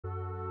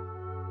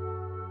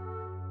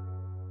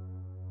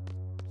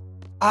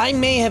I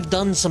may have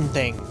done some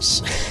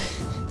things.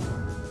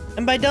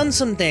 And by done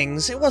some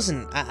things, it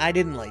wasn't, I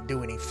didn't like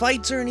do any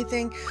fights or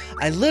anything.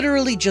 I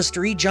literally just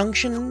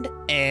rejunctioned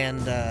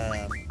and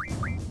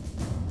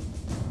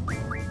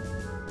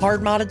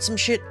hard modded some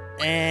shit,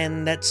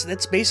 and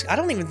that's basic. I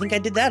don't even think I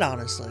did that,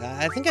 honestly.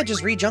 I think I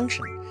just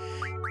rejunctioned.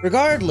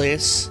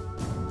 Regardless,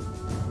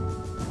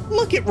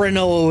 look at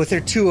Renoa with her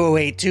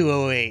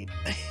 208.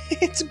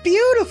 It's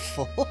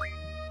beautiful.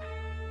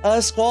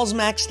 Squall's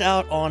maxed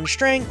out on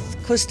strength.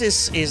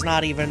 Clistis is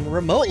not even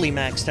remotely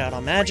maxed out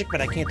on magic,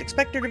 but I can't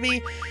expect her to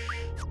be.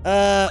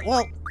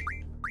 Well,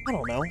 I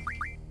don't know.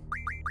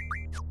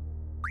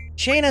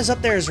 Shayna's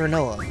up there as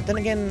Renoa, but then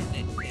again,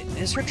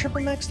 is her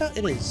triple maxed out?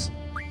 It is.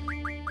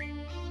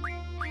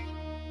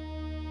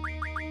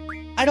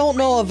 I don't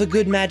know of a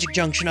good magic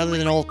junction other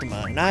than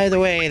Ultima, and either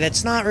way,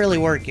 that's not really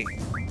working.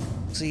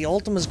 See,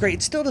 Ultima's great.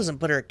 It still doesn't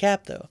put her at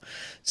cap, though.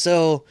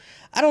 So,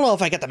 I don't know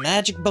if I got the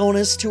magic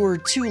bonus to her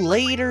too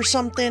late or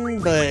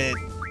something, but...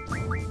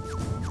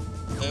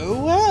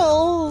 oh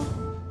well.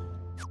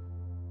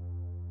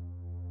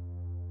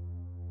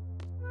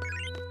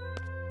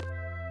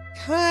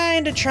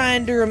 Kinda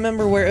trying to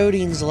remember where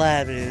Odine's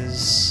lab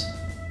is.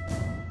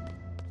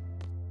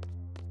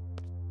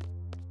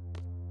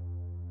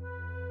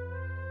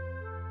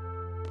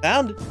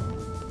 Found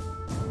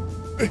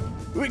it.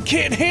 We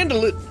can't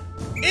handle it.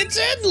 It's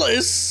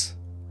endless.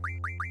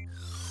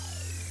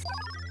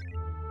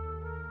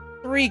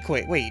 Wait.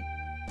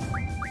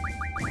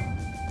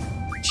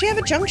 Did she have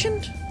a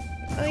junction?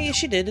 Oh yeah,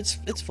 she did.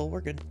 It's full.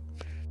 We're good.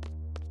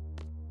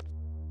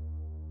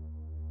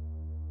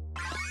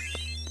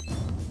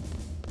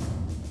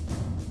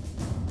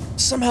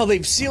 Somehow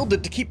they've sealed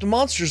it to keep the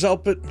monsters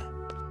out, but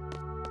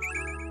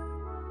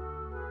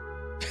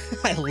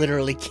I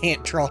literally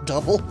can't draw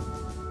double.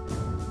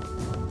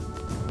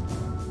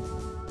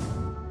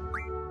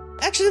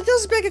 Actually, that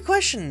does beg a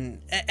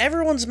question.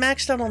 Everyone's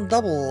maxed out on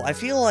double. I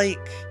feel like...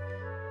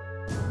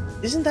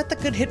 isn't that the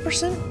good hit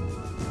percent?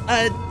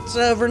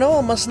 So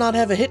Renoa must not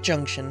have a hit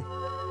junction.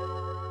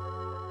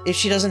 If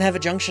she doesn't have a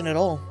junction at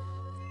all.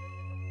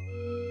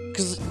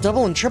 Because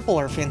double and triple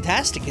are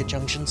fantastic hit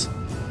junctions.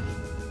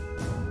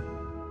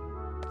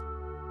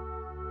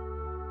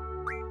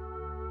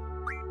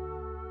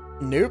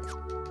 Nope.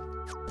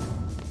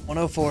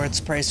 104, it's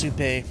the price we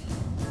pay.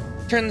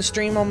 Turn the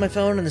stream on my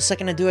phone, and the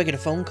second I do, I get a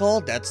phone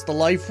call. That's the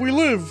life we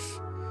live.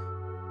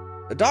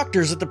 The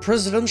doctor's at the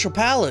presidential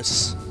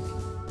palace.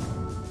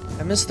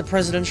 I miss the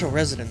presidential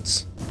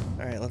residence.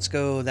 Alright, let's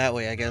go that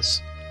way, I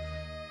guess.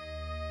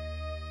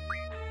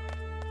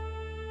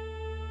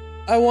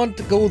 I want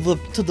to go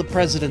to the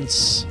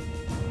president's.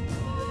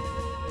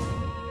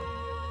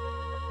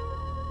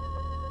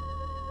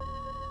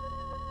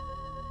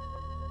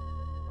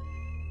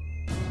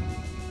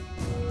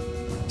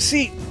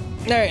 See,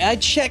 alright, I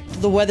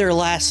checked the weather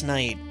last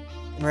night,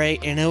 right?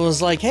 And it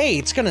was like, hey,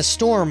 it's gonna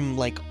storm,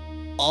 like,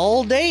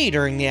 all day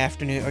during the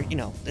afternoon, or, you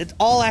know, it's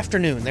all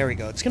afternoon. There we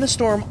go. It's gonna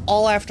storm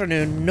all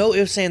afternoon. No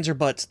ifs, ands, or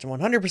buts. It's a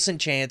 100%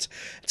 chance.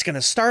 It's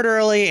gonna start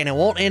early, and it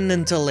won't end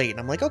until late. And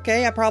I'm like,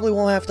 okay, I probably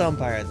won't have to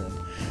umpire then.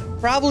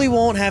 Probably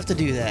won't have to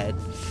do that.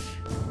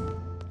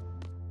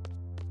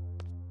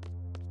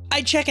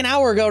 I check an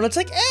hour ago, and it's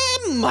like,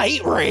 it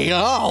might rain.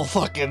 Oh,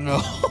 fucking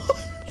no.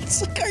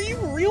 It's like, are you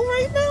real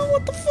right now?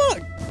 What the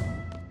fuck?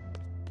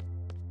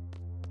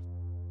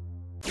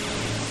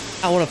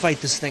 I want to fight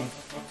this thing.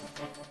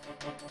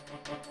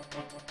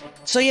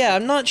 So yeah,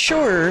 I'm not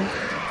sure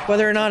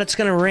whether or not it's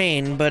gonna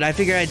rain, but I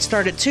figure I'd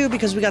start at 2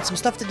 because we got some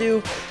stuff to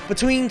do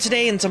between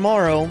today and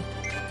tomorrow.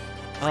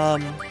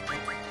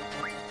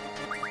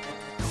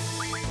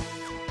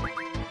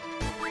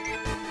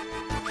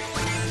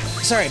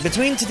 Sorry,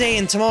 between today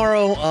and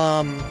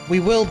tomorrow, we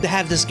will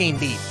have this game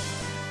beat.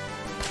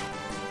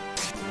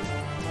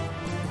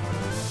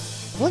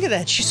 Look at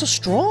that, she's so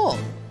strong.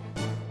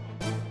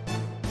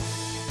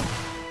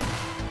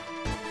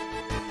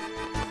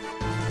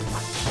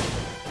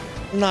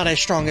 Not as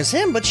strong as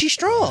him, but she's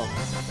strong.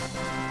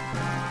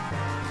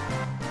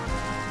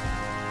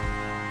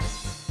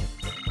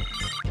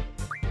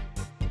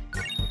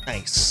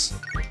 Nice.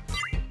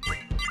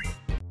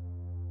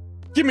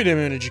 Give me them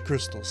energy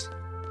crystals.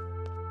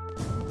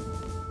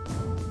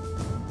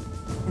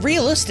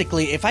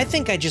 Realistically, if I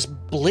think I just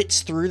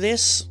blitz through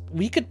this,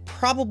 we could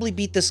probably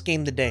beat this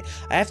game today.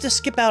 I have to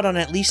skip out on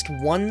at least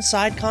one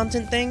side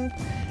content thing,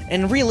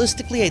 and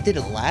realistically, I did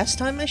it last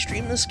time I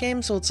streamed this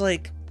game, so it's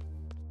like...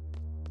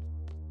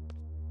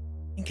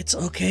 I think it's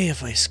okay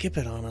if I skip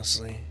it,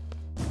 honestly.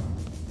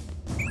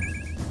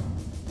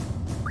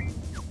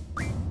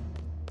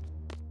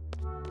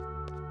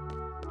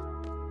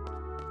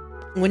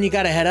 When you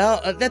gotta head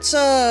out, that's,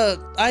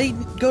 I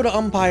go to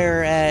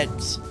umpire at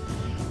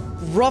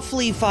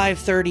roughly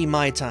 5:30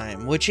 my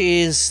time, which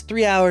is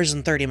 3 hours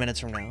and 30 minutes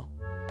from now.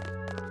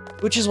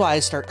 Which is why I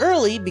start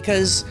early,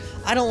 because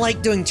I don't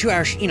like doing 2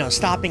 hours, you know,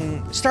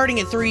 starting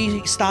at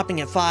 3,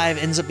 stopping at 5,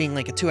 ends up being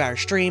like a 2-hour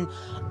stream.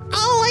 I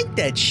don't like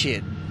that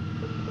shit.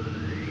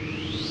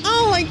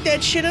 I don't like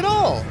that shit at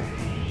all.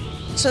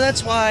 So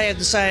that's why I've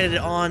decided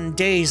on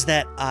days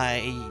that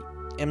I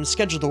am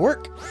scheduled to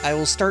work, I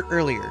will start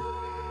earlier.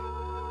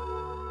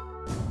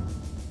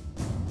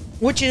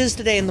 Which is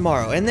today and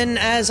tomorrow. And then,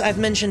 as I've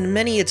mentioned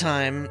many a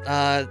time,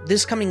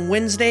 this coming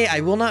Wednesday,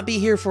 I will not be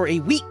here for a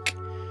week.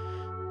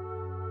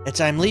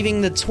 I'm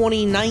leaving the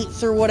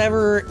 29th or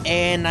whatever,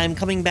 and I'm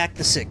coming back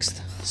the 6th,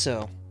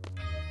 so...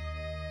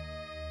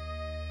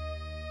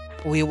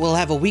 we will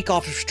have a week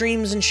off of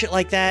streams and shit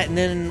like that, and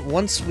then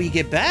once we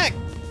get back,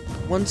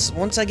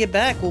 once I get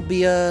back, we'll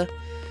be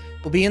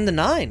in the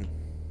 9.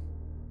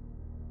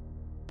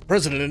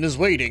 President is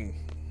waiting.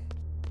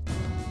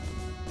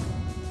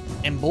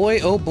 And boy,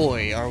 oh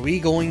boy, are we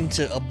going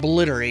to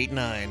obliterate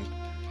 9.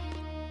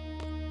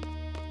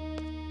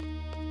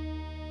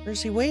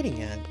 Where's he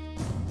waiting at?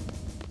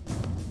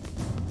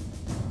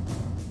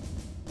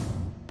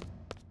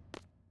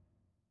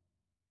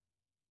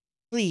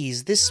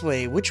 Please, this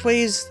way. Which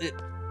way is...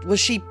 was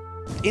she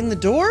in the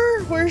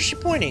door? Where is she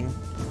pointing?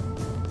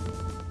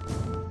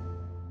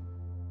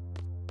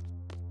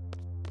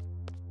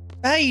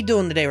 How you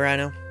doing today,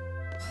 Rhino?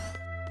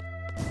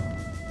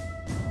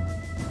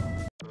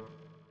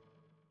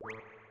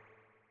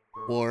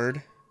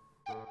 Ward.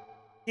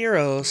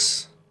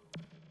 Heroes.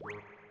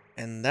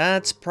 And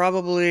that's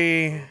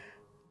probably...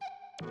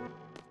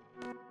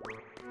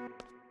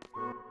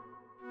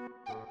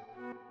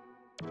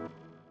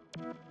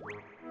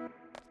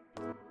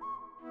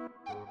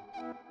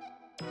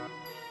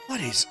 what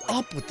is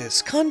up with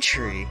this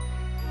country?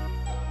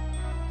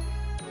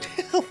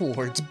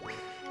 Ward's...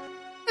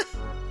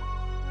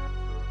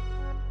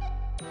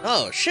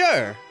 oh,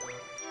 sure.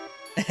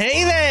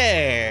 Hey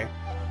there!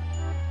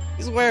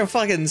 He's wearing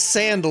fucking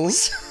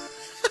sandals.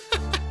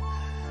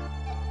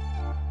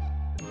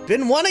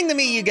 Been wanting to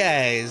meet you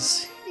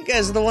guys. You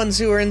guys are the ones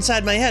who were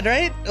inside my head,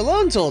 right?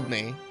 Alone told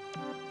me.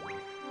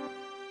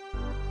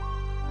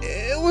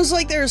 It was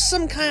like there was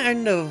some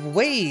kind of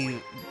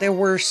wave. There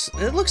were...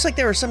 it looks like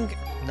there were some...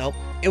 nope.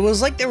 It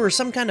was like there were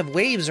some kind of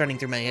waves running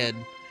through my head.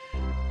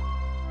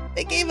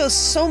 They gave us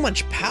so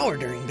much power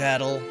during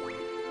battle.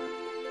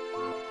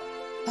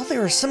 I thought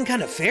there were some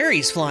kind of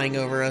fairies flying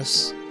over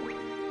us.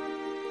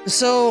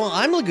 So,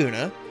 I'm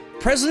Laguna,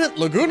 President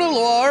Laguna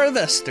Loire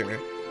Vester.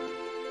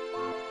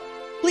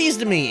 Pleased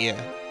to meet you.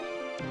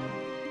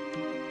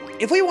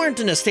 If we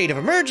weren't in a state of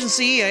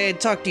emergency, I'd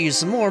talk to you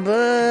some more,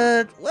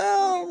 but...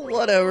 well,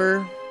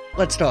 whatever.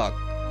 Let's talk.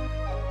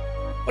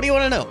 What do you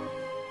want to know?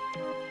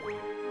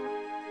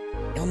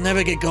 You'll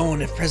never get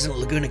going if President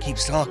Laguna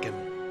keeps talking.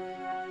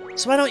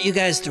 So why don't you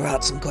guys throw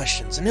out some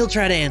questions, and he'll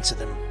try to answer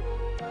them.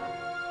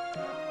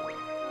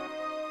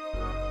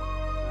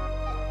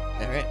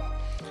 Alright.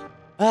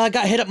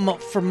 Got hit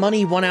up for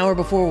money 1 hour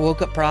before we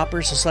woke up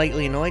proper, so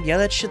slightly annoyed. Yeah,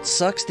 that shit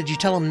sucks. Did you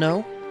tell him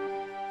no?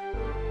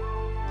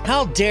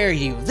 How dare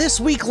you? This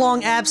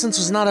week-long absence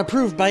was not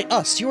approved by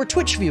us, your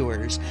Twitch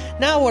viewers.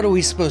 Now what are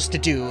we supposed to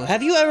do?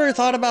 Have you ever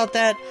thought about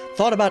that?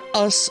 Thought about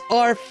us,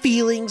 our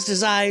feelings,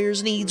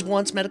 desires, needs,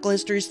 wants, medical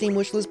histories, Steam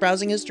wish list,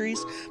 browsing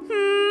histories?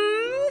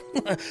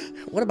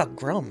 What about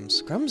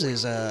Grums? Grums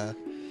is,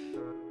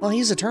 well,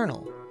 he's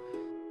eternal.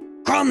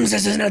 Grums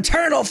is an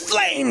eternal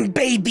flame,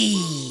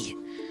 baby!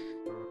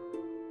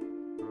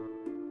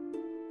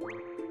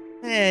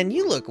 Man,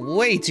 you look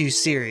way too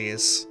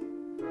serious.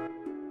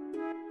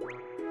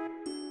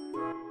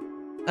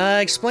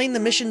 Explain the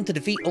mission to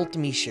defeat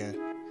Ultimecia.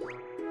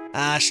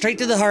 Straight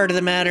to the heart of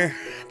the matter.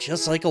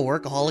 Just like a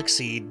workaholic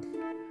seed.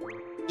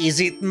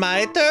 Is it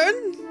my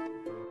turn?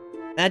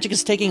 Magic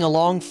is taking a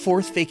long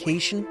 4th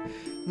vacation.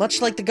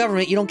 Much like the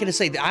government, you don't get to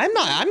say,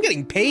 I'm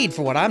getting paid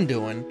for what I'm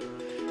doing.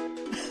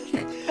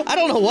 I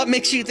don't know what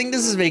makes you think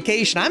this is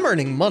vacation. I'm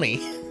earning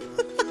money.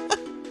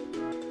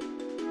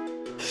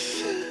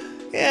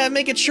 Yeah,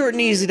 make it short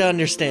and easy to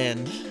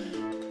understand.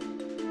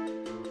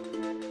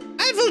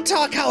 I will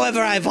talk however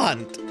I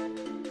want.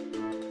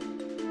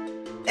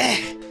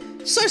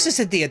 Sources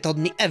Adia told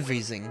me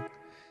everything.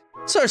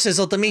 Sources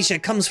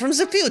Ultimecia comes from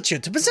the future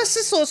to possess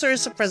the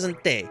sorceress of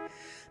present day.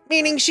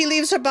 Meaning she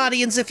leaves her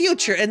body in the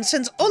future and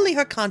sends only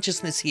her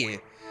consciousness here.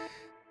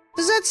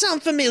 Does that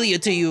sound familiar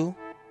to you?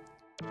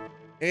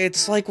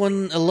 It's like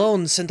when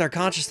Alone sent our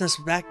consciousnesses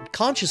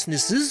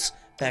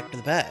back to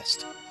the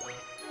past.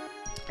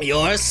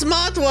 You're a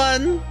smart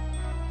one!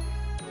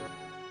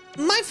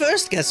 My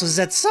first guess was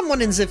that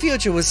someone in the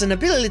future with an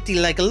ability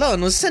like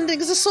Alone was sending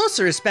the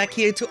sorceress back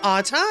here to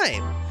our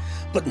time.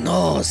 But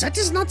no, that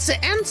is not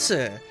the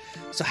answer.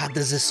 So how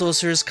does the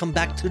sorceress come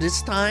back to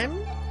this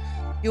time?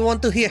 You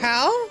want to hear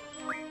how?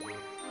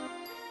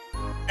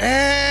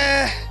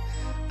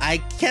 I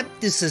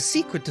kept this a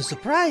secret to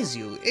surprise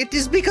you. It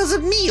is because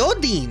of me,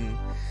 Odin.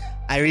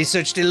 I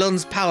researched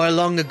Elone's power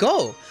long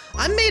ago.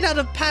 I made out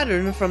a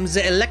pattern from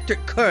the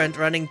electric current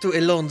running through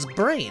Elone's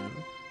brain.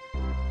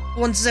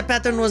 Once the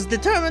pattern was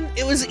determined,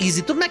 it was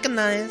easy to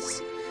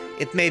mechanize.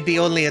 It may be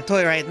only a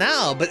toy right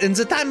now, but in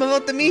the time of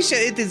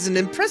Ultimecia, it is an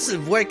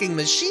impressive working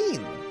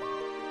machine.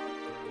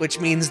 Which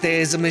means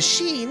there is a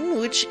machine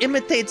which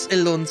imitates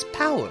Elone's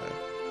power.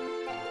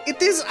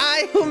 It is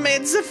I who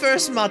made the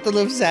first model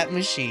of that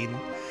machine.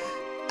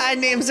 I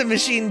named the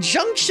machine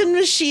Junction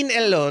Machine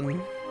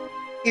alone.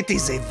 It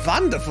is a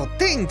wonderful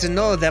thing to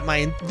know that my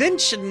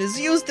invention is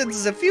used in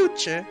the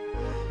future.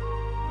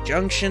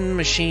 Junction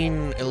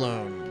Machine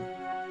alone.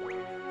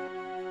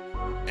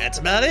 That's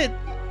about it.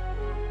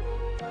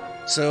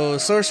 So,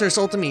 Sorceress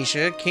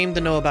Ultimecia came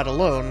to know about a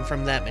loan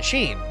from that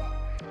machine.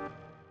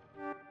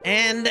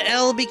 And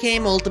L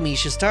became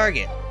Ultimecia's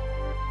target.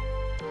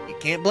 You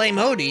can't blame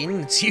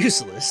Odin, it's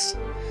useless.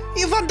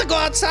 You want to go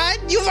outside?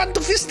 You want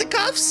to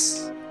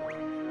fisticuffs?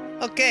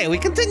 Okay, we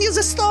continue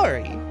the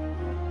story.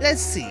 Let's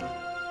see.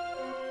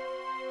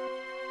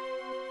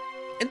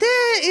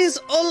 There is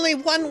only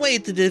one way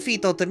to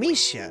defeat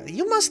Ultimecia.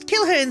 You must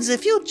kill her in the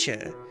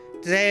future.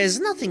 There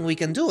is nothing we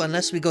can do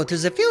unless we go to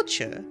the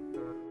future.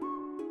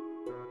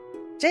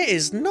 There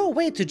is no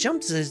way to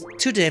jump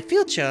to the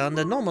future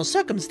under normal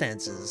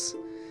circumstances.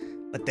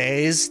 But there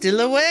is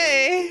still a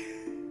way.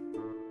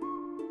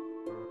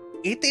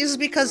 It is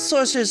because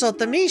Sorceress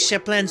Ultimecia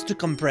plans to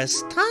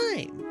compress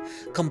time.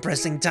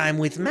 Compressing time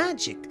with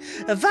magic.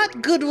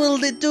 What good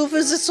will it do for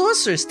the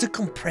sorceress to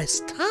compress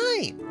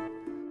time?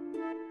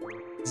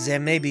 There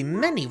may be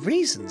many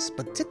reasons,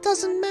 but it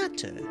doesn't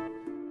matter.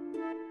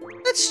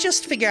 Let's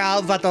just figure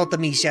out what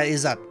Ultimecia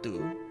is up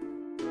to.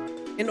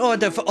 In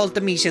order for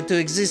Ultimecia to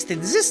exist in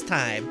this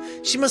time,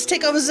 she must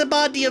take over the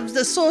body of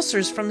the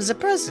sorceress from the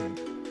present.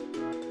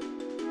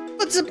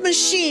 But the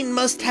machine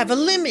must have a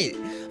limit.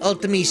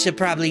 Ultimecia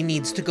probably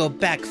needs to go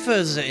back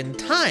further in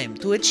time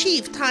to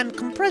achieve time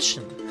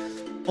compression.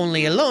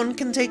 Only alone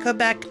can take her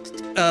back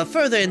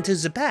further into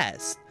the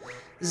past.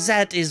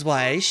 That is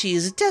why she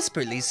is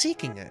desperately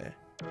seeking her.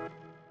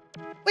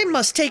 We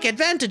must take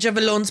advantage of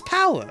Alone's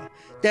power.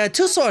 There are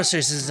two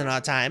sorceresses in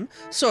our time,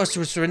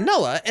 Sorceress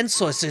Renoa and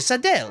Sorceress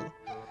Adele.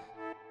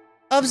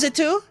 Of the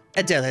two,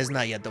 Adele has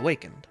not yet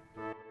awakened.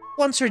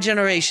 Once her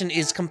generation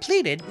is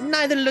completed,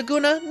 neither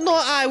Laguna nor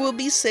I will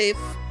be safe.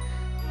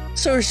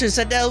 Sorceress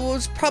Adele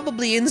was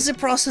probably in the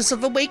process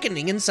of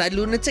awakening inside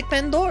Lunatic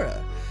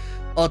Pandora.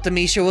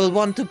 Ultimecia will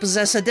want to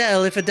possess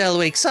Adele if Adele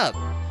wakes up.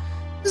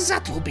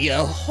 That will be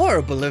a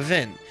horrible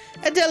event.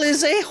 Adele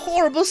is a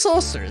horrible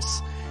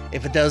sorceress.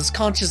 If Adele's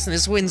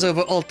consciousness wins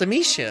over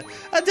Ultimecia,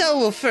 Adele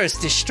will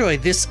first destroy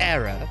this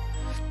era.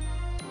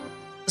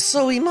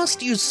 So we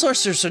must use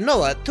Sorceress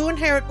Renoa to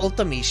inherit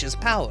Ultimecia's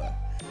power.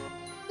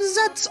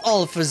 That's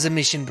all for the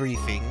mission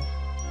briefing.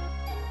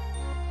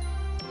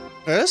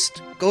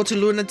 First, go to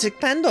Lunatic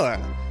Pandora.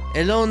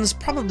 Alone's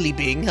probably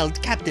being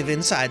held captive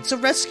inside, so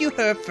rescue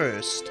her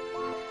first.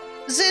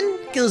 Then,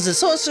 kill the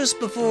sorceress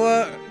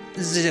before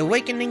the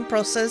awakening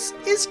process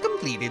is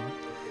completed.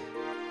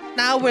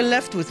 Now we're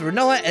left with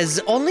Renoa as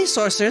the only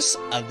sorceress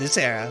of this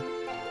era.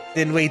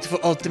 Then wait for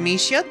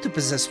Ultimecia to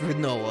possess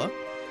Renoa.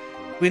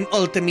 When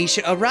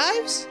Ultimecia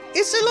arrives,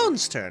 it's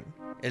Alone's turn.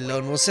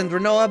 Alone will send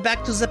Renoa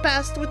back to the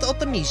past with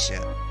Ultimecia.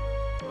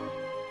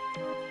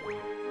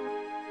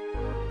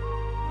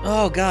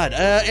 Oh god,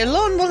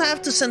 Alone will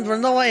have to send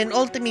Renoa and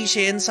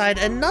Ultimecia inside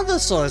another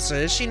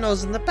sorceress she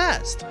knows in the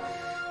past.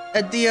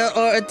 Adia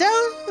or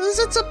Adele,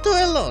 that's up to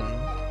Alone.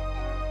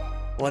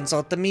 Once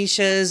Ultimecia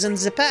is in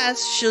the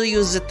past, she'll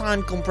use the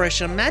time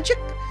compression magic.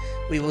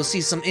 We will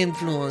see some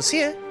influence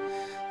here.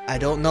 I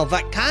don't know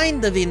what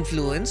kind of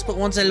influence, but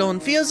once Alone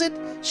feels it,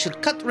 she'll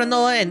cut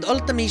Renoa and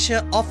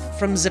Ultimecia off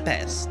from the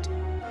past.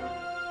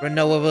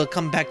 Renoa will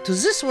come back to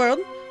this world.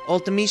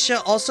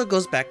 Ultimecia also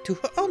goes back to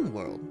her own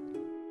world.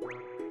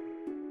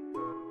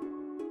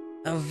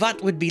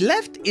 What would be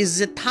left is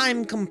the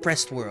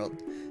time-compressed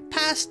world.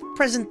 Past,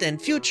 present,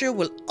 and future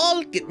will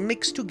all get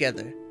mixed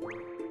together.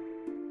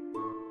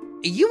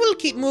 You will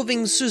keep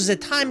moving through the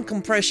time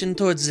compression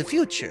towards the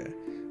future.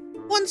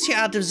 Once you're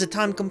out of the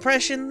time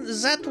compression,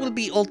 that will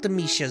be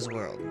Ultimecia's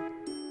world.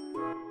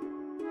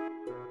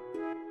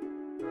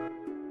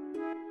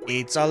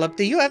 It's all up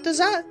to you after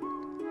that.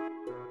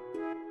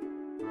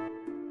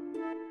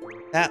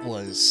 That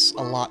was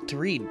a lot to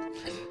read.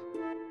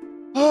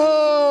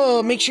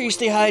 Oh, make sure you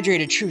stay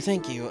hydrated. True,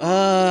 thank you.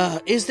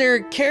 Is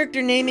there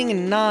character naming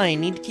in 9?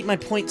 Need to keep my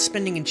point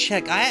spending in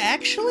check. I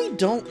actually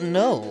don't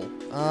know.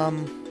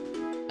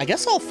 I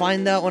guess I'll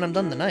find out when I'm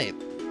done tonight.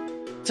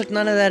 Took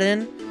none of that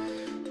in.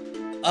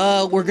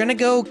 We're gonna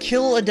go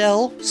kill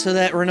Adele so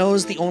that Renoa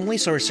is the only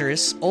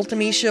sorceress.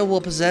 Ultimecia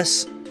will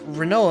possess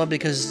Renoa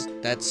because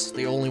that's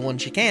the only one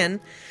she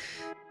can.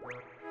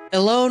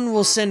 Alone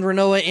will send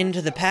Renoa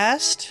into the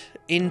past,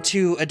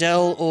 into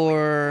Adele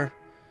or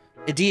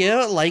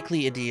Adia,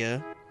 likely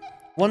Adia.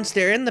 Once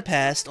they're in the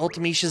past,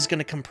 Ultimecia is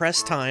gonna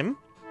compress time.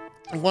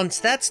 Once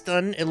that's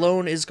done,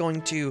 Alone is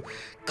going to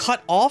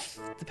cut off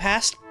the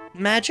past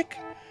magic.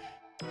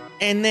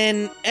 And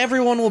then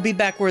everyone will be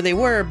back where they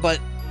were, but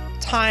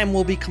time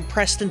will be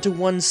compressed into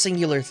one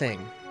singular thing.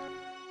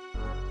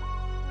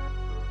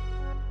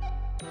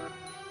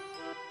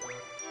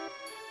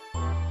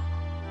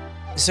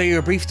 So you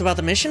were briefed about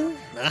the mission?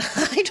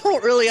 I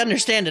don't really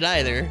understand it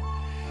either.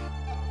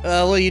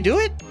 Will you do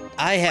it?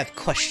 I have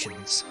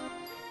questions.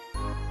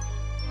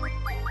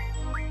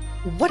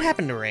 What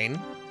happened to Rain?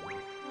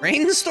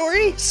 Rain's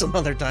story? Some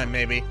other time,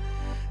 maybe.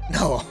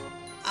 No,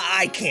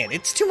 I can't.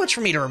 It's too much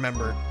for me to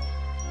remember.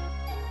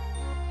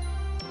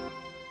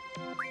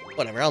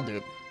 Whatever, I'll do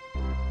it.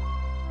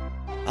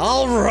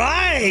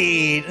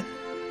 Alright!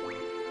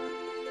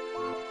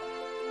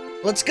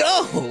 Let's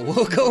go!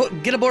 We'll go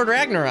get aboard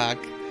Ragnarok.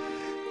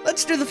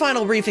 Let's do the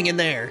final briefing in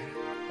there.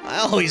 I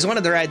always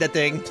wanted to ride that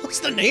thing. Plus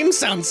the name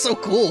sounds so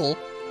cool.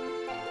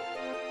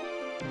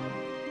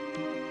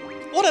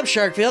 What up,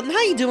 Sharkfield?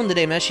 How you doing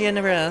today, Meshi? I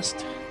never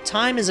asked.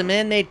 Time is a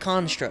man-made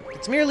construct.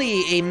 It's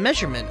merely a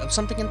measurement of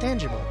something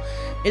intangible.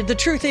 The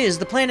truth is,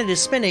 the planet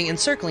is spinning and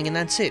circling, and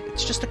that's it.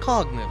 It's just a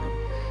cog moving.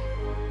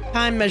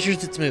 Time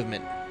measures its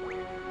movement.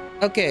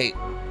 Okay.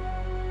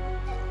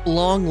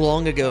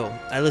 Long ago,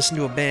 I listened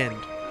to a band,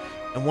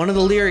 and one of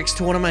the lyrics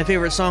to one of my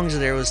favorite songs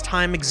there was,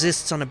 "Time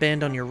exists on a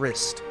band on your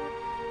wrist."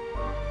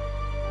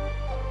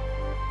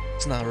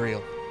 It's not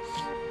real.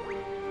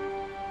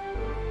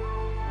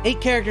 8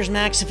 characters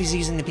max if he's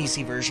using the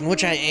PC version,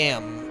 which I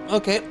am.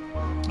 Okay.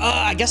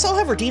 I guess I'll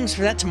have redeems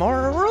for that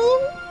tomorrow,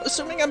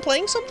 assuming I'm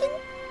playing something?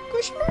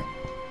 Question mark?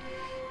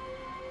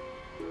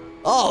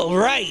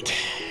 Alright.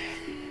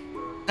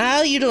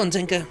 How you doing,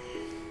 Tinka?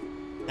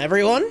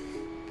 Everyone?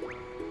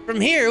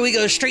 From here, we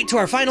go straight to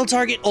our final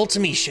target,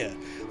 Ultimecia.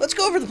 Let's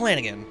go over the plan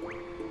again.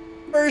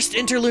 First,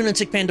 enter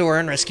Lunatic Pandora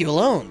and rescue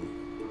Alone.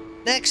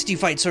 Next, you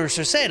fight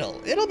Sorcerer Saddle.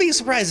 It'll be a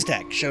surprise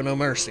attack, show no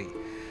mercy.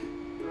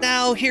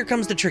 Now, here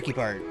comes the tricky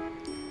part.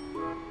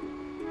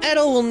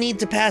 Edel will need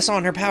to pass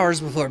on her powers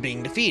before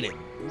being defeated.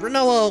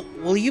 Rinoa,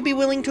 will you be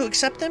willing to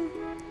accept them?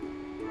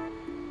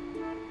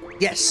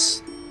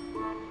 Yes.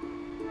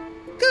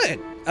 Good.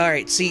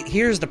 Alright, see,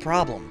 here's the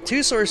problem.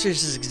 2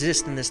 sorceresses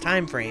exist in this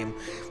time frame.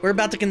 We're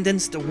about to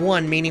condense to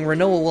 1, meaning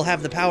Rinoa will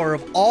have the power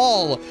of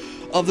all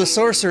of the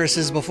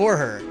sorceresses before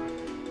her.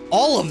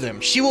 All of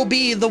them. She will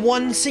be the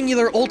one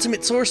singular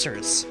ultimate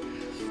sorceress.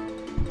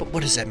 But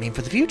what does that mean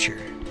for the future?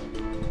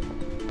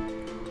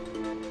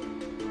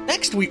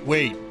 Next week,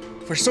 wait.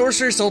 For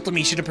Sorceress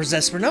Ultimecia to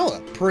possess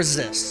Rinoa.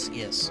 Possess,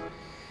 yes.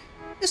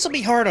 This'll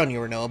be hard on you,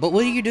 Rinoa, but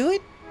will you do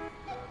it?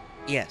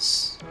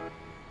 Yes.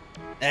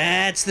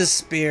 That's the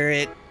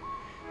spirit.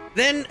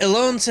 Then,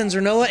 Elone sends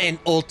Rinoa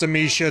and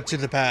Ultimecia to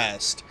the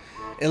past.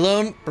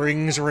 Elone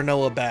brings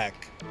Rinoa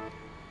back.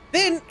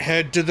 Then,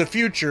 head to the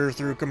future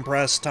through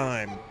compressed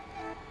time.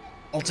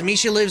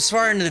 Ultimecia lives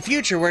far into the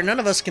future where none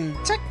of us can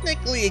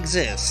technically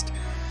exist.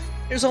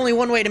 There's only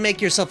one way to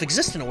make yourself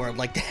exist in a world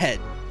like that.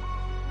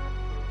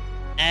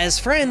 As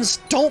friends,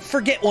 don't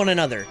forget one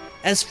another.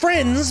 As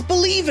friends,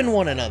 believe in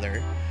one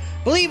another.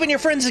 Believe in your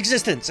friend's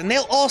existence, and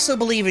they'll also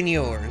believe in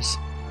yours.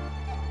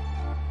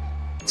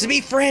 To be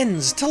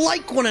friends, to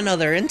like one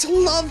another, and to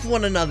love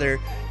one another.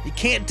 You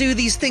can't do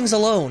these things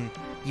alone.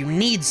 You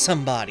need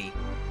somebody.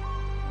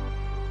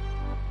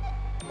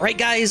 Right,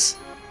 guys?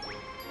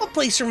 What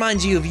place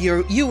reminds you of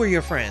you or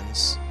your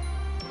friends?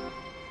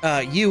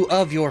 You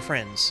of your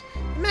friends.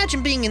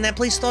 Imagine being in that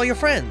place with all your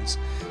friends.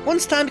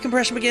 Once time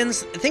compression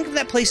begins, think of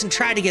that place and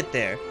try to get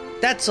there.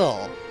 That's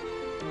all.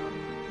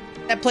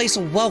 That place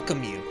will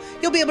welcome you.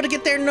 You'll be able to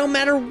get there no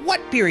matter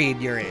what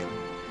period you're in.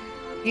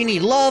 You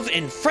need love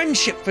and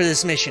friendship for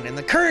this mission, and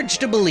the courage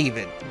to believe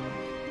it.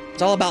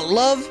 It's all about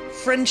love,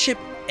 friendship,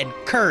 and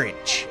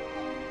courage.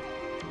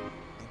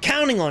 I'm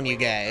counting on you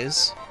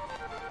guys.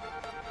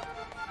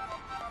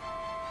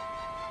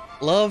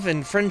 Love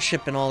and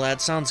friendship and all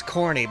that sounds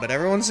corny, but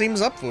everyone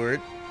seems up for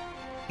it.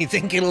 You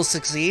think it'll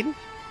succeed?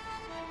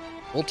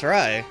 We'll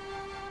try.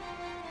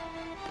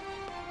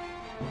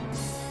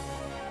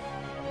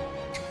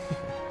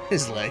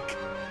 His leg.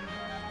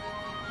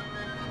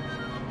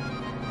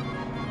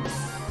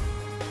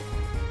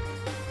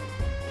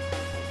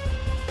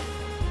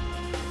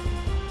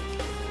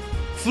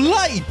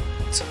 Flight!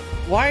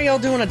 Why are y'all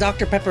doing a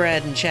Dr. Pepper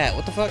ad in chat?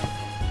 What the fuck?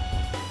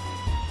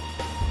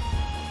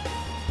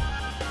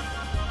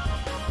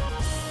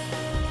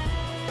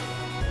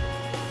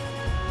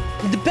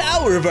 The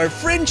power of our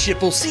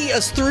friendship will see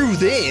us through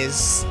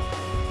this.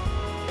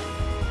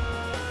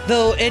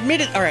 Though,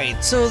 admit it,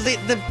 alright, so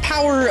the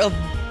power of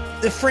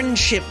the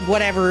friendship,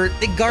 whatever,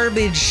 the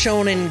garbage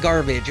shonen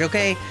garbage,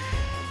 okay?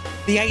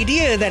 The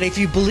idea that if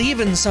you believe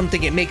in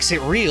something, it makes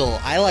it real,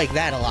 I like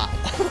that a lot.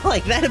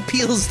 Like, that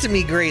appeals to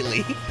me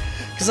greatly.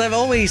 Because I've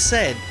always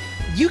said,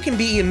 you can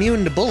be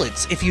immune to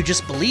bullets if you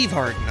just believe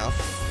hard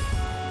enough.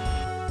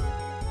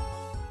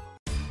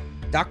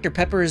 Dr.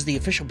 Pepper is the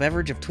official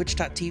beverage of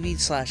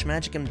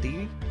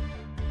twitch.tv/MagicMD.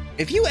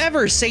 If you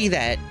ever say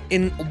that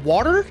in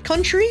water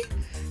country,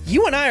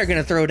 you and I are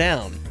gonna throw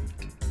down.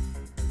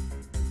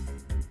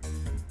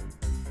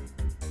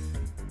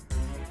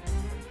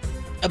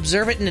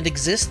 Observe it and it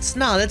exists?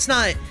 No, that's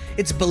not.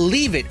 It's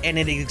believe it and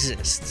it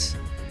exists.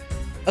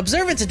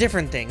 Observe it's a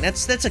different thing.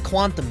 That's a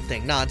quantum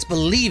thing. No, it's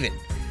believe it.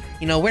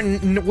 You know, we're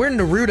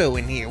Naruto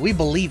in here. We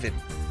believe it.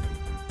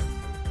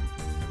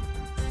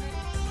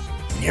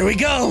 Here we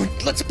go!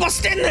 Let's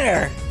bust in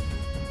there!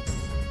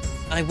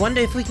 I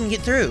wonder if we can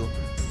get through.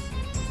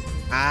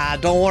 Ah,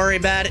 don't worry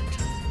about it.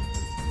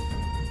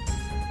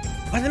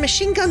 Are the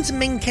machine guns and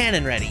main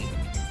cannon ready?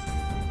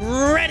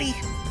 Ready!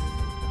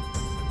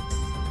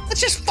 Let's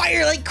just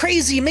fire like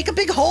crazy and make a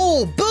big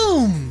hole.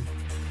 Boom!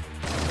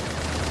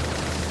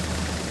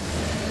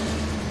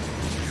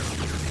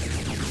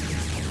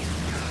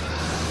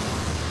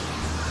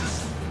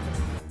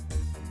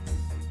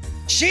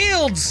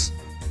 Shields!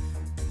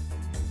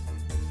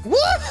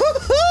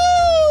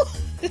 Woo-hoo-hoo!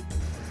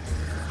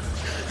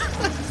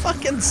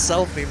 Fucking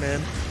selfie,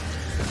 man.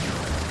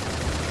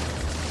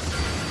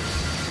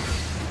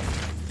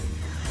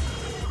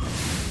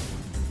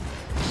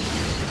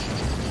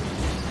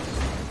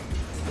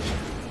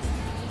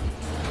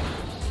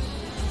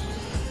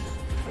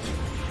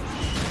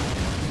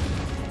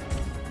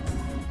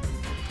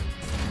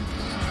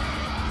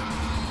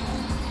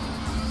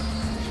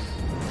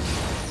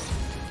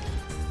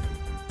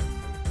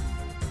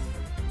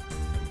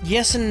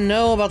 Yes and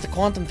no about the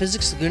quantum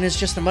physics. Laguna's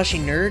just a mushy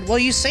nerd. Well,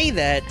 you say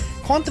that.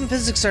 Quantum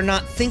physics are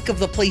not think of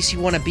the place you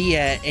want to be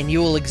at and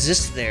you will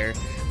exist there,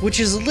 which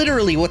is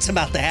literally what's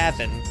about to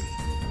happen.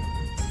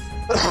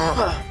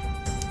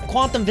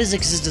 Quantum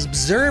physics is to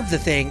observe the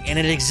thing and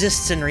it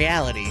exists in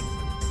reality.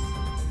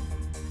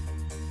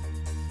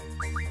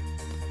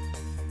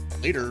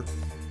 Later.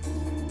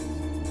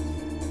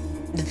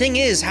 The thing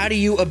is, how do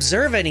you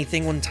observe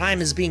anything when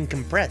time is being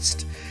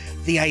compressed?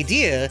 The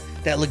idea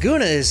that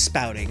Laguna is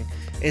spouting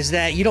is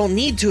that you don't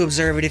need to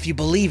observe it if you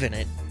believe in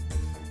it.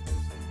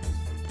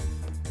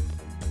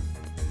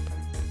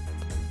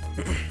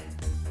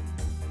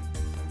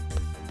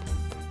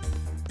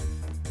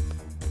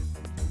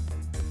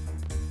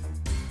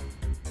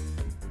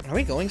 Are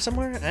we going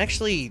somewhere? I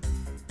actually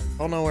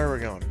don't know where we're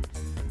going.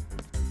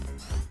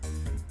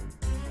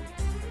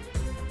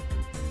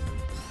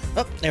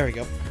 Oh, there we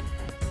go.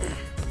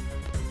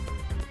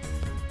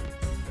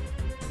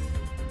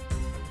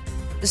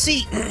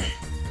 See,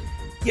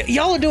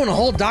 y'all are doing a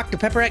whole Dr.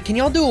 Pepper ad. Can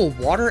y'all do a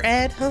water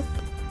ad, huh?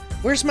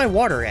 Where's my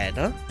water ad,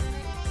 huh?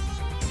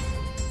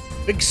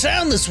 Big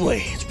sound this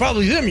way. It's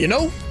probably them, you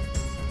know?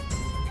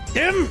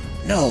 Them?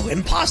 No,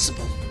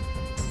 impossible.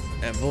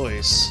 That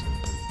voice.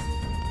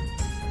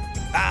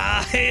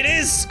 Ah, it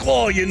is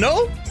Squall, you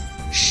know?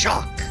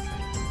 Shock.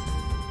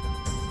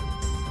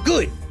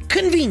 Good.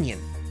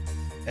 Convenient.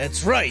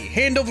 That's right.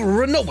 Hand over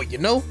Renoa, you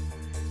know?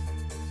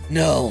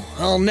 No,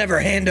 I'll never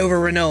hand over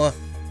Renoa.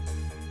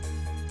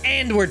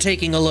 And we're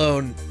taking a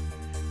loan.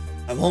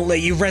 I won't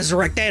let you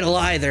resurrect Adel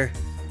either.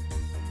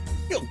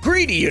 You're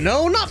greedy, you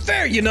know? Not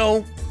fair, you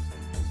know?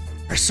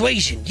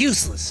 Persuasion,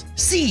 useless.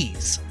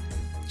 Seize.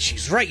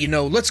 She's right, you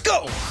know. Let's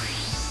go!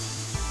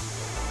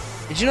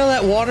 Did you know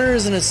that water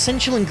is an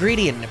essential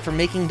ingredient for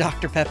making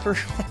Dr. Pepper?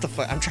 What the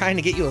fuck? I'm trying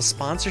to get you a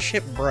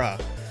sponsorship? Bruh.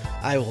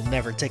 I will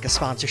never take a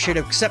sponsorship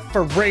except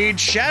for Raid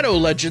Shadow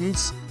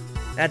Legends.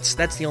 That's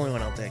the only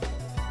one I'll take.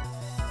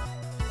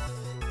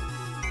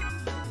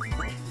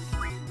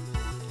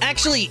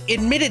 Actually,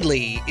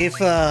 admittedly, if,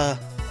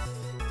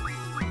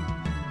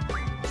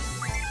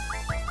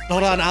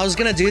 hold on, I was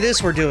gonna do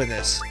this, we're doing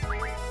this.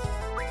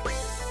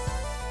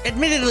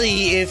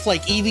 Admittedly, if,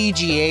 like,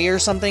 EVGA or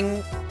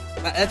something,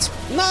 that's,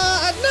 no,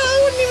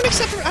 I wouldn't even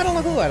accept it, I don't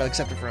know who I'd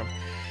accept it from.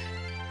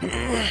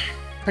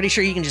 Pretty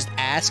sure you can just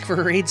ask for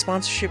a raid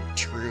sponsorship?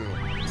 True.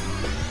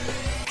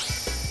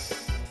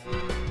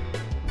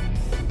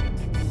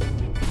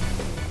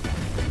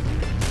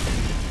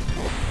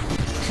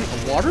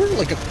 Water?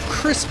 Like a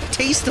crisp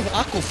taste of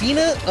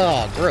Aquafina?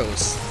 Oh,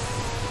 gross.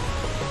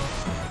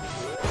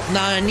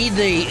 Nah, I need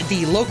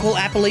the local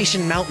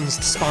Appalachian Mountains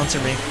to sponsor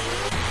me.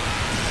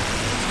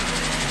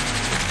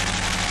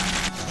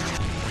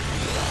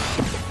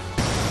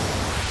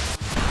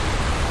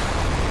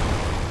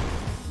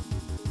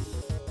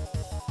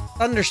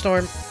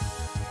 Thunderstorm.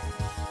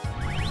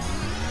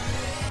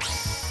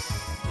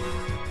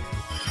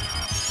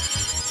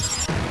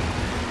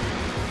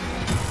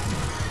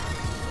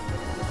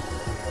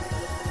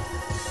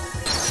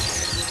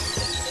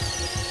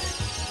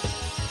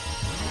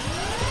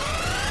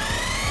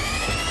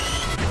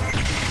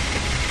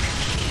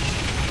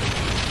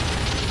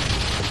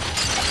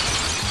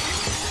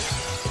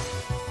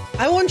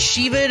 I want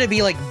Shiva to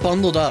be like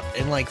bundled up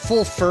in like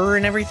full fur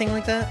and everything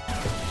like that.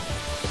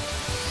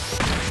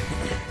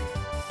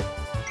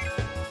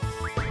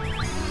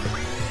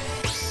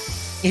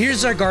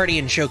 Here's our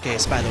Guardian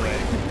showcase, by the way.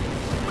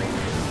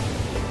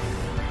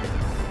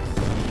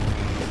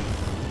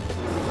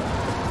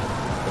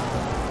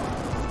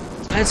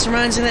 This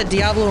reminds me that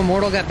Diablo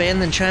Immortal got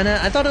banned in China.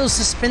 I thought it was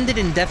suspended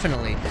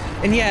indefinitely.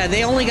 And yeah,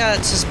 they only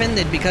got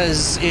suspended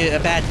because a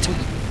bad tweet.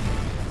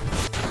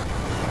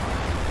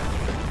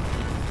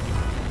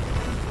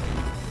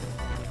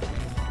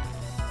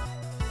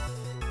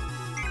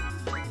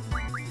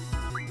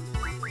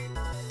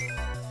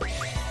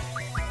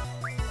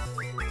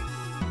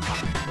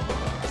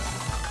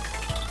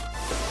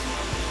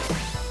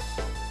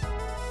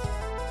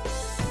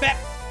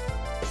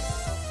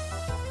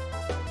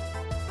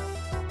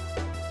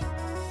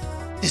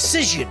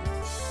 Decision.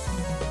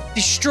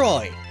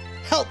 Destroy.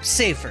 Help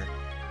safer.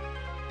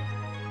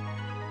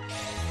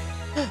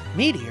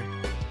 Meteor.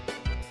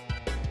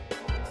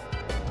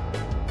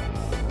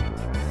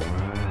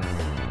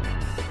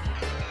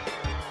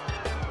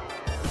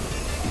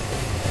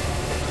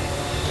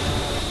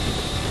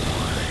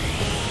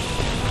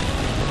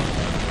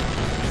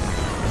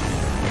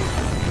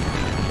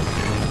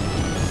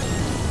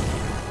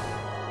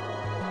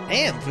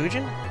 Damn,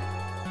 Fujin.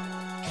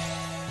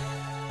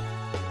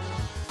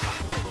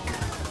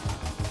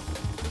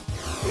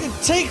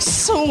 It takes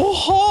so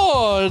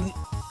hard.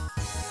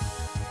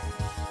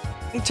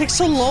 It takes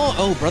so long.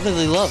 Oh,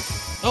 brotherly love.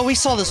 Oh, we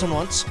saw this one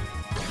once.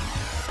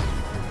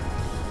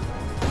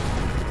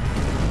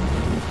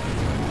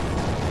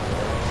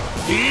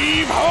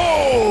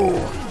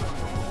 Heave-ho!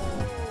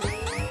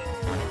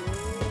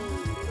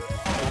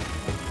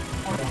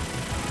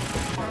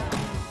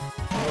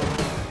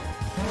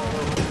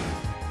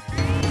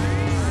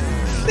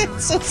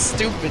 It's so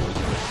stupid.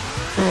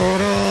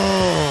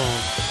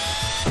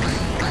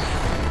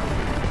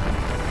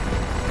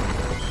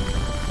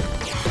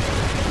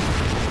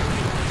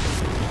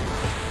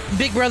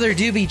 Big Brother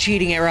do be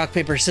cheating at rock,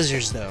 paper,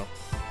 scissors, though.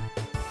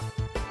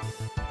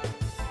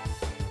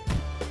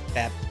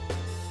 Bap.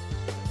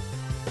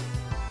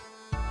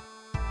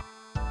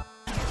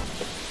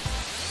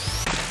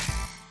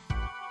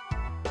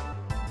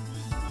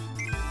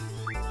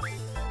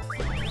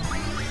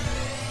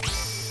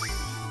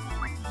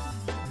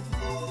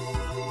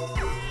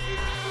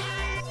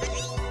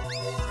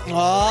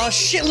 Oh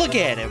shit, look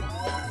at him.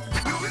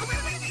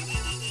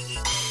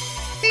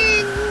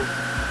 Ding.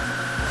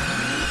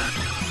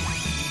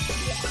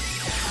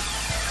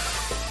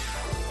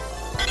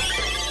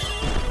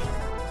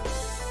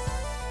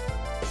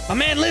 My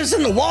man lives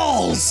in the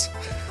walls.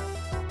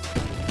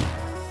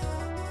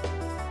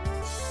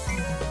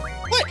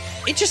 What?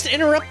 It just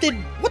interrupted.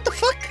 What the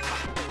fuck?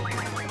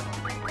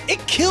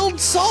 It killed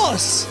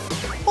Sauce.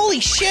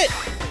 Holy shit.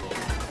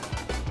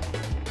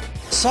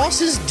 Sauce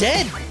is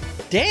dead.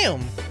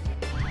 Damn.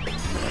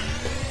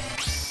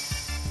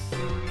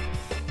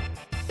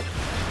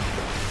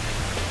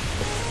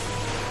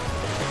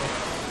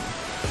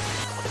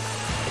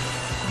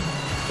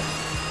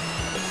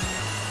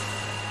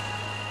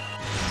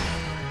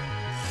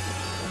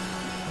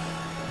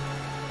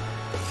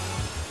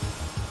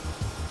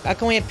 How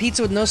can we have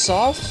pizza with no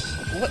sauce?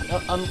 What?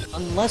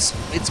 Unless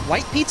it's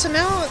white pizza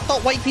now? I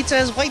thought white pizza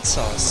has white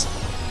sauce.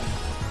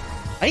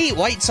 I eat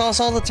white sauce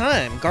all the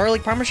time.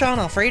 Garlic Parmesan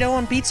Alfredo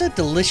on pizza?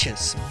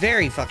 Delicious.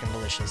 Very fucking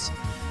delicious.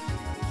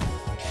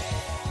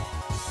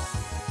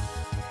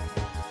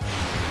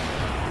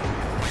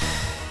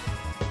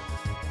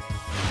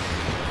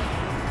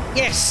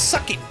 Yeah,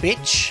 suck it,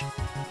 bitch.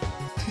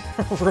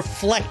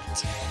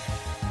 Reflect.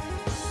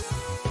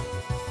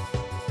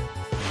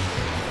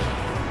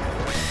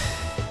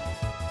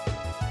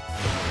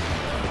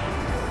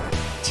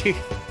 Dude.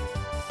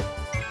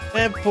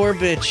 That poor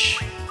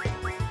bitch.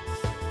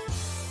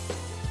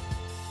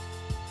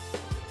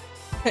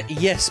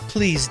 Yes,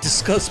 please,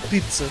 discuss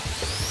pizza.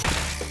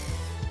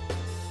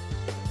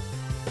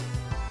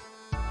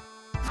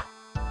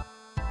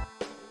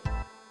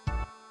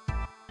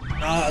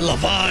 Ah,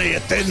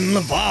 Leviathan,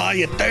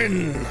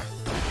 Leviathan!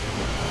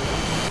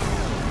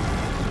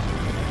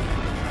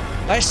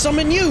 I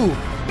summon you,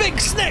 Big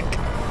Snake!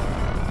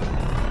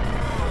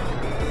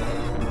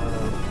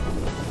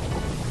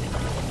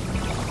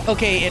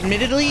 Okay,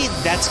 admittedly,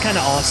 that's kind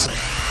of awesome.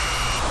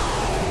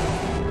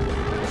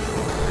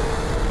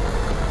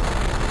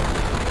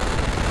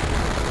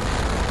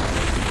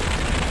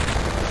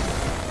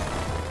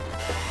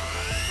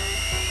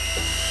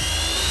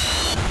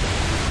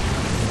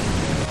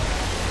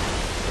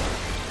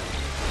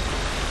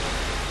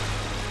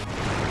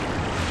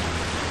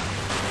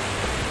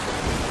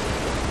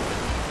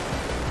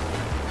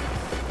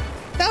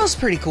 That was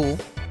pretty cool.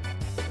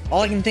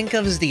 All I can think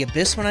of is the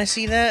Abyss when I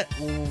see that.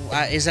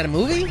 Is that a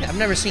movie? I've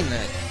never seen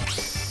that.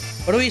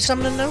 What are we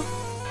summoning now?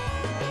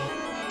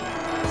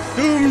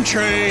 Doom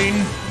Train!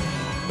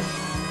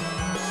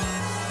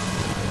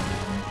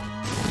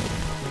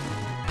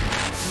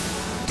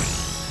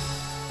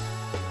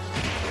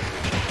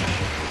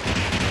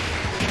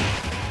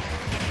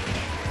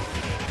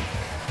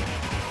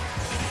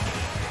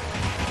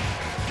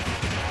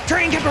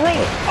 Train kept rolling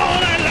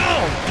all night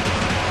long!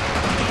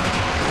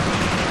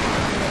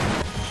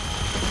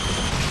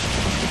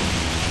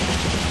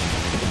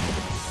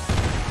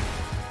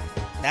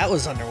 That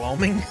was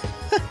underwhelming.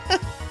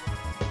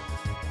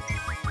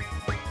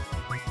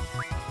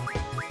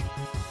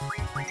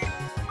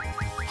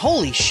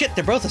 Holy shit,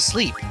 they're both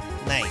asleep.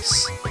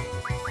 Nice.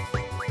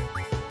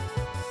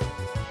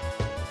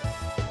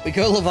 We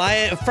go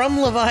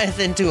from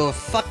Leviathan to a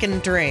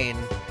fucking train.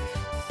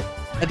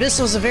 Abyss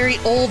was a very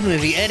old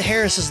movie. Ed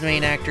Harris is the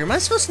main actor. Am I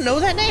supposed to know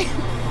that name?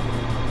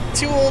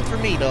 Too old for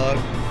me, dog.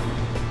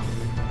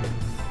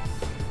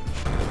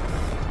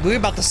 We're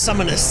about to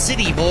summon a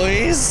city,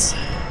 boys.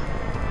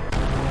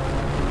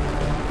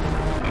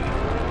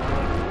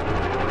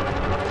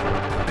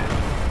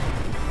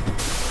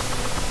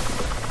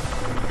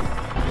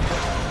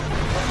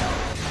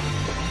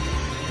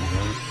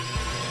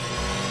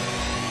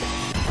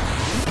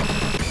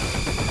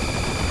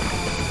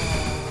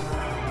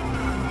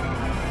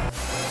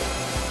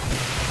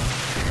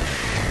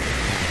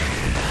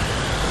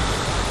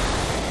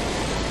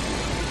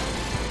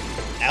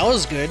 That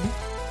was good.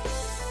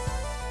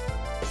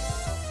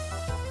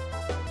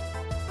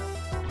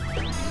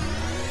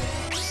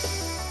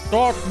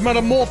 Dark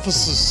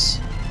Metamorphosis.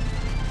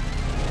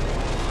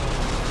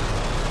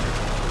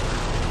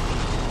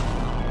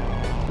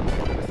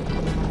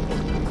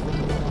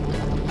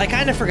 I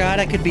kind of forgot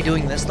I could be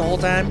doing this the whole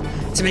time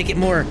to make it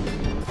more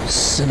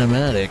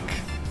cinematic.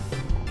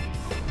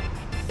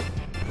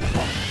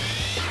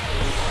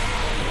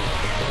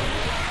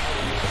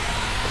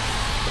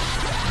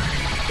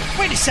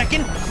 Wait a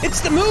second,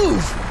 it's the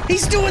move!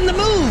 He's doing the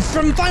move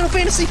from Final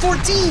Fantasy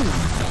XIV!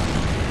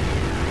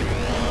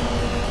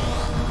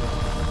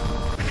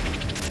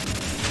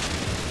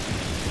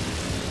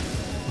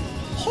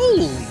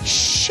 Holy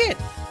shit!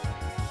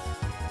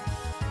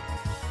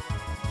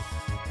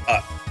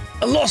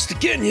 I lost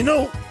again, you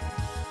know?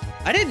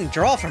 I didn't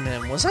draw from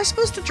him. Was I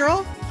supposed to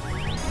draw?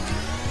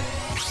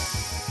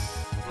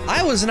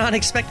 I was not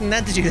expecting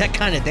that to do that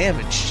kind of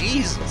damage.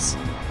 Jesus.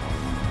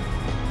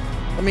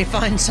 Let me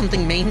find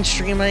something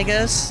mainstream, I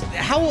guess.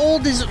 How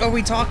old are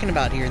we talking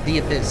about here? The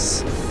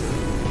Abyss.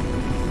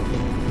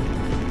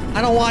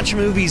 I don't watch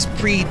movies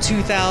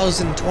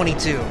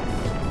pre-2022.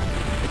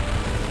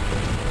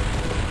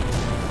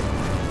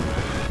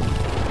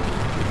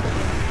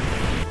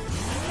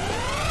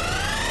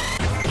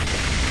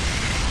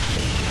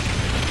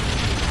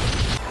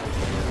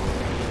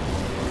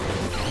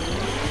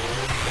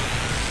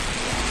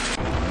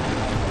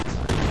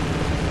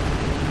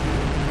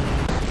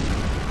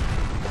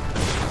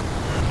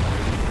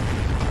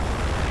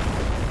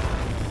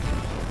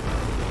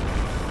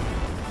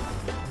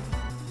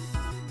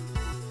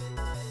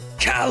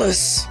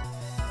 Callus!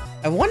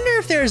 I wonder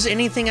if there's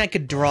anything I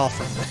could draw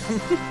from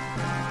them.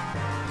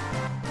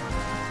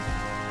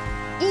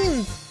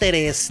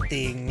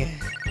 Interesting.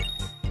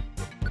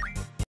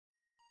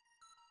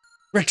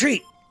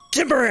 Retreat!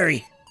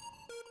 Temporary!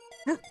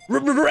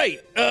 Right!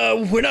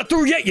 We're not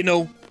through yet, you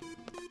know!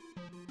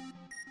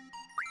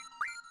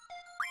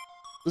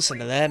 Listen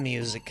to that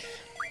music.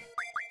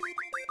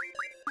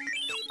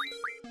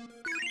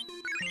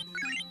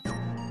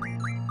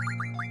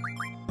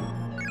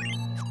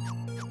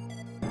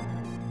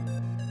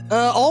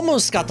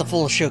 Almost got the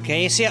full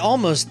showcase. Yeah,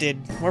 almost did.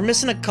 We're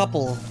missing a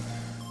couple.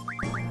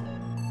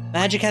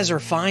 Magic has a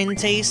refined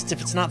taste.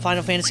 If it's not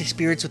Final Fantasy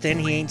Spirits Within,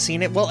 he ain't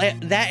seen it. Well,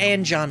 that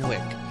and John Wick.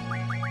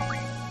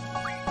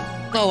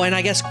 Oh, and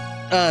I guess,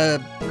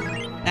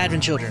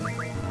 Advent Children.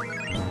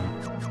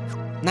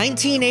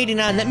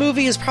 1989. That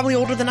movie is probably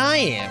older than I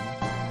am.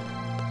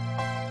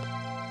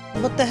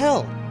 What the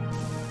hell?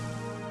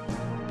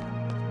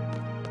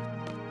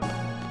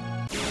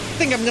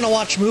 Think I'm gonna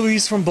watch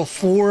movies from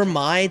before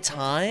my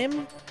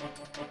time?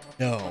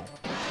 No.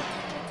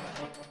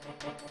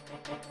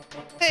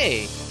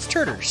 Hey, it's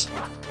Turters.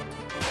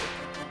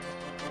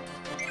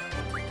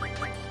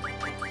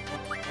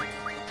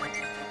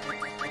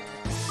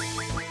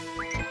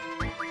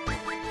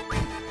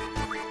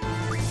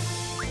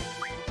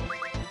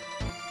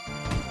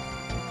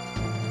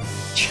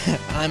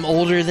 I'm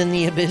older than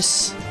the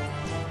Abyss.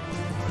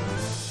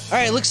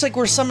 Alright, looks like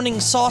we're summoning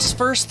Sauce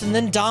first, and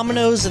then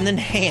Dominoes, and then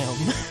Ham.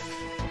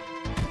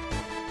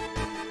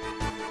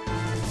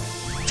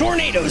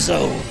 Tornado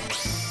Zone!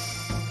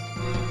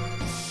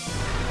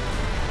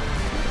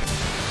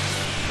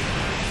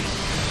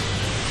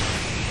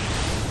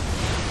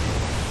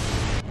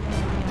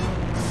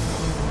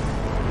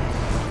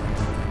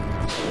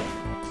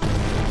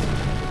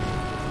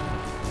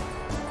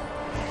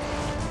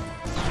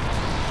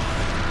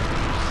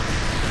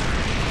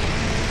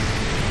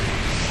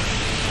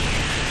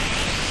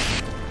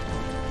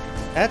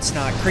 That's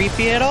not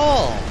creepy at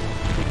all.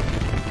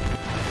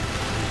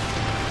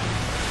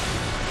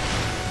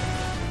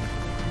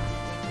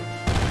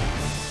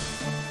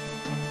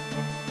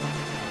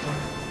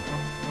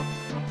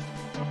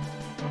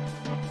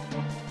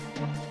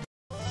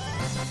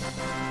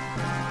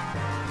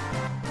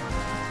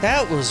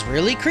 That was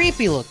really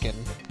creepy looking.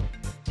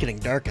 It's getting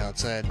dark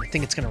outside. I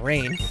think it's gonna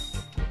rain.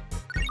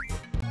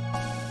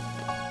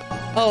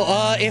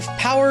 Oh, if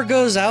power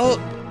goes out,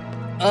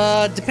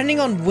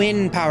 depending on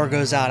when power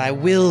goes out, I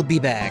will be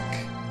back.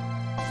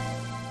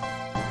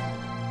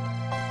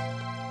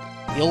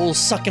 The old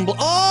sucking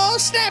oh,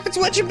 snap, it's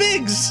Wedge and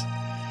Biggs!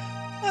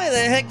 Why the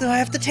heck do I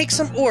have to take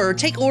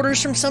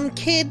orders from some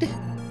kid?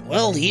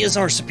 Well, he is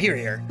our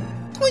superior.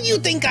 Don't you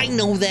think I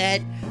know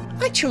that?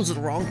 I chose the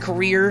wrong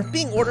career,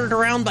 being ordered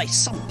around by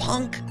some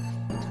punk.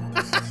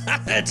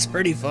 That's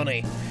pretty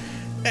funny.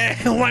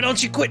 Why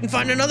don't you quit and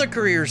find another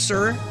career,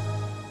 sir?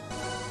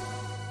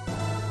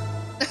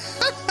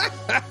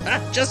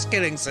 Just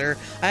kidding, sir.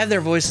 I have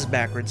their voices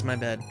backwards, my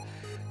bad.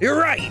 You're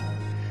right.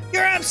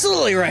 You're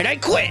absolutely right. I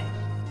quit.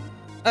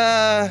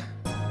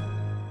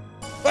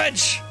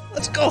 Wedge,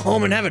 let's go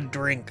home and have a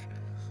drink.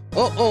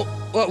 Oh,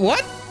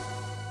 what?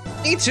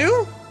 Me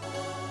too?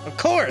 Of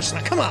course.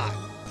 Now, come on.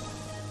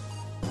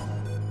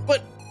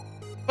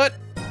 But...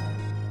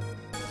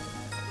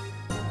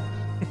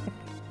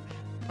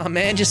 Oh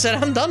man just said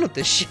I'm done with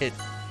this shit.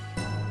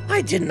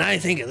 Why didn't I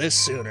think of this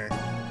sooner?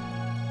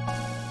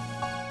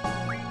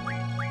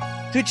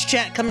 Twitch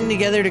chat coming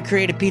together to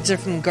create a pizza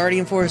from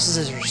Guardian Forces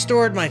has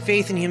restored my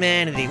faith in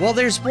humanity. Well,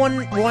 there's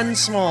one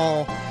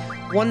small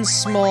one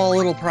small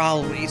little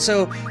problem.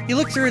 So, you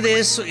look through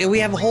this, we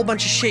have a whole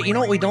bunch of shit. You know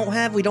what we don't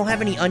have? We don't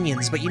have any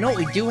onions, but you know what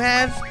we do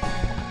have?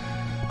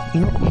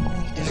 You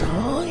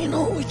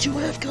know what we do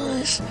have,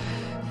 guys?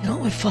 You know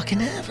what we fucking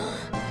have,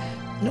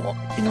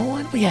 You know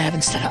what we have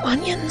instead of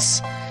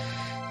onions?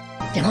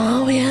 You know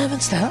what we have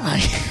instead of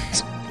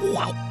onions?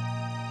 Wow.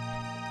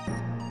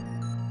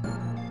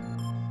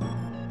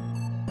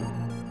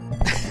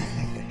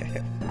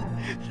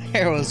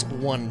 There was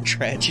one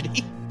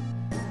tragedy.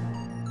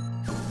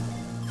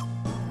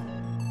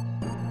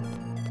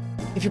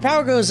 If your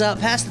power goes out,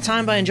 pass the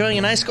time by enjoying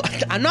an ice cold.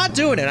 I'm not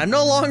doing it. I'm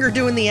no longer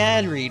doing the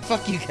ad read.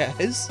 Fuck you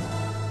guys.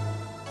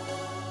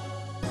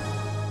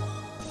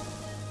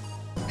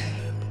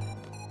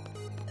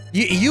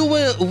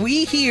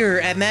 We here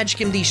at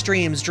MagicMD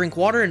streams drink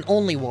water and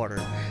only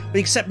water. We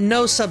accept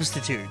no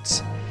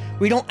substitutes.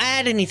 We don't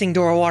add anything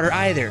to our water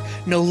either.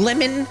 No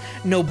lemon,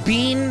 no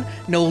bean,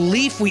 no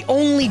leaf. We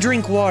only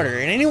drink water.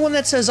 And anyone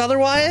that says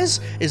otherwise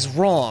is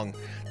wrong.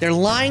 They're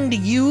lying to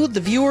you, the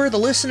viewer, the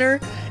listener,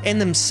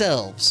 and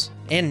themselves.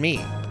 And me.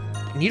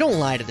 And you don't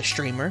lie to the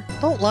streamer.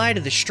 Don't lie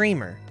to the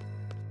streamer.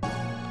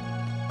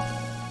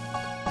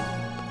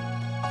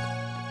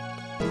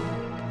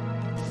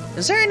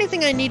 Is there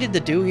anything I needed to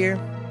do here?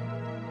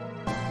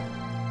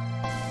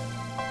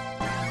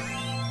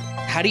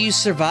 How do you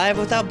survive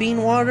without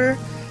bean water?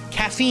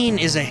 Caffeine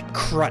is a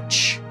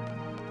crutch.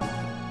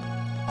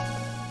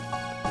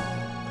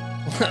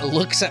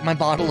 Looks at my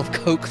bottle of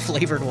Coke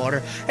flavored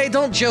water. Hey,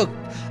 don't joke.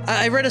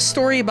 I read a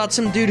story about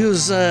some dude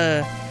who's,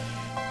 what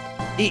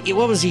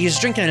was he? He was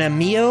drinking a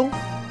Mio,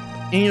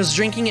 and he was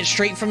drinking it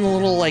straight from the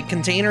little, like,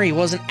 container. He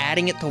wasn't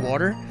adding it to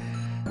water.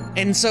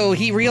 And so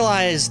he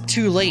realized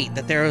too late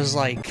that there was,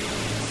 like,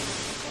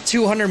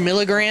 200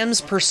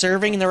 milligrams per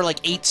serving, and there were, like,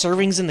 8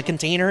 servings in the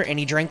container, and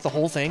he drank the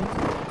whole thing.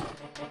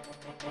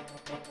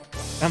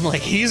 I'm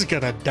like, he's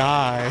gonna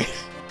die.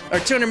 Or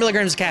 200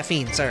 milligrams of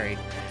caffeine, sorry.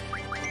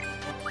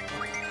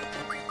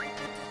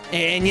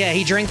 And yeah,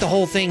 he drank the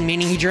whole thing,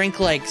 meaning he drank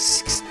like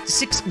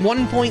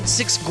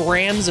 1.6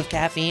 grams of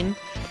caffeine.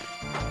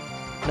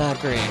 Not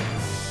great.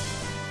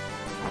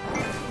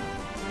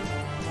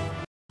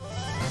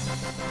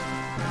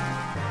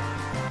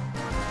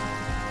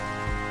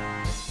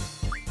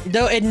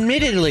 Though,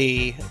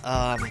 admittedly,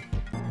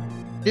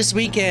 this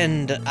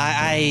weekend,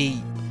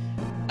 I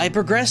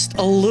progressed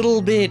a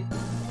little bit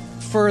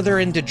further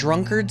into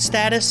drunkard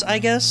status, I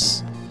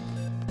guess.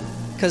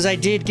 Because I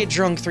did get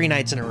drunk 3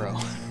 nights in a row.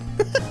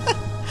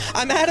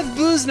 I'm out of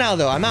booze now,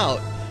 though. I'm out.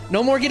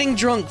 No more getting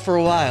drunk for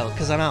a while,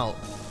 because I'm out.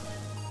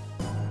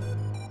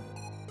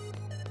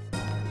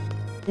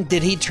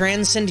 Did he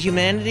transcend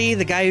humanity?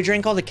 The guy who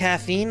drank all the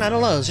caffeine? I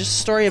don't know. It's just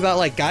a story about,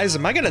 like, guys,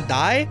 am I gonna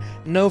die?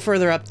 No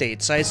further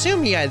updates. I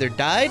assume he either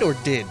died or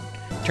did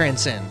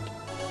transcend.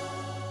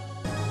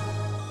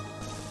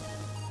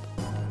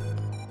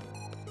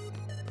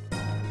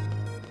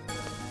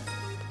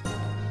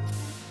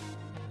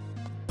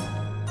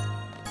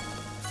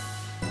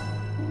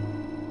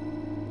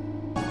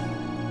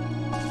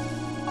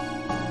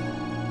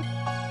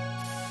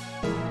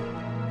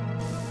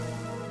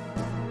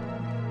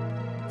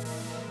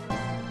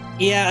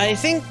 Yeah, I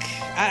think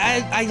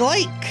I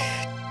like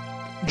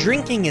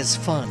drinking is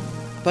fun,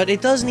 but it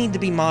does need to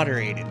be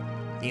moderated,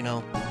 you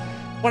know?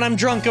 When I'm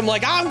drunk, I'm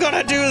like, I'm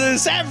gonna do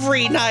this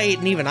every night,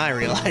 and even I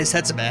realize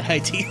that's a bad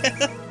idea.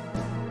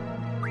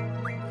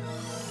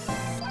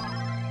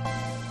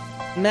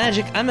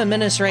 Magic, I'm a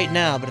menace right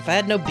now, but if I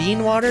had no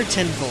bean water,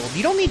 tenfold.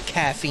 You don't need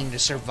caffeine to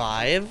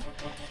survive.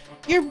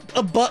 You're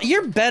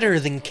better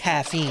than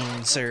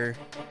caffeine, sir.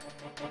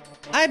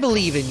 I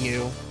believe in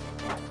you.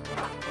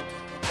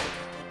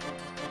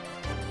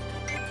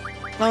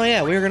 Oh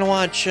yeah, we were gonna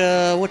watch,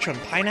 which one?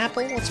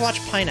 Pineapple? Let's watch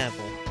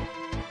Pineapple.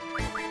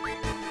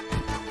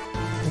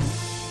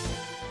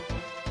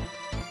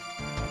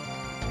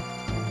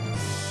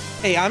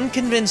 Hey, I'm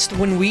convinced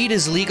when weed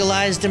is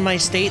legalized in my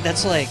state,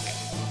 that's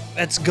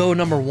go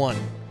number 1.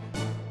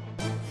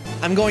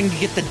 I'm going to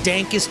get the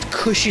dankest,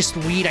 cushest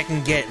weed I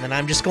can get, and then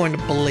I'm just going to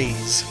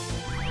blaze.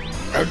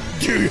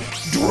 Dude,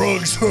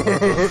 drugs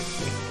hurt.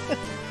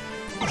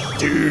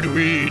 Dude,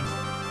 weed.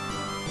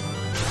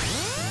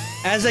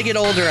 As I get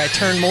older, I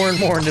turn more and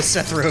more into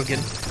Seth Rogen.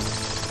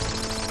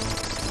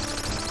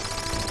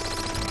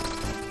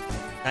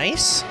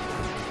 Nice.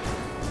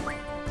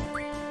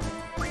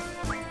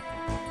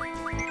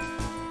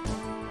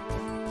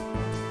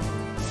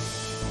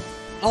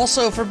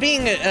 Also, for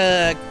being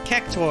a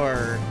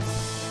Cactuar,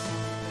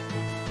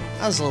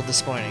 that was a little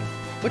disappointing.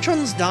 Which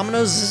one's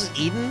Domino's? This is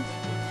Eden?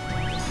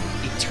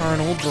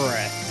 Eternal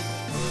Breath.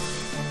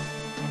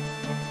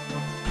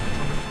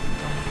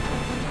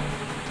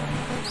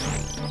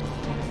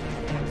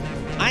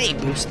 I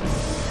ain't boosting.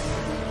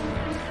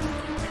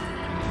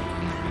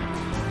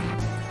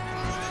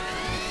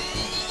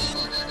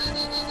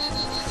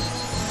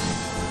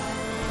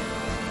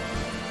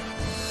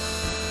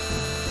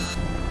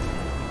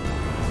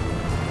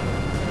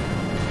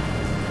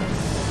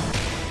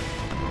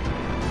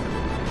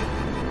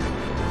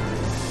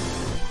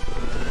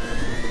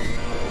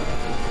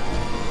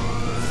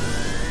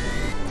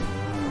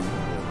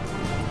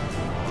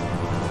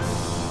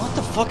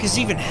 fuck is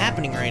even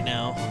happening right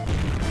now?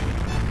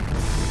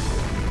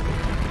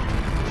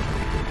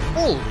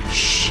 Holy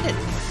shit.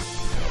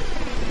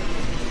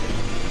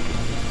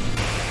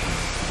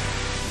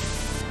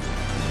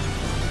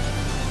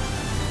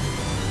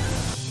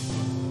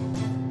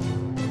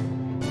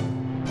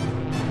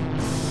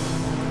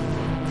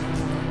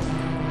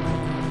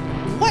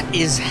 What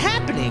is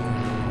happening?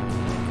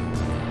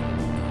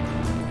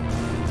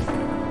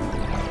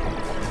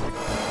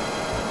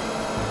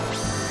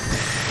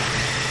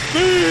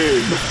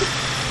 Beam!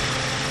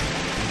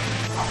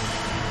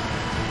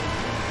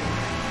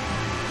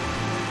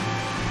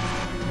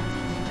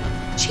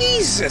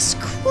 Jesus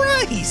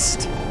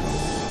Christ!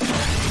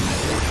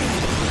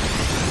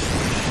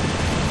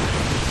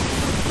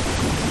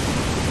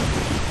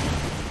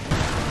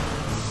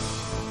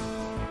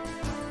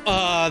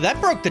 That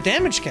broke the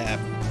damage cap.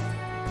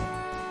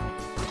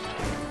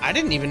 I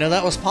didn't even know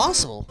that was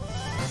possible.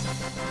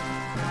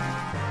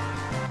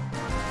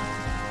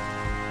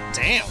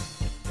 Damn.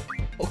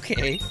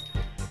 Okay.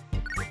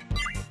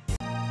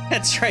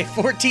 That's right,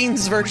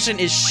 14's version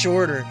is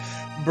shorter.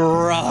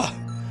 Bruh.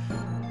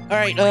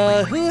 Alright,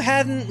 who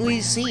haven't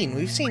we seen?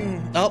 We've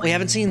seen... Oh, we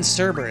haven't seen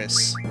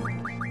Cerberus.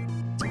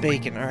 It's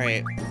Bacon,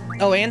 alright.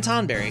 Oh, and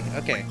Tonberry,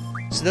 okay.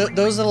 So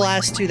those are the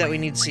last two that we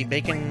need to see.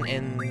 Bacon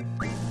and...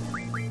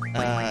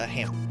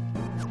 Ham.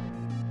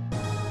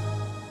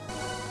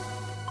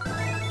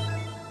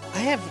 I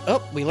have...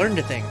 Oh, we learned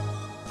a thing.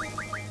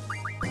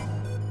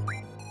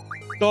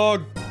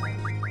 Dog.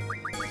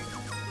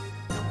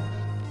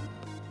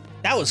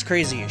 That was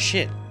crazy as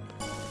shit.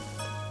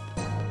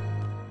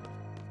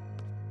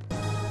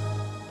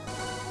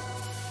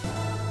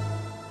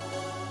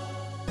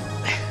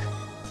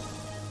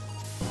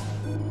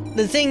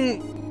 The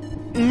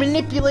thing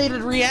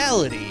manipulated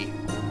reality.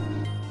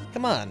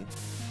 Come on.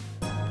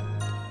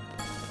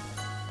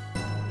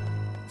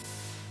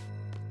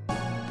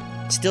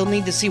 Still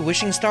need to see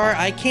Wishing Star?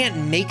 I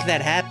can't make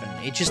that happen.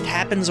 It just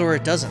happens or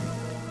it doesn't.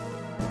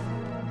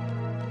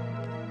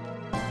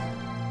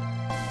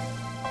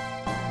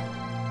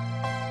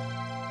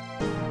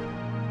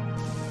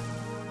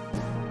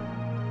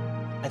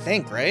 I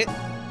think, right?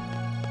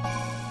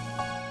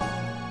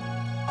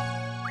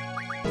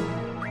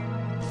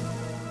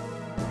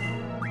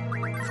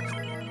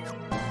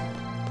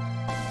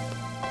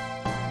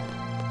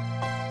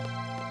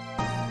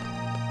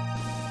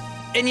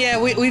 And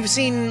yeah, we've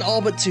seen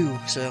all but two,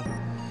 so...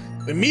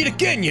 We meet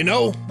again, you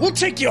know. We'll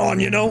take you on,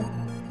 you know.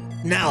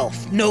 Now,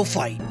 no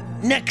fight.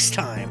 Next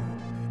time.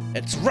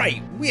 That's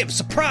right. We have a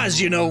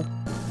surprise, you know.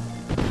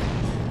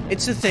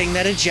 It's the thing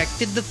that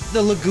ejected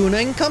the Laguna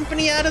and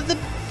company out of the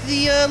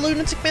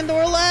Lunatic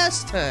Pandora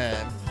last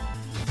time.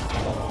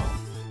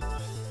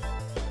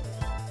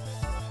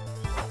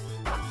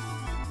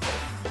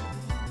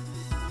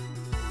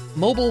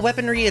 Mobile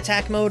weaponry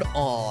attack mode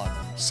on.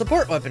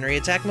 Support weaponry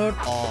attack mode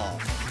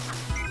off.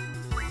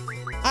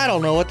 I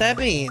don't know what that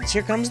means.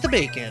 Here comes the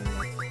bacon.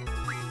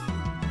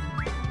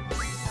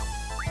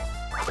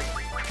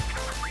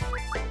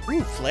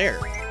 Ooh, flare.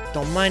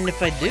 Don't mind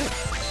if I do.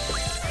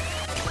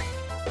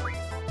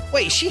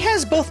 Wait, she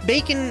has both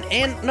bacon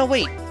and... No,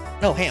 wait.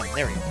 No, ham.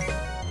 There we go.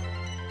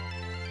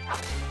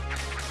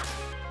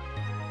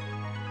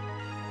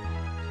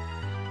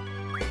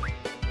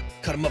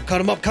 Cut him up,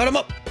 cut him up, cut him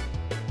up!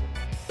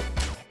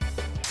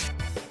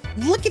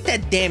 Look at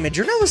that damage.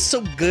 That was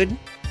so good.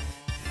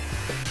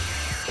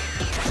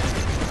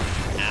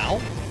 Ow.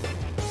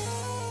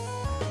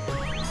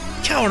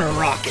 Counter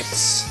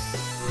rockets.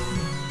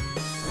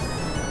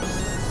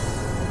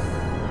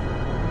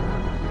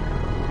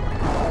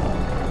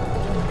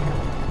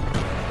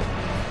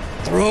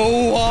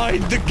 Throw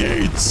wide the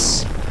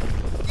gates.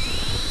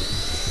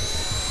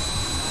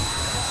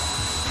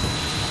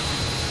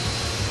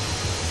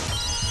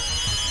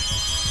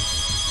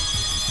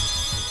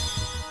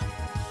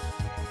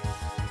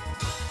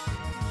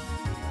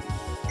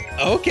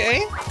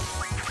 Okay.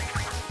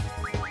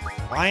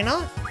 Why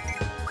not?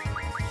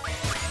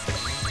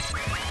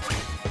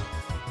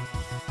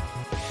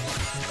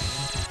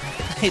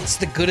 It's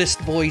the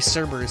goodest boy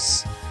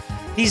Cerberus.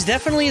 He's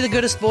definitely the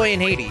goodest boy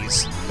in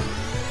Hades.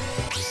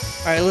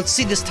 Alright, let's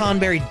see this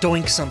Tonberry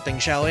doink something,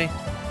 shall we?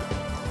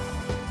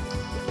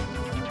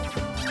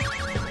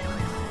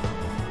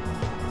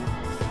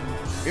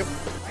 Yep.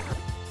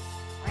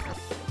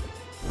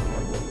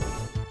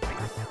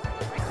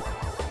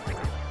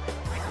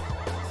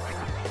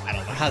 I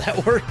don't know how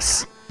that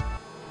works.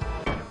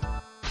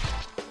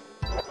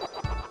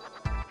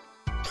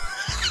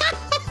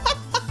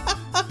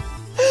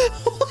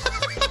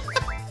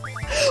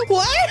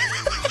 What?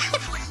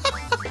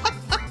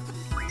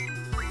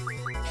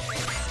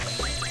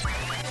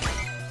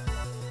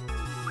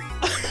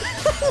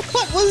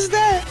 What was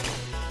that?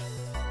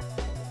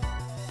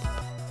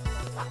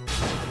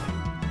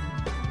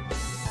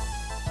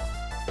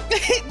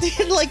 It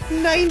did like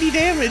 90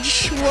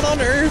 damage. What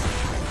on earth?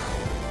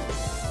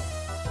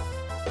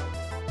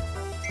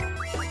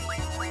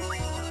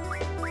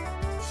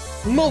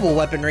 Mobile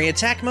weaponry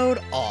attack mode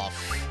off.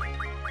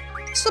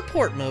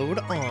 Support mode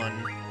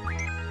on.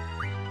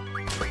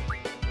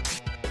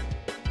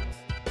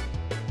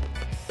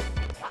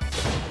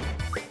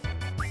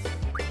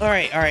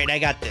 Alright, I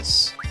got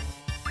this.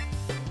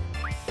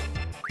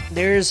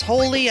 There's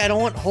holy, I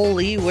don't want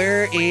holy.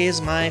 Where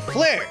is my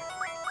flare?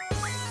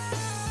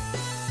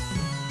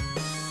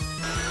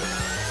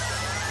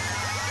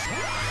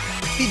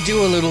 You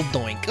do a little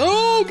doink.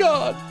 Oh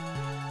god!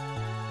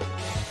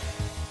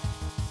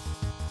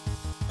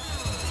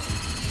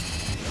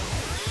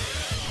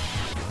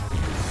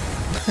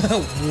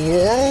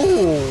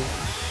 Whoa!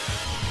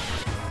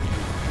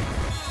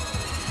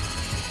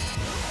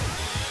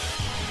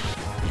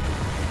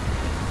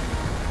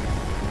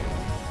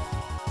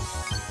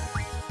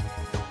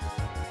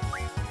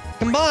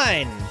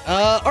 Combine!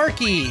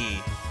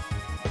 Arky!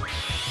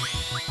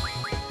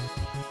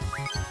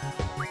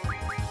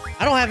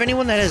 I don't have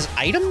anyone that has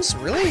items?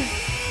 Really?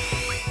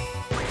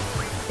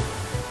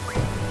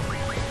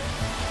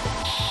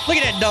 Look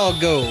at that dog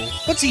go!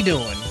 What's he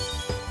doing?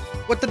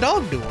 What the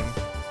dog doing?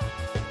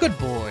 Good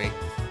boy.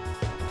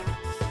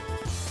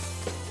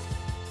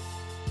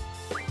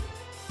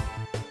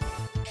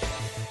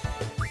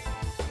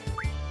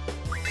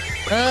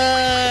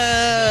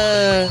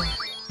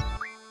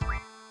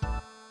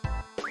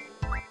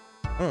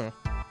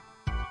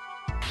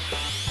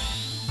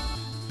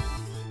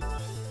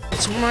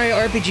 Super Mario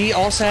RPG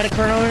also had a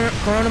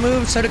Corona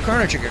move, so did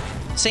Chrono Trigger.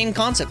 Same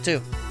concept,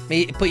 too.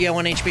 Put you at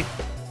 1 HP.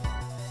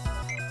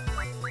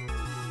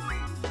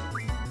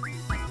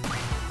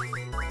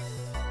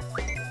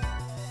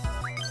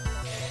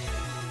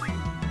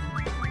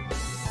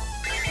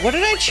 What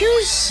did I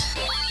choose?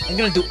 I'm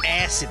gonna do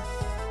acid.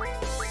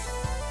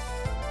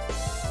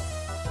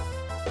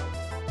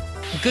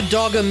 Good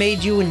doggo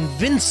made you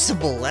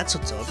invincible. That's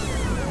what's up.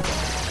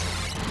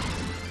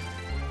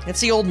 It's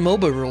the old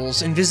MOBA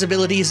rules.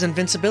 Invisibility is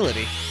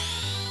invincibility.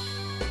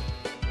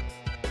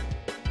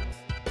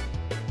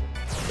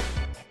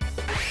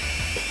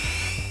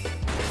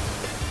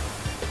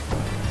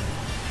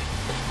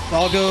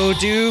 I'll go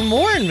do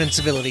more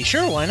invincibility.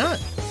 Sure, why not?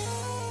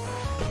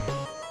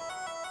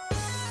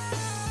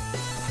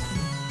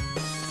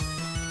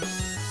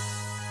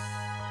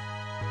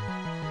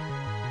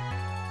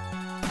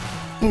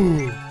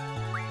 Boom.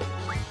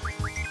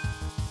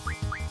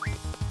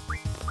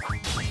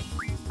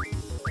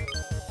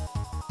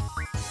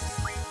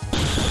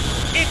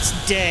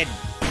 It's dead.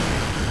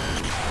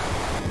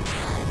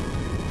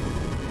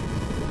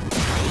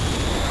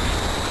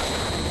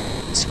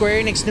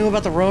 Square Enix knew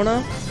about the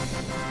Rona?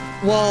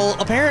 Well,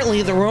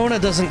 apparently the Rona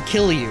doesn't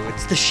kill you,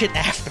 it's the shit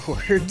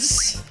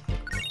afterwards.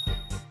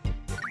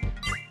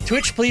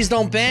 Twitch, please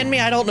don't ban me,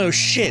 I don't know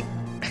shit.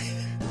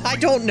 I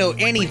don't know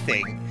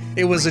anything.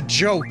 It was a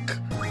joke.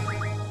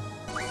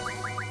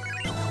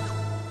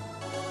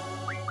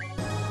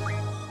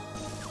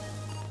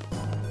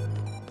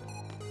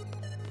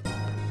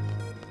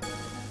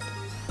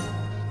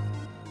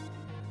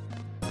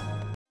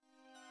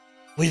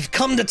 We've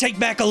come to take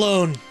back a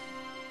loan.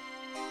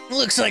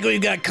 Looks like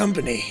we've got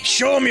company.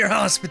 Show them your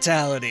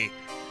hospitality.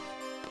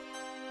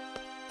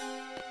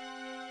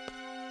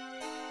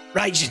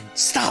 Raijin,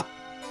 stop!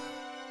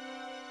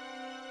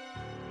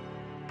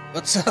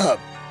 What's up?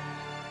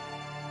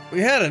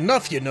 We had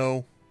enough, you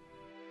know.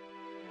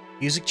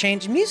 Music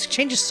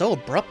changes so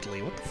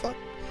abruptly. What the fuck?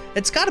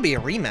 It's gotta be a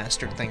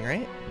remastered thing,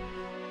 right?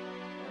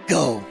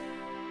 Go!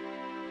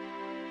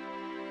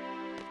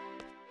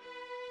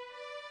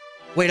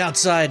 Wait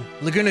outside.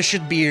 Laguna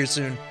should be here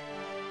soon.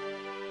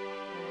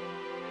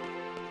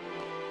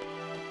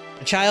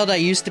 The child I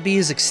used to be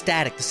is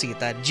ecstatic to see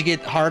that. Did you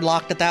get hard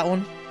locked at that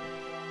one?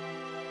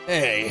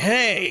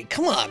 Hey,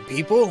 come on,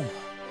 people.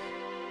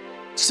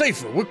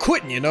 Safer, we're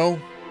quitting, you know.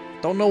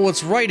 Don't know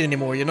what's right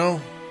anymore, you know.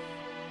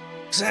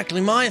 Exactly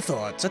my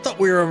thoughts. I thought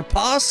we were a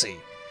posse.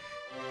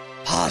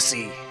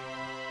 Posse.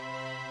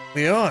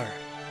 We are.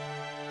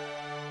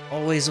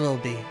 Always will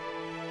be.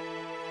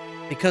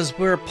 Because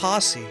we're a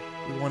posse.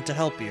 We want to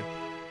help you.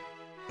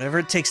 Whatever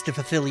it takes to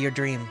fulfill your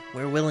dream,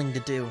 we're willing to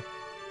do.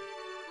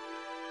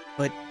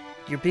 But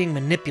you're being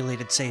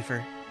manipulated,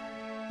 Safer.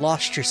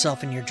 Lost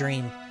yourself in your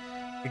dream.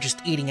 You're just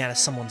eating out of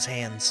someone's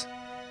hands.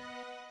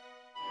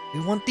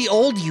 We want the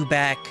old you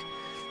back.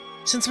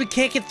 Since we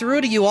can't get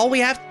through to you, all we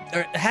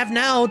have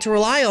now to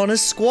rely on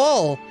is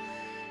Squall.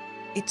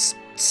 It's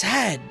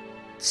sad.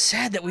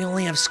 Sad that we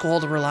only have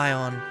Squall to rely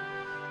on.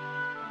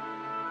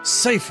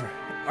 Safer,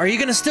 are you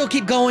gonna still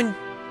keep going?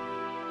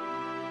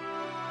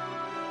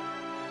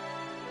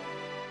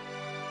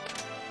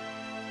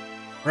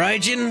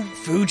 Raijin,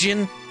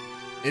 Fujin,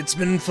 it's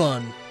been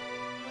fun.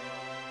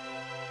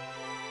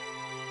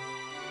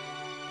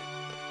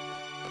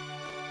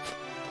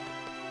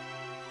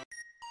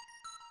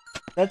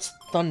 That's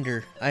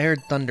thunder. I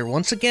heard thunder.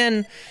 Once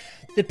again,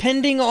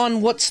 depending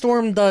on what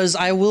Storm does,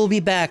 I will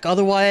be back.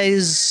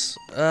 Otherwise,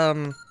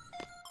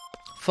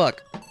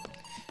 fuck.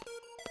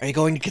 Are you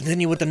going to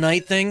continue with the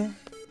night thing?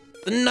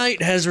 The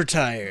night has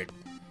retired.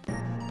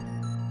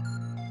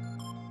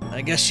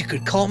 I guess you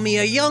could call me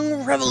a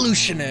young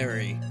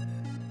revolutionary.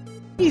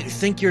 What do you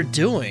think you're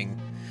doing?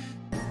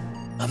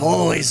 I've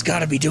always got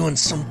to be doing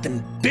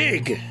something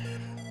big.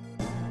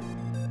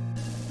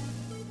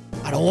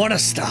 I don't want to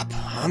stop.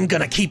 I'm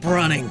gonna keep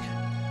running.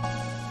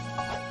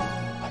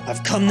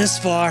 I've come this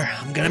far.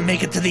 I'm gonna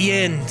make it to the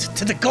end,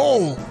 to the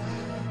goal.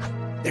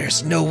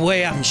 There's no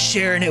way I'm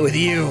sharing it with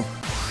you.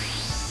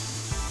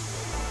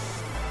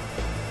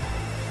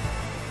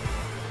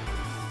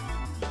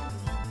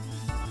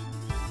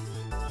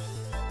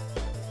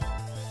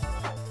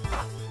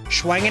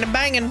 Swangin' and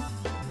bangin'.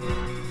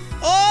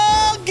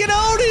 Oh, get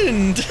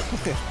Odin!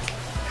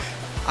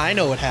 I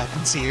know what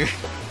happens here.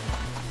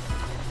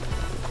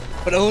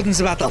 But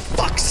Odin's about to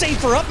fuck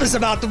Safer Up is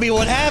about to be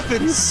what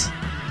happens.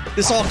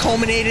 This all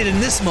culminated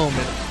in this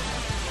moment.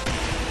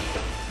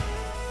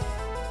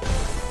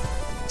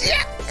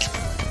 Yeah.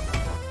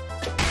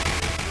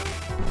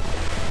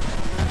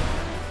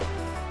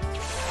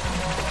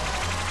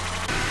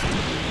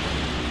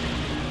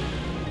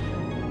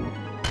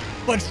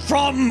 But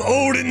from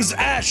Odin's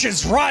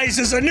ashes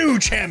rises a new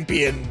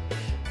champion.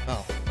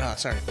 Oh,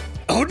 sorry.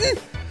 Odin?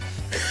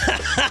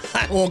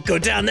 I won't go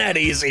down that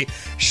easy.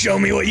 Show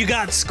me what you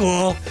got,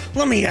 Skull.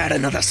 Let me add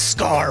another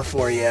scar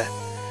for you.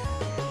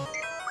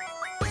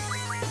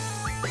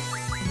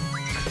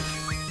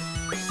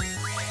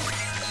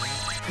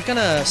 I'm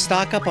gonna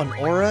stock up on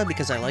Aura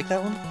because I like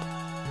that one.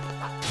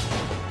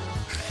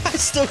 I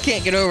still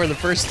can't get over the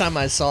first time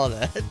I saw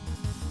that.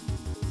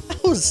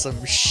 That was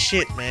some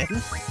shit, man.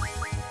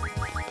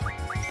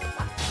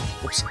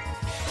 Oops.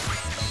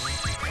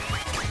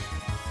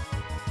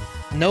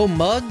 No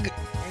mug?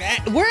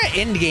 We're at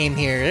endgame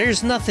here.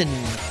 There's nothing...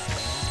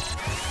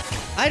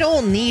 I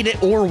don't need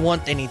it or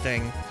want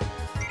anything.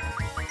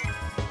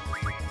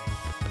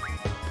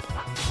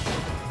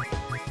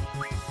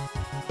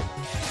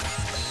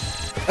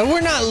 And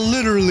we're not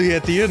literally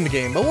at the end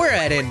game, but we're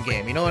at end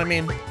game, you know what I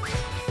mean?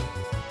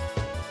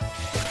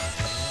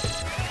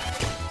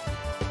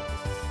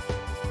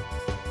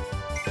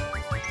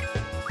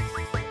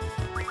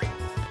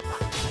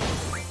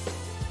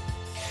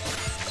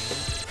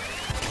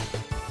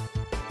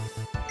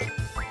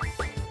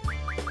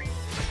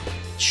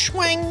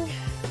 Swing.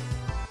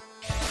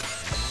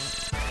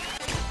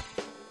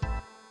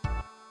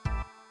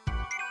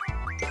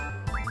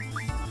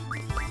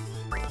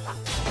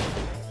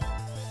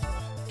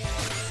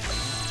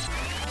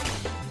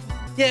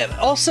 Yeah,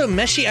 also,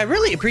 Meshi, I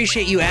really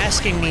appreciate you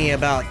asking me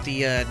about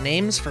the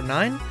names for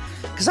 9,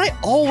 because I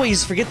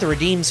always forget the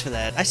redeems for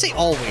that. I say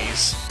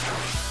always.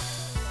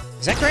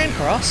 Is that Grand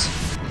Cross?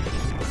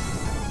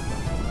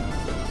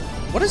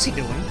 What is he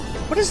doing?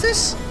 What is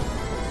this?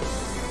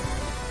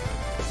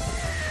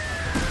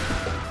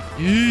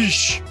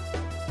 Yeesh.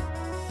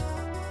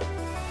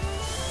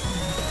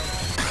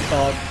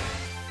 Dog.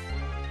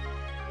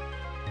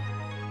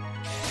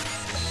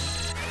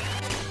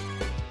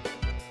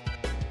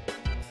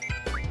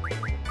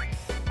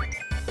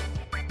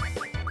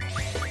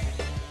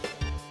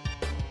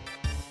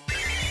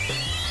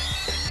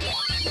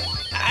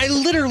 I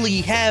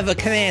literally have a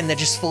command that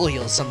just full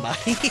heals somebody.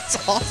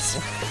 It's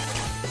awesome.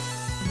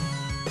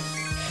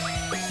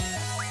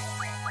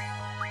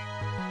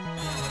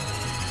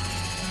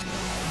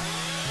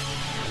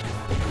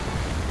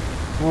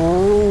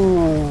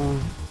 Ooh.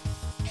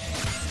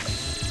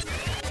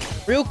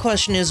 Real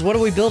question is, what are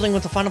we building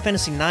with the Final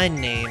Fantasy IX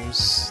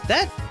names?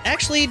 That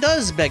actually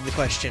does beg the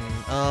question.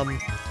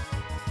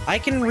 I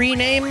can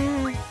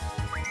rename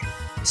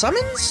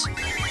summons?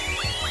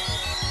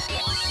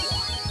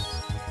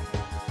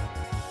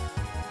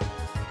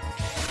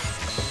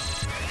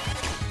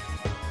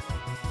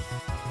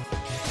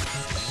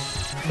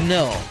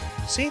 No.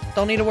 See?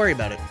 Don't need to worry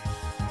about it.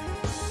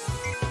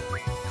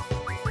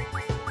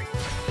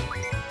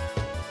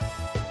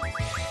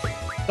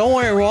 Don't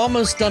worry, we're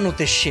almost done with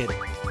this shit.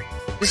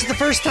 This is the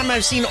first time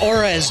I've seen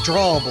Aura as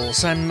drawable,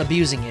 so I'm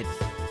abusing it.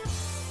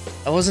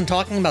 I wasn't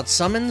talking about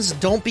summons.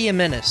 Don't be a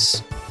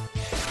menace.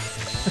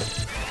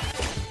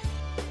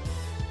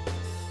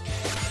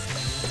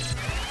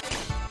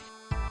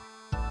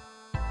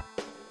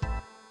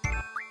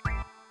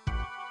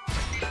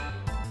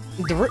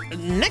 The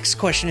next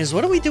question is,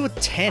 what do we do with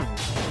 10?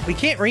 We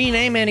can't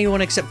rename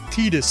anyone except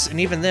Tidus, and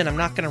even then, I'm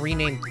not gonna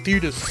rename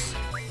Tidus.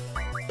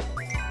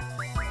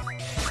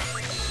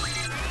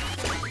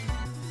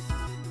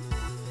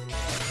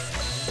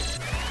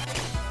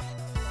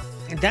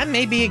 That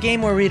may be a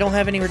game where we don't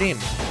have any redeem.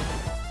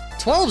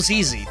 12's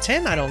easy.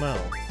 10, I don't know.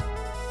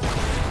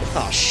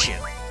 Oh, shit.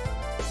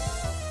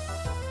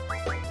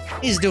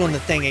 He's doing the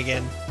thing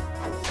again.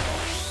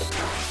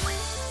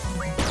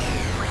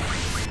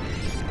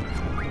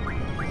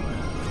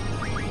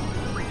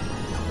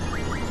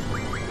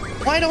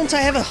 Why don't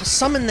I have a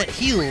summon that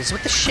heals?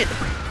 What the shit?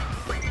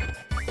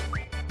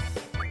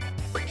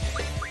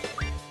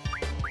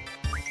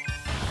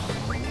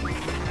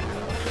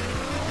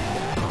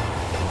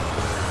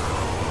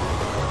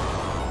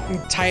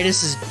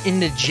 Titus is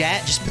into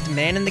Jat, just put the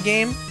man in the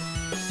game.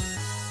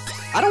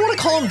 I don't want to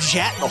call him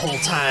Jat the whole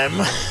time.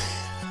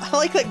 I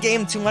like that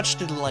game too much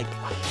to, like,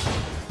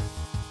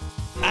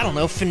 I don't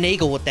know,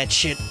 finagle with that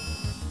shit.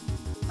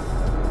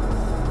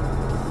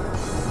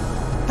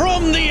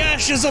 From the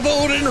ashes of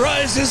Odin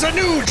rises a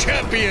new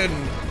champion!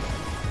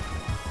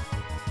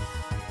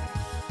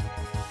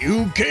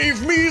 You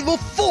gave me the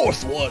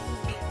 4th one!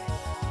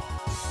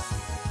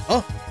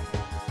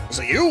 Was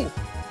it you?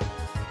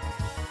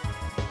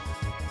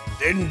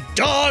 Then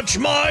dodge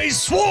my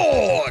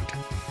sword!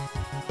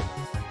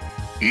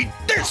 Eat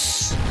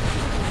this!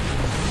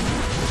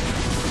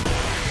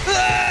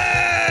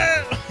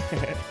 Ah!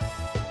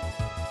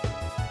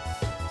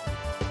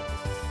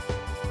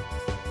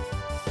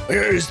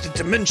 Where's the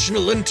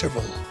dimensional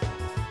interval?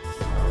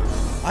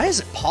 Why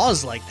is it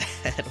paused like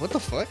that? What the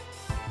fuck?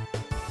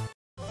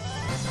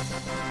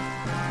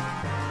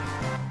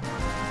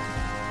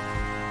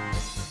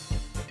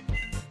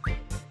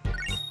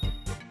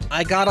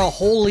 I got a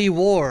holy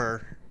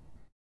war.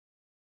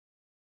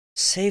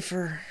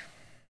 Safer.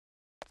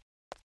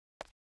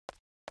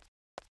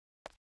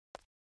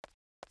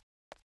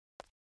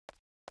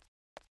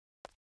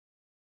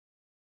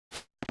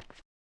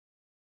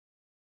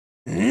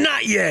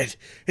 Not yet!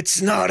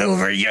 It's not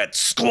over yet,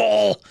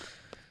 Squall!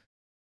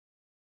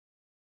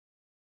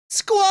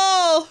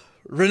 Squall!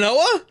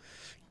 Renoa?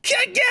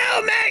 Get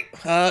down,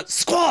 mate!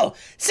 Squall!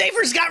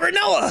 Safer's got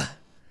Renoa!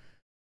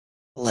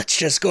 Let's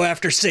just go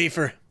after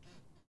Safer.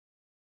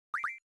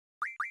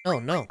 Oh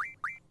no.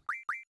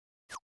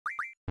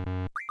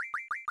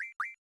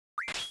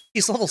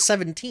 He's level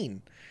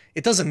 17.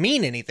 It doesn't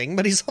mean anything,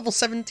 but he's level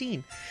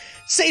 17.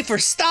 Safer,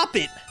 stop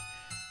it!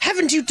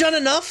 Haven't you done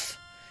enough?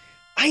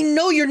 I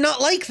know you're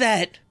not like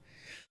that!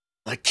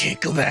 I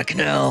can't go back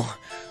now.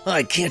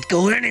 I can't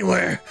go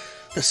anywhere.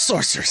 The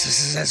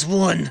sorceress has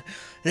won.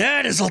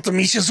 That is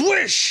Ultimicia's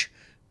wish!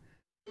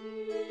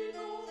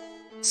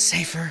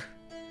 Safer.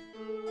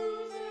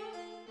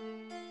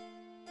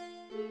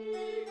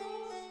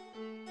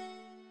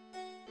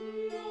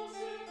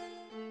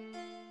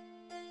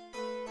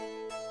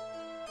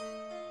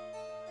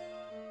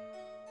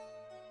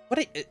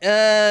 What?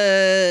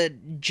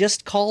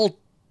 Just call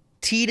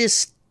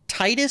Titus,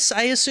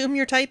 I assume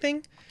you're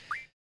typing?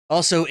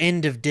 Also,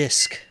 end of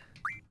disc.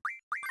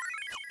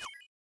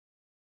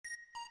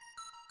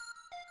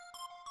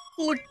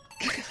 Look,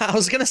 I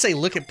was gonna say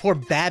look at poor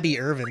Babby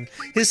Irvin.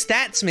 His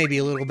stats may be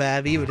a little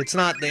babby, but it's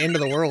not the end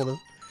of the world.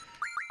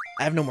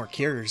 I have no more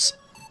cures.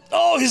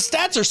 Oh, his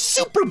stats are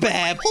super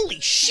bad!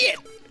 Holy shit!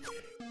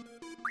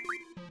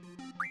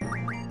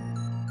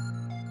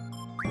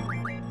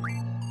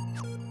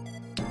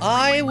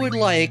 I would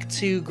like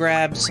to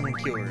grab some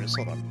cures.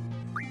 Hold on.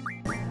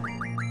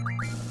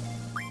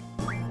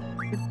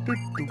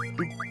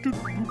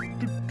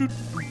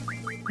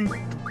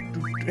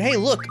 Hey,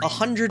 look,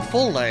 100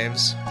 full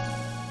lives.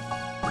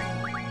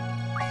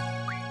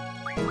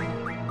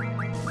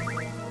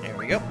 There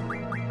we go.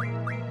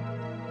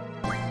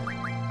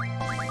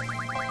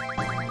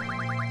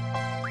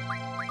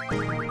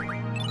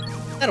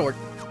 That'll work.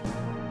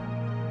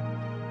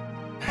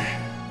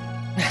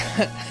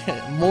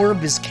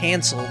 Morb is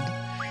cancelled.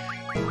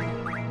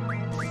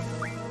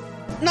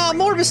 Nah,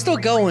 Morb is still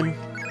going.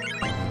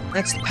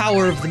 That's the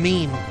power of the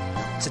meme.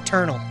 It's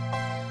eternal.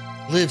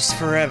 Lives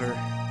forever.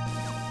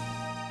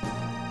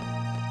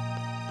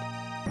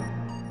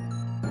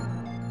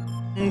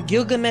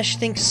 Gilgamesh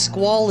thinks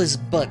Squall is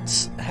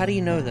butts. How do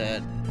you know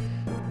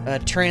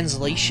that?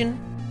 Translation?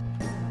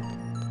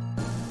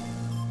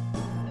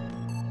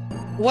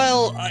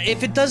 Well,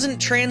 if it doesn't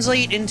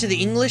translate into the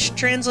English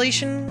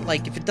translation,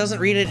 like if it doesn't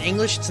read it in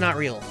English, it's not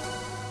real.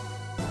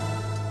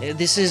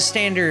 This is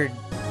standard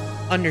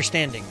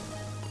understanding.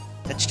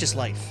 That's just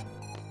life.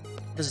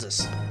 What is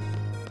this?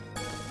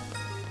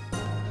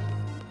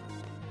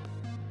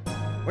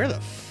 Where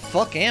the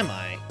fuck am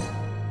I?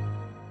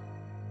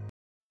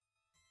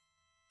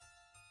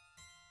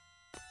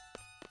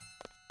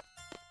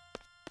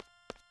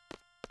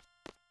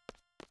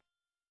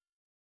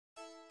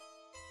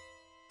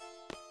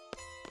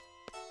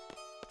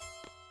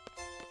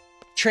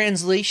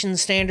 Translation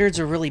standards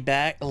are really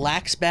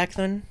lax back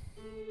then.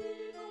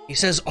 He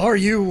says, "Are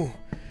you?"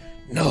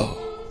 No.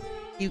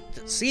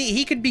 See,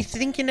 he could be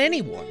thinking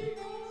anyone.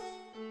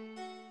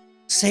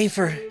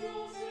 Safer.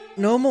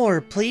 No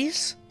more,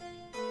 please?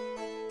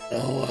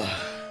 No.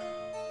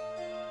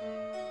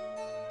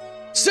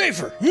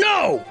 Safer!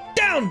 No!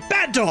 Down,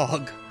 bad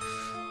dog!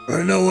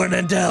 Renoa and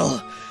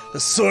Adele, the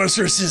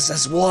sorceresses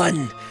has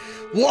won.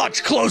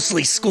 Watch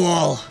closely,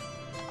 Squall.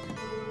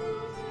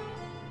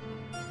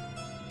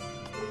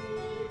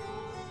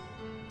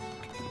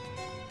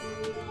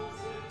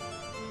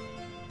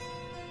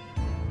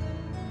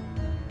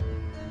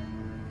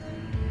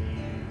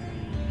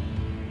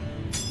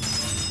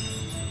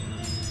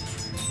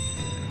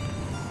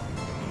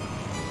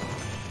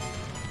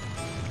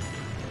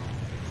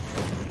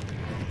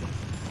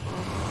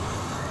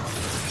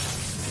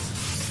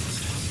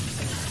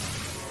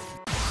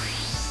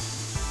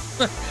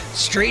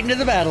 Straight into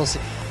the battle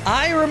scene.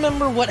 I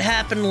remember what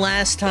happened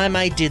last time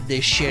I did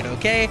this shit,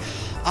 okay?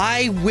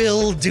 I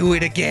will do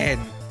it again.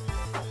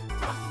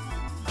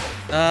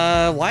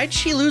 Why'd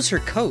she lose her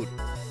coat?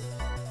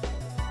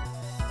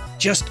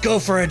 Just go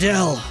for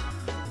Adele.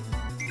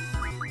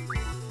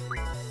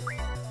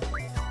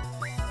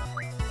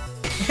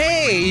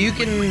 Hey, you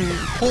can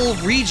pull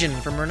region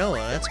from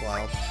Renoa. That's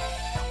wild.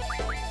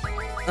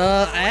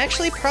 I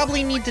actually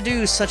probably need to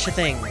do such a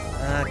thing.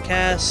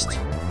 Cast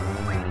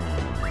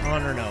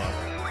on Renoa.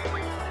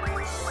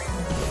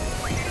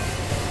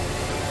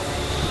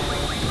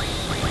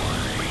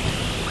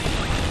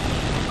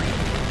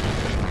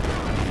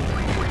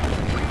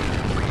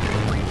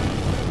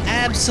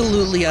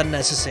 Absolutely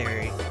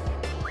unnecessary.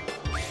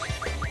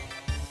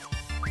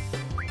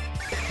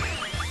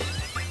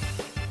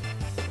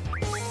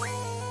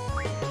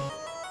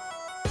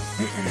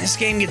 This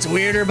game gets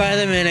weirder by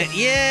the minute.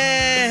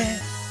 Yeah.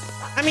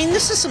 I mean,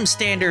 this is some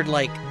standard,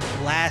 like,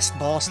 last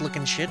boss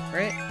looking shit,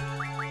 right?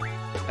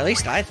 At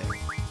least I think.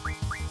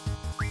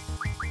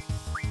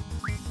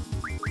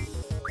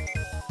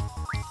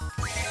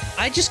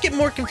 I just get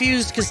more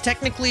confused because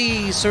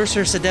technically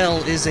Sorcerer Sidel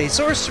is a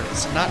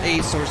sorceress, not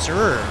a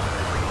sorcerer.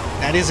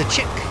 That is a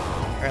chick.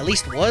 Or at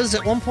least was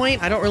at one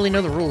point. I don't really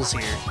know the rules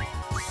here.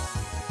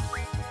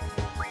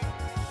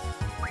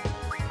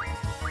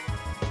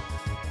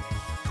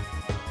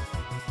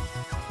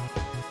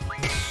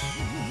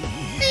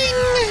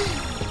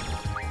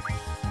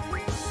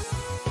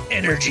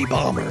 Energy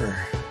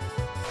bomber.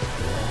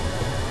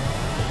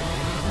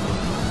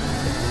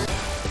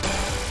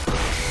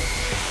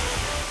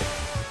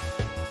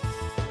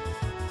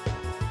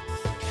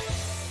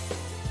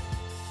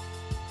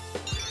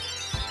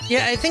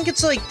 Yeah, I think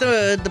it's like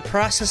the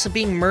process of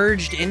being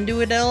merged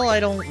into Adele. I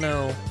don't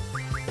know.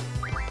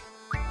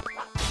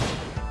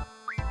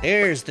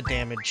 There's the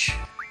damage.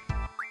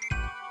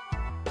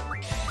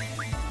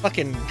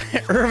 Fucking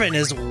Irvin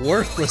is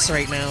worthless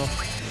right now.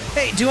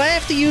 Hey, do I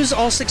have to use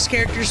all 6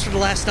 characters for the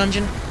last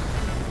dungeon?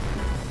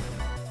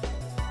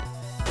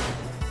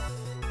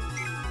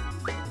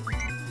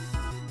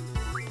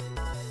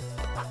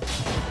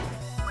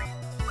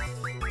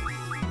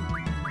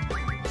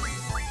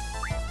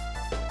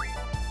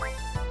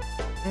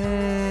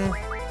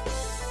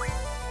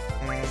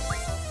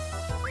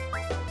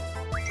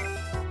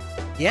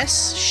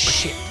 Yes?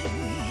 Shit.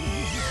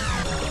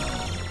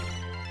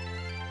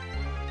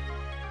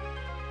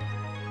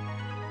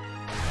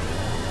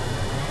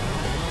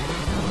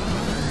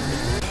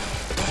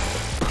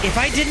 If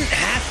I didn't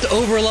have to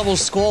overlevel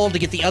Squall to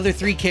get the other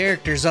 3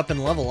 characters up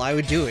in level, I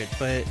would do it,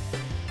 but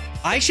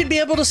I should be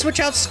able to switch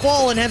out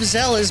Squall and have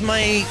Zell as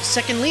my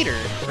second leader,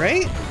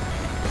 right?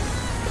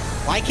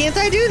 Why can't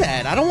I do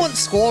that? I don't want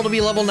Squall to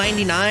be level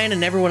 99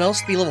 and everyone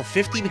else to be level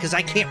 50 because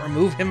I can't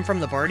remove him from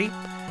the party.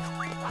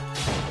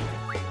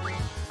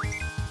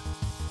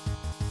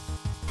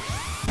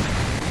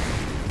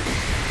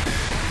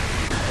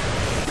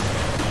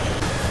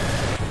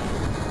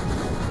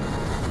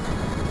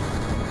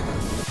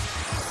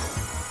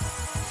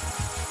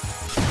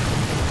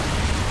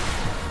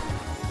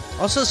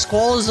 Also,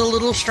 Squall is a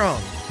little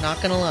strong,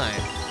 not gonna lie.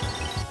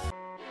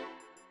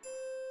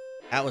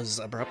 That was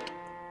abrupt.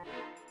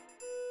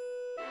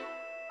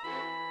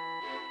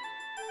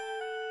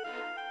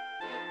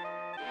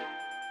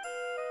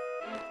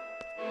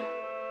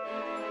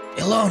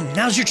 Alone,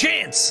 now's your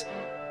chance!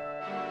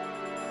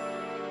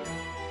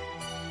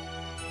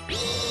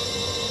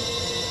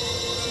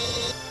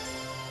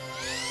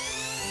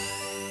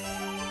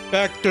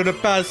 Back to the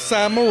past,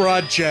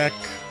 Samurai Jack.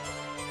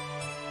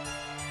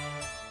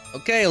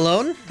 Okay,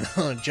 Alone.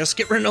 Just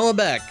get Renoa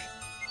back.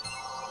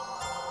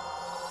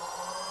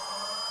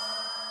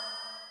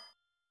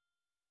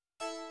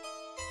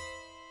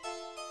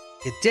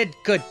 You did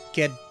good,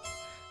 kid.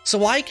 So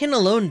why can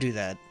Alone do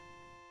that?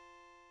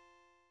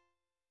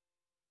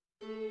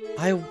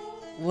 I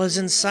was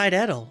inside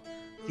Adel.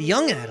 The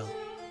young Adel.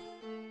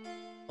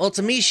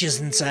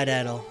 Ultimicia's inside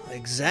Adel.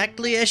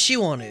 Exactly as she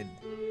wanted.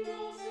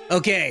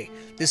 Okay,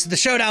 this is the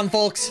showdown,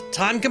 folks.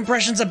 Time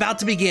compression's about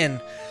to begin.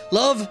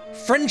 Love,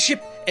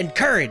 friendship, and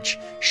courage.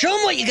 Show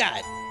them what you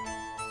got.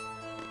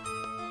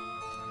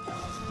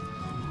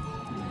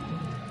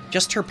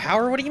 Just her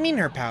power? What do you mean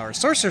her power?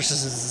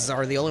 Sorceresses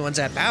are the only ones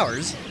that have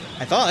powers,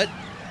 I thought.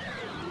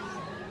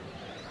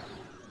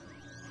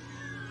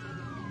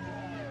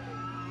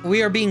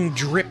 We are being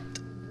dripped.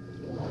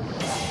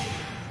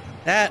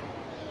 That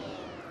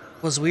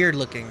was weird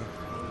looking.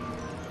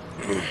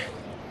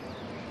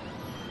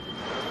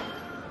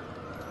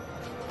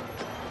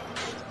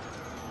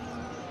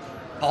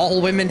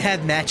 All women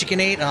have magic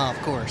innate? Oh, of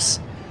course.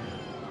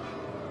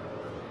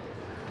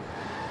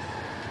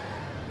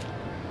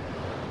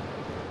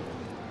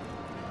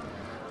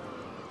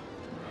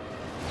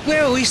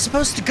 Where are we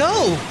supposed to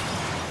go?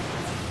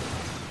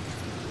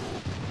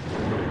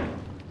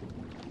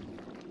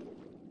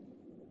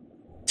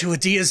 To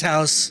Adia's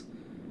house.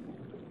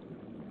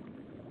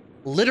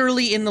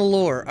 Literally in the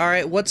lore.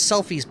 Alright, what's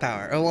Selfie's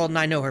power? Oh, well,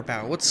 I know her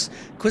power. What's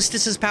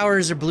Quistis's power?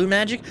 Is her blue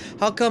magic?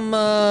 How come,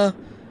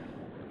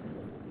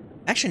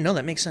 Actually, no,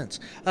 that makes sense.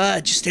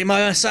 Just stay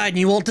by my side and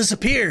you won't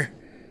disappear.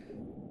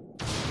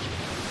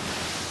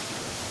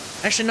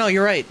 Actually, no,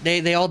 you're right.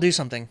 They all do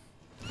something.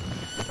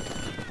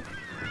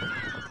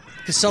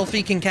 Because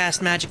Selfie can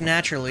cast magic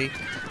naturally.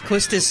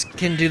 Quistis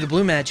can do the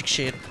blue magic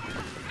shit.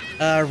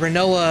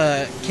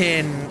 Renoa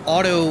can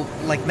auto,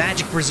 like,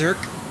 magic berserk.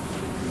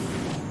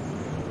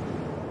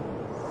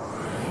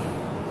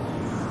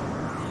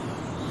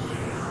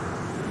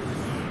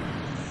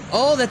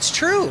 Oh, that's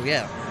true,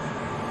 yeah.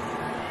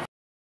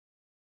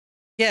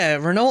 Yeah,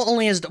 Renoa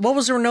only has... What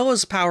was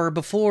Renoa's power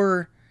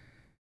before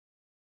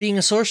being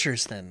a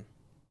sorceress, then?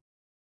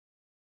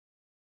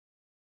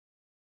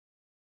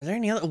 Are there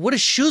any other... What is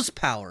Shu's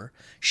power?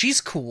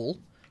 She's cool.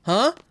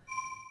 Huh?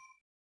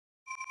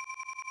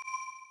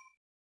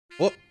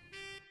 What?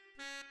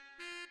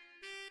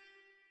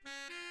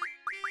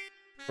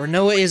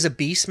 Renoa is a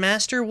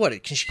Beastmaster? What,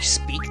 can she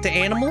speak to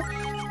animal?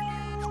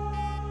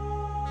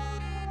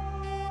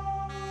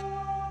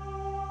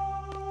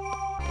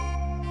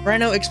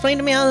 Rhino, explain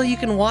to me how you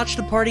can watch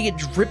the party get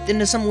dripped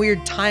into some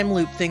weird time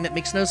loop thing that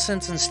makes no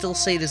sense and still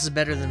say this is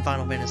better than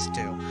Final Fantasy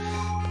II.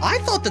 I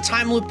thought the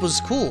time loop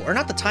was cool. Or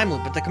not the time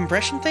loop, but the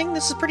compression thing?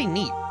 This is pretty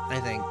neat, I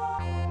think.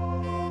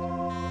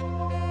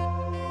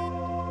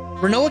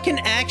 Renoa can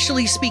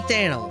actually speak to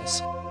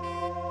animals.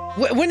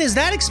 When is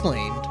that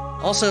explained?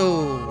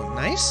 Also,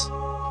 nice?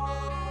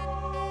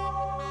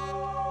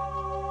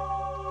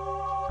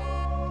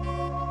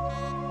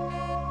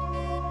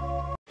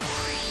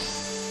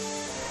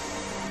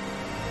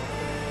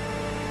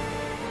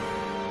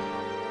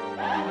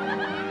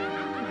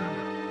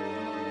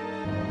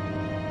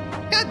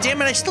 God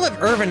damn it, I still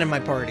have Irvin in my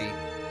party.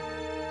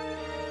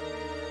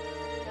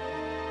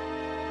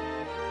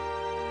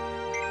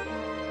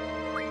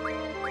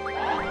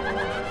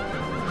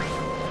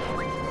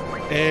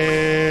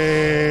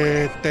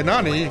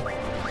 Nani? What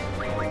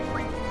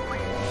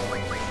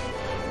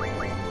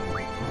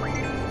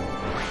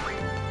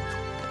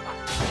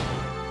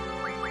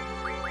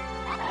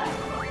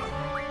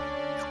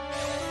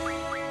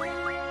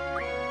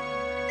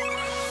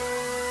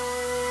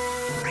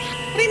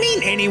do you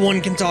mean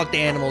anyone can talk to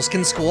animals?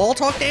 Can Squall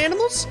talk to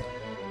animals?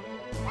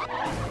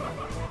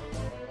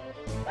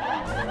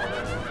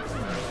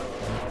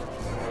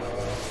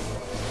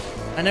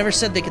 I never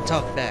said they could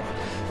talk back.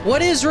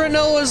 What is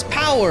Renoa's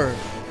power?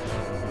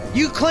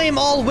 You claim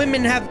all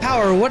women have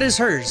power. What is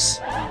hers?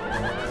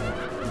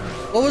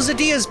 What was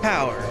Adia's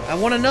power? I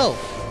want to know.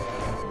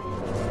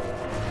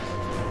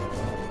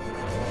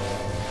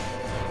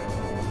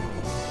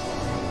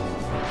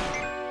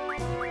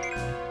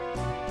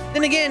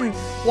 Then again,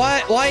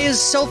 why is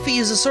selfie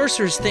as a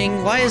sorcerer's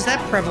thing? Why is that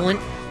prevalent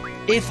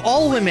if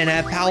all women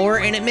have power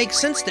and it makes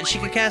sense that she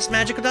could cast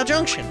magic without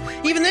junction?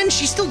 Even then,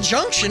 she's still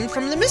junctioned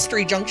from the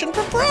mystery junction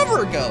from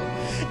forever ago.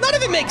 None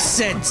of it makes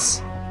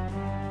sense.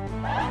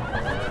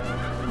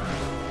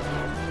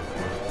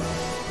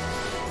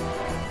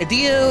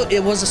 Adia,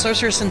 it was a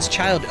sorcerer since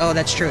child. Oh,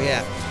 that's true,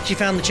 yeah. She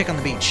found the chick on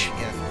the beach,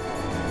 yeah.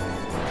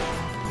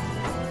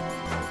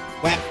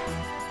 Whap.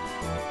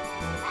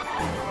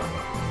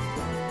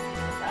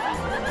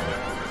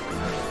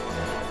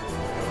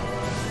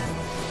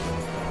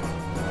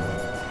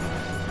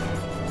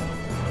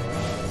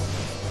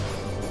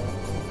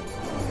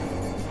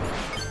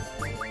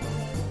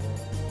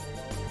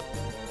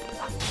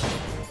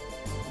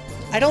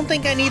 I don't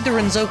think I need the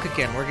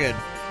Renzokuken. We're good.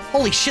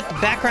 Holy shit, the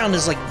background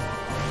is like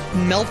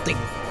melting.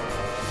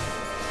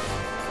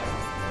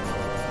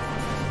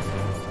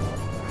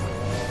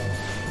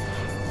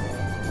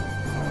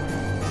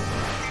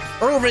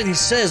 Irvin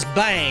says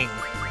bang.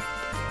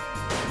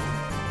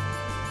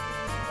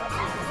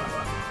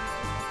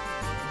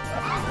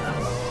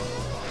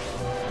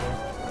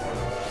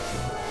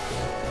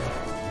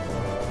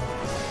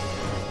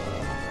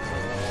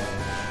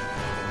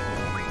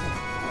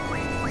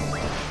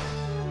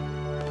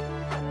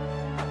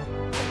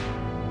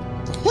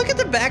 Look at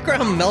the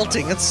background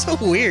melting. That's so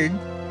weird.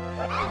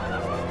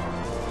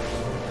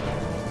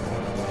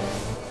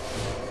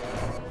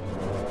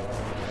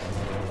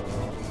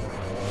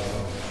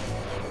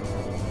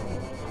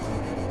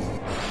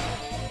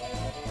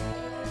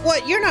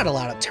 What? You're not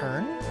allowed to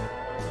turn.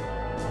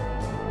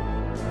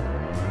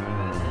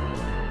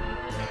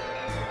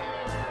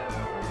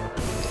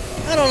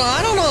 I don't know.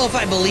 I don't know if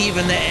I believe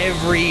in that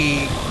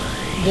every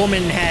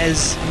woman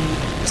has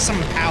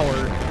some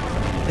power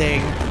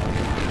thing.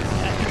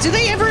 Do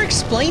they ever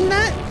explain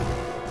that?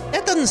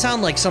 That doesn't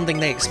sound like something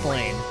they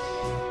explain.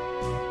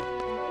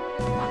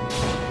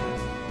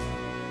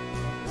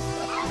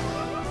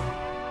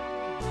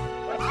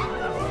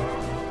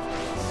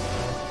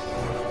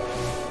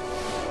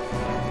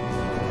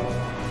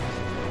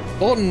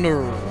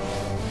 Thunder.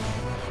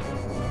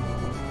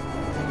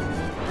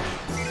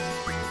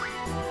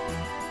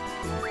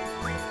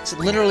 Is it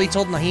literally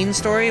told Naheen's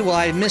story? Well,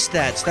 I missed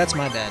that, so that's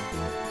my bad.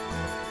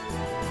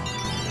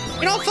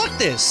 You know, fuck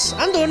this!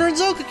 I'm doing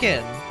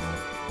Renzokuken!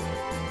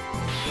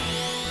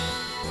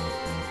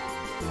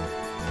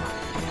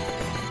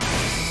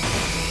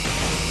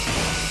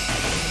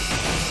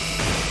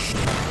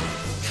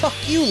 Fuck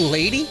you,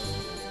 lady!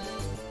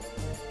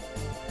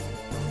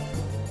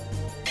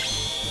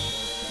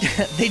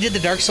 They did the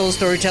Dark Souls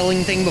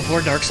storytelling thing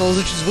before Dark Souls,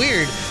 which is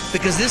weird,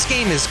 because this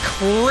game is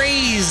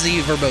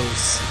crazy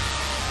verbose.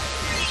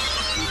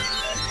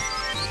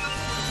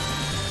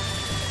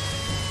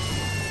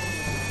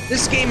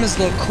 This game is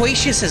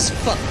loquacious as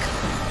fuck.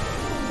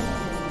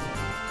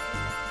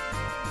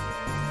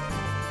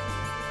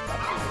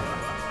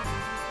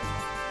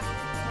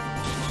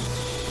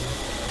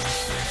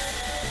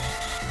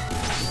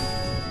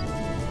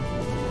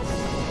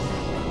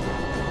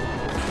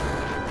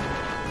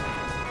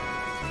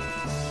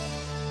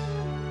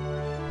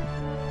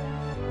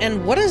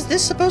 And what is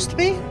this supposed to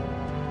be?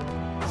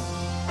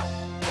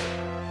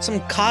 Some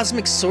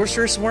cosmic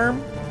sorceress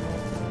worm?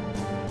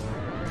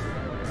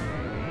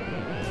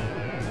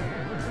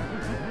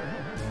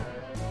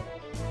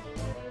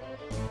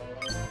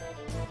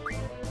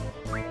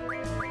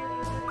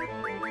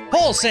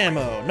 Pulse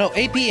ammo! No,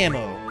 AP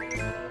ammo.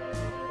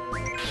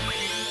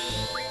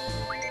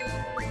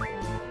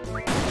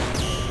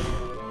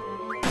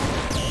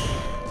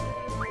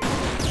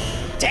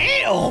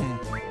 Damn!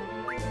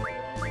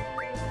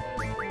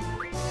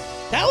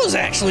 That was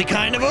actually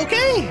kind of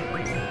okay.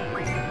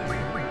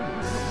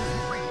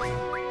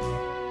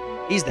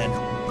 He's dead.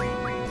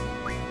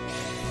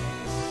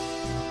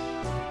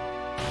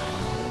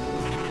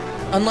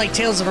 Unlike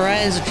Tales of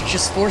Arise, which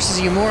just forces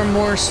you more and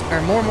more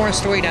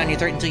story down your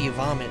throat until you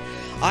vomit.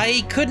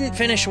 I couldn't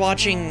finish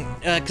watching,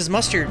 because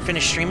Mustard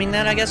finished streaming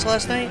that, I guess,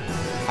 last night.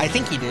 I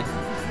think he did.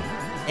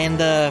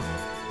 And,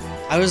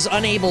 I was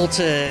unable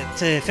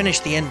to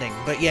finish the ending.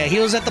 But yeah, he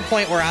was at the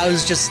point where I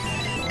was just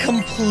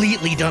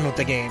completely done with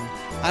the game.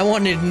 I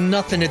wanted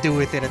nothing to do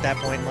with it at that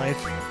point in life.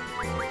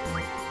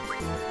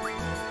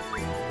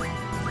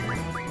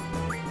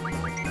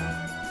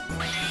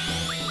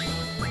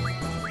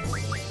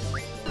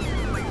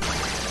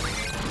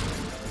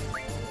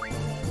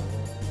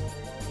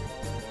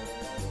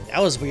 That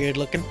was weird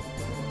looking.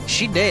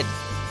 She did.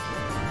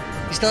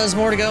 He still has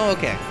more to go?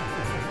 Okay.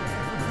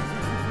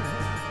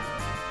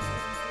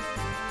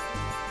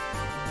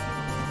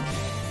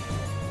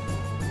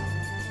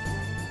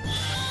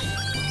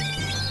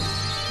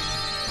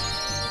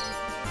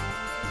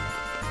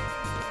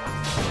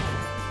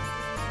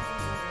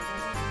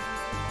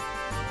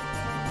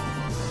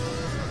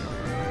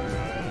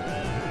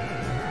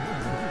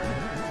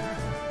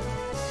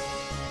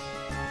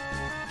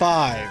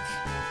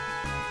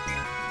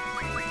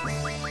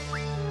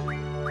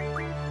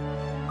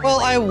 Well,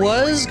 I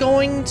was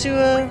going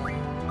to,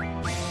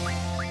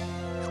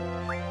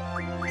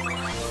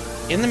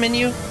 in the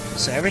menu,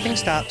 so everything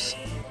stops.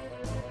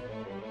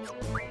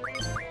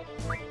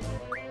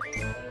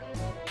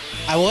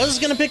 I was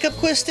gonna pick up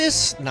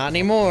Quistis, not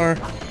anymore.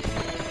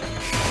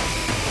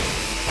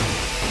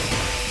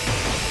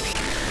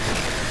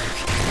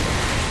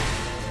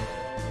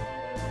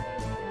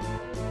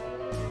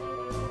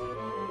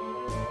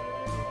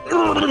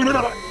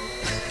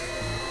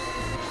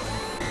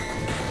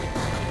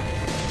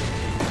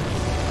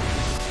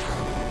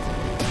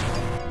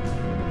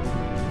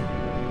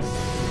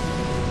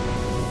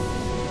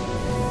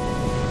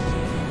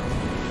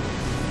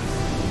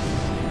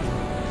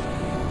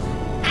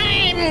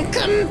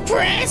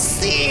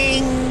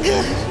 Compressing!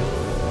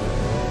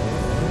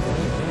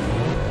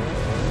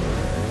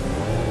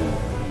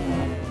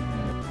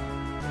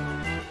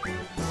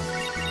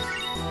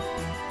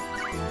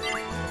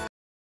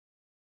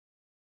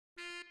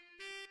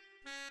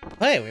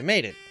 Hey, we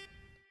made it.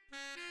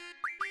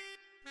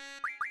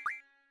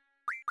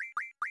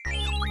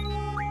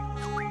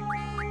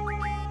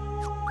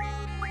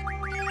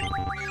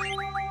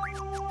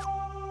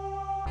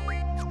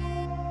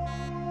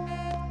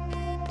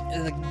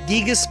 The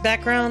Gigas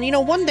background. You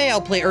know, one day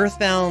I'll play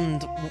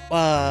Earthbound,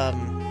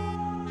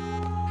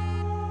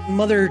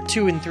 Mother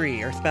 2 and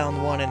 3.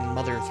 Earthbound 1 and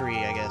Mother 3,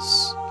 I guess.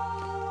 Is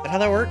that how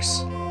that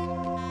works?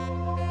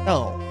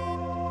 No.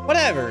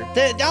 Whatever.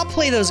 I'll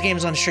play those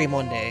games on stream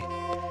one day.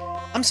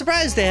 I'm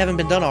surprised they haven't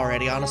been done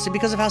already, honestly,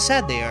 because of how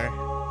sad they are.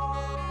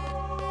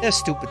 They're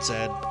stupid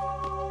sad.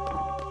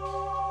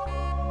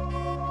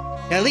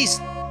 At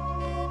least,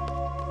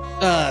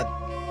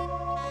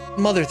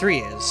 Mother 3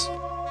 is.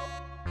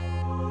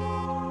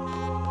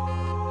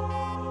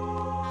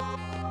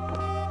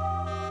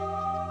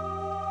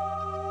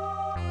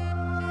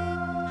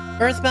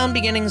 Earthbound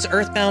Beginnings,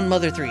 Earthbound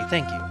Mother 3,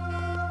 thank you.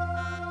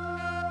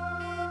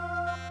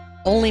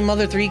 Only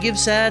Mother 3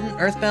 gives sad,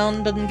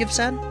 Earthbound doesn't give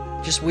sad?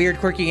 Just weird,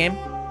 quirky game.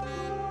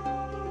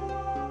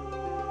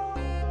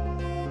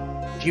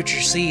 Future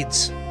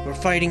seeds. We're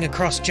fighting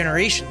across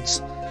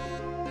generations.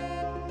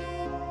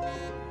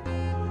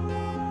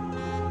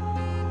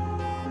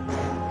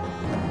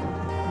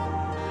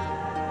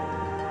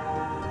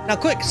 Now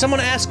quick, someone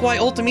ask why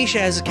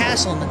Ultimecia has a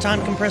castle in the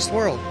time-compressed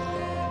world.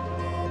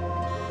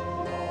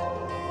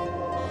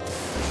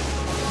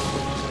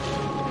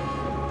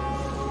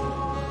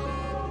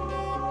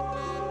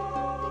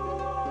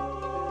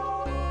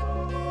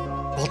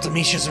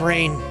 Ultimecia's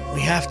reign.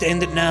 We have to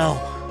end it now.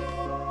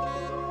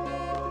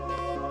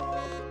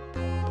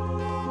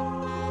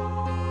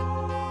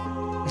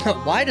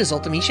 Why does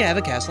Ultimecia have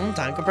a castle in a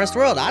time-compressed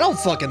world? I don't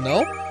fucking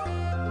know.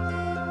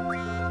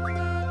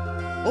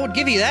 What would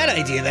give you that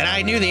idea that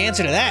I knew the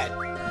answer to that?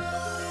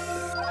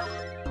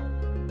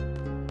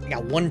 I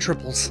got 1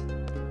 triples.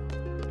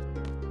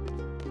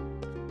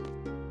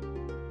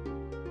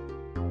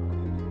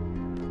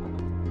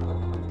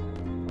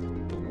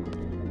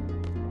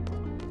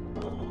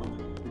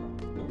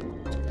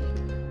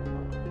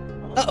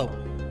 Uh-oh.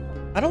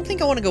 I don't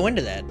think I want to go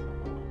into that.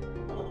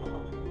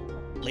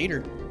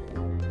 Later.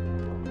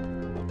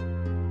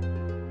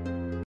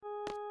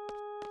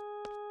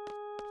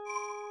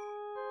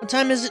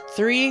 time is it?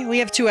 3? We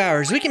have 2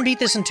 hours. We can beat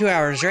this in 2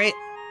 hours, right?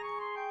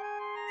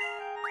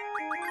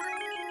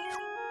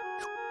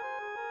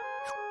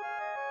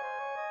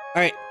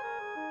 Alright.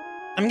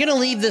 I'm gonna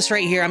leave this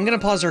right here. I'm gonna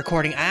pause the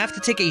recording. I have to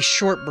take a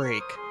short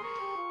break.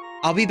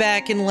 I'll be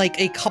back in like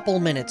a couple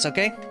minutes,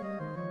 okay?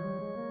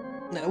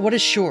 What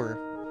is sure?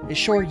 Is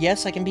sure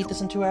yes I can beat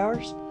this in 2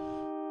 hours?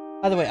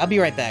 By the way, I'll be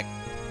right back.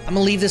 I'm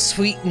gonna leave this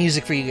sweet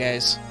music for you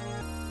guys.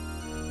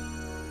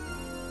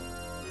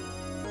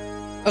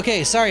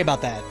 Okay, sorry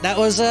about that. That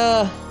was,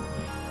 a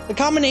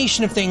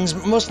combination of things.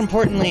 Most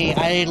importantly,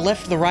 I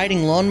left the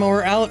riding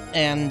lawnmower out,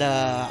 and,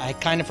 I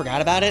kind of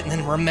forgot about it, and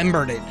then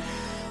remembered it.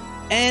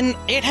 And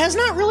it has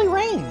not really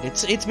rained.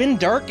 It's been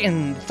dark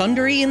and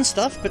thundery and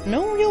stuff, but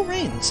no real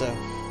rain, so...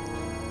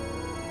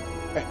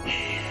 Right.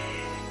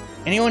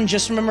 Anyone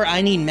just remember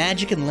I need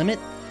magic and limit?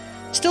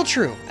 Still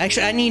true.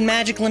 Actually, I need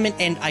magic limit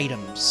and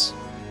items.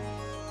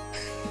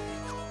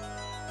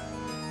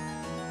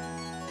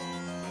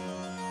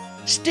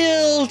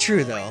 Still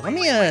true, though. Let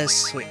me,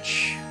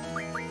 switch.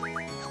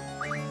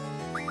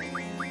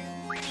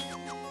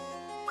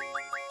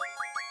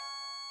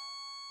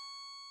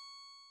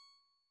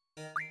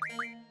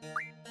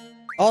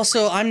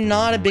 Also, I'm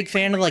not a big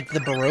fan of, like,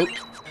 the Baroque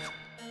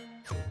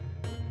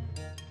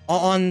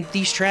on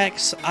these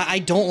tracks. I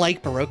don't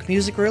like Baroque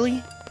music,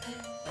 really.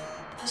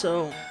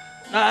 So,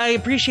 I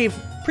appreciate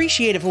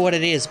it for what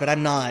it is, but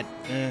I'm not.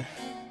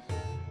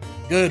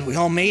 Good, we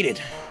all made it.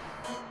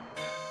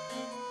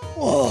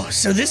 Whoa,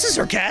 so this is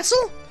her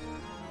castle?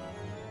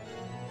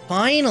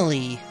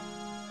 Finally.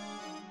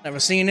 Never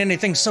seen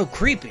anything so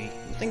creepy.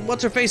 You think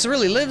What's-Her-Face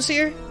really lives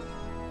here?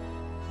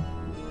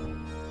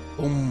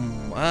 Boom.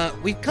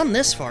 We've come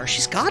this far.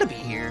 She's gotta be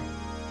here.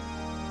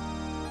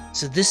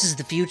 So this is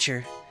the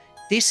future.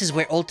 This is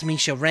where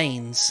Ultimisha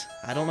reigns.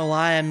 I don't know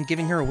why I'm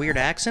giving her a weird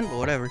accent, but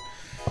whatever.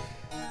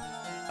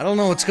 I don't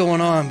know what's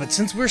going on, but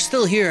since we're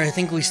still here, I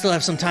think we still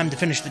have some time to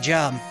finish the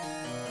job.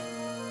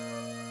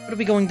 What are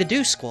we going to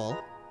do, Squall?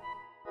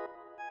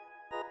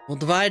 We'll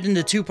divide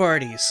into 2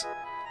 parties.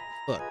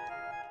 Look.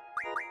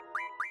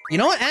 You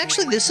know what?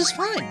 Actually, this is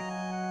fine.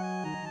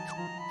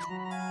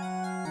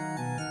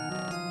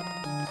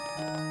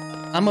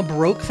 I'm a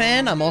Baroque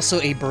fan. I'm also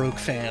a Baroque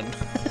fan.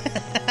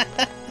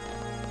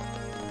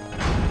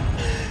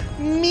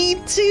 Me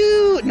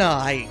too! No,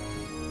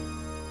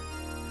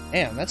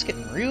 Damn, that's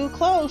getting real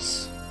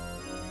close.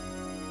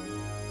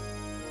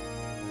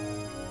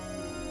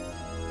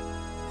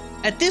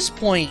 At this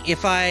point,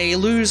 if I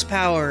lose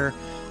power,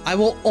 I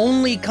will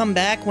only come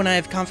back when I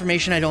have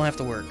confirmation I don't have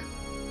to work.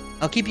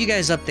 I'll keep you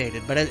guys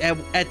updated, but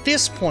at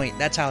this point,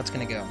 that's how it's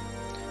gonna go.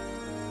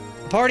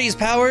 The party's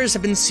powers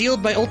have been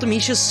sealed by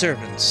Ultimisha's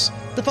servants.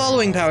 The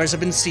following powers have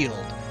been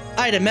sealed.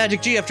 Item,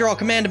 Magic G after all,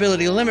 command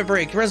ability, limit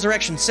break,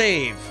 resurrection,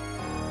 save.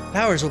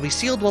 Powers will be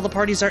sealed while the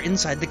parties are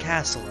inside the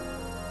castle.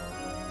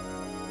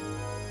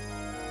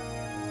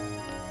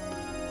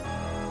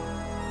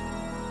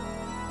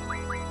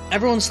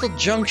 Everyone's still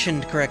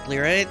junctioned correctly,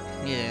 right?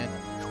 Yeah.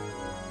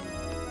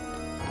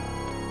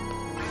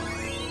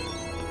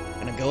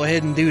 Gonna go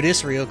ahead and do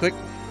this real quick.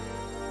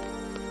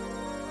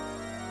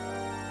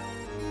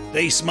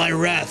 Face my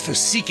wrath for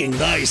seeking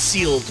thy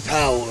sealed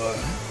power.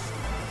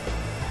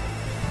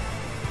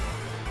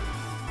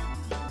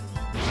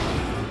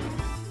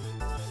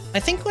 I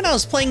think when I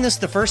was playing this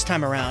the first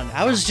time around,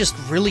 I was just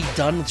really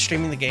done with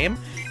streaming the game,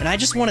 and I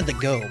just wanted to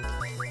go,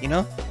 you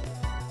know?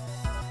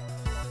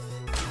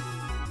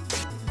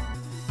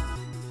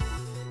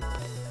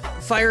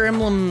 Fire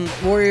Emblem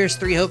Warriors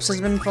 3 Hopes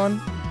has been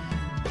fun.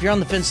 If you're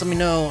on the fence, let me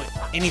know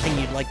anything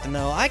you'd like to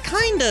know. I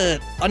kinda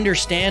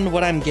understand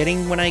what I'm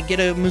getting when I get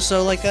a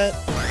Musou like that.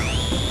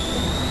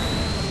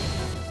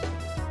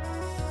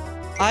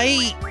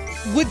 I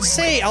would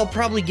say I'll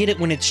probably get it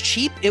when it's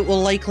cheap. It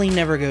will likely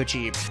never go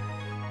cheap.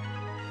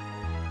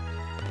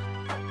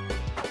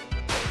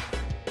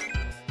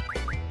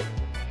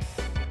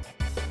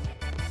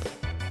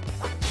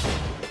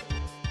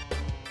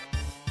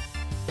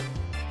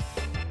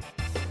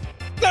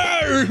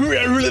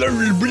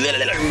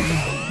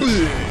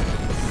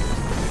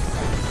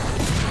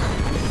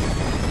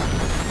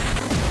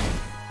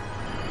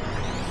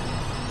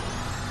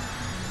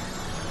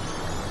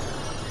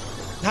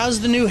 How's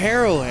the new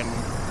heroine?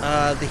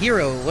 The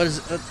hero, what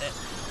is the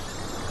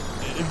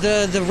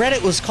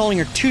Reddit was calling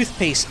her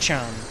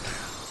Toothpaste-chan.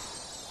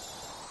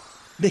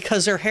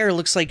 Because her hair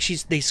looks like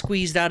they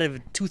squeezed out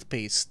of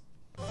toothpaste.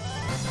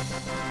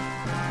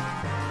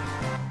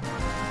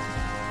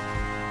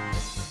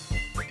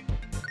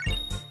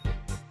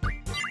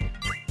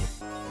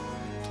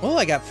 Oh,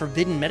 I got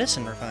Forbidden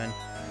Medicine refined.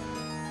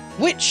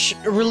 Which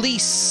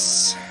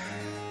release?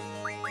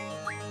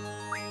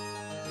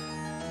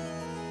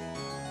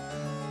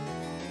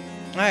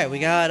 Alright, we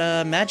got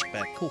Magic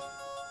back. Cool.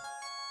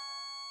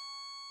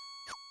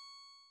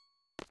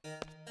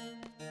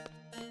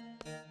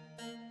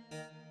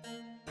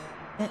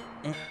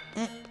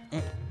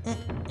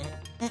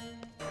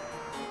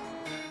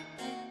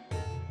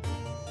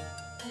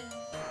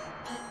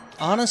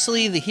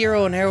 Honestly, the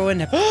hero and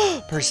heroine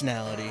have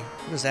personality.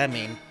 What does that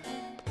mean?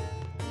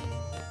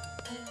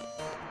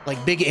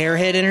 Like big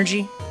airhead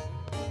energy.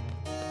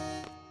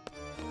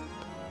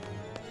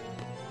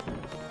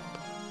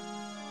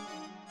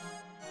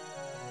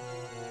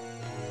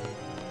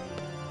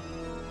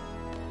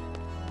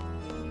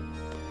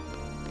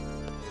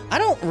 I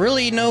don't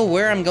really know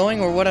where I'm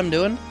going or what I'm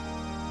doing.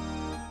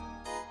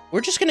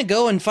 We're just gonna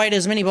go and fight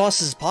as many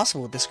bosses as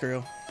possible with this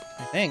crew,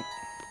 I think.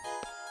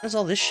 Where's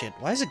all this shit?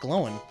 Why is it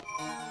glowing?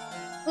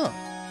 Huh.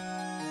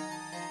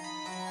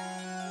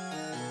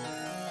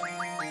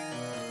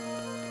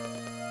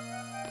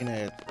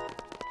 Gonna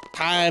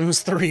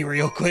 ×3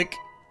 real quick.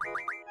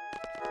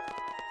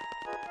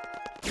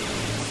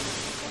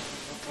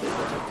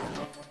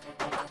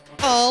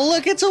 Oh,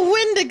 look, it's a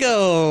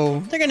Wendigo!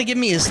 They're gonna give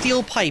me a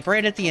steel pipe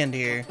right at the end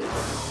here.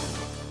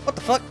 What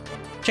the fuck?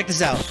 Check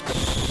this out.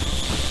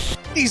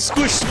 He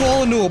squished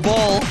Squall into a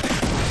ball.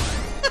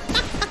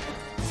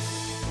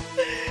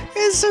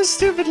 It's so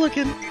stupid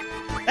looking.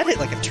 That hit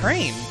like a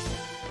train.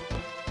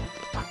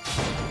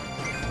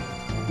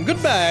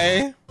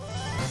 Goodbye.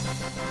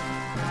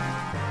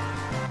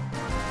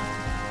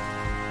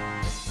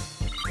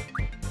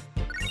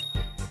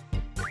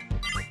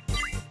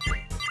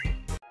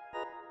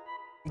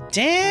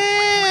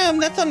 Damn,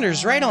 that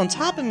thunder's right on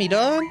top of me,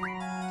 dog.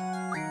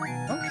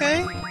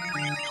 Okay.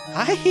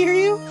 I hear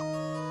you.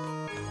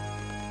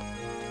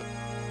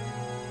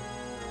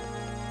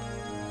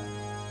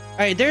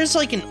 Alright, there's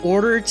like an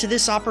order to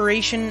this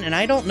operation, and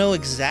I don't know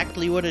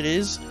exactly what it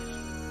is.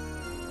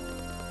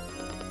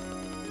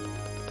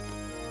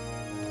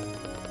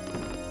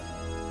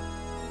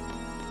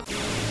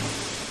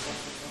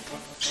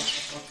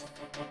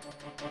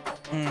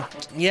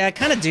 Yeah, I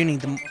kind of do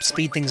need to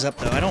speed things up,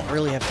 though. I don't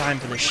really have time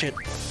for this shit.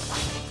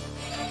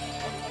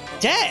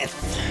 Death!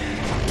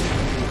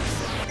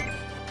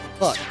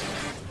 Look.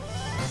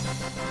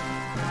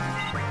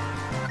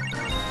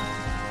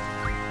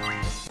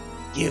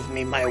 Give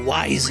me my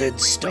Wizard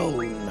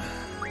Stone.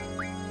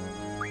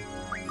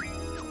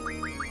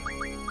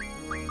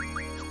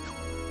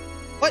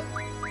 What?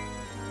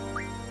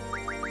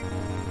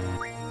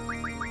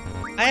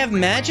 I have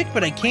magic,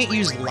 but I can't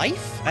use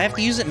life? I have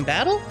to use it in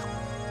battle?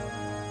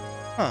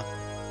 Huh.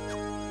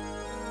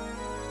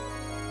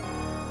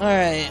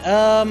 Alright,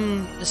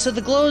 so the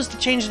glow is to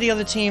change the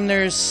other team.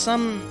 There's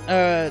some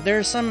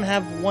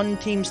have one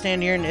team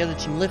stand here and the other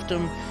team lift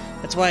them.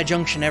 That's why I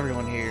junction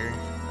everyone here.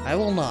 I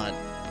will not.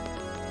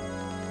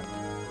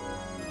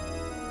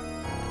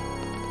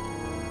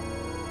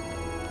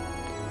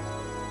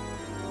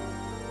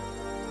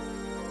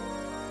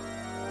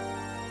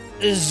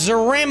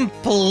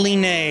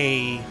 Zerampoline.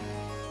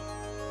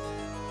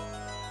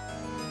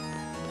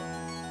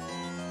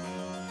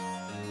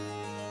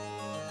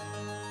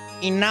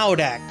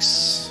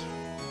 Inaudax.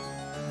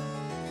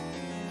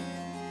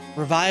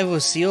 Revive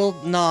was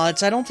sealed? No, I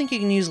don't think you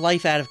can use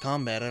life out of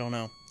combat. I don't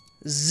know.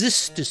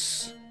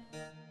 Zistus.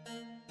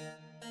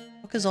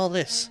 What is all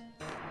this?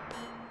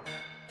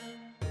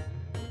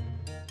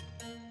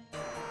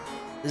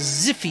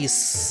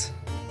 Ziphius.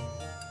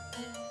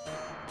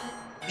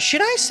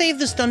 Should I save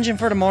this dungeon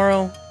for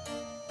tomorrow?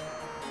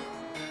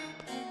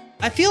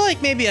 I feel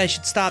like maybe I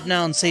should stop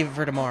now and save it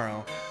for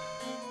tomorrow.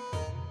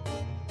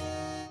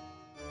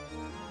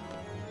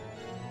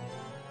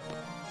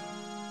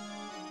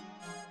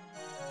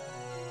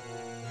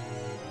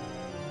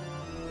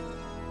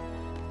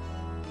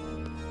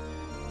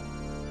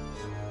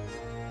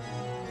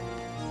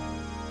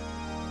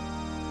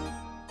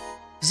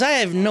 Because I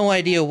have no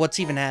idea what's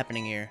even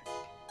happening here.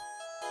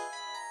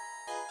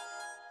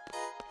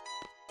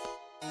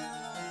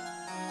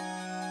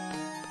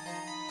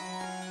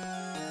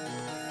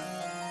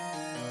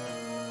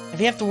 If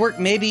you have to work,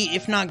 maybe,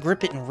 if not,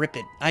 grip it and rip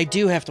it. I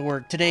do have to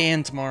work today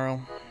and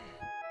tomorrow.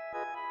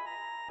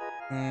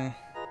 Let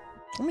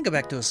me go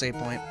back to a save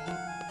point.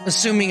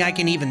 Assuming I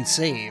can even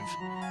save.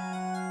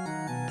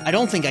 I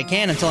don't think I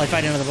can until I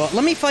fight another boss.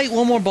 Let me fight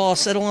one more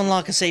boss, it'll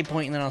unlock a save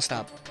point, and then I'll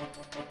stop.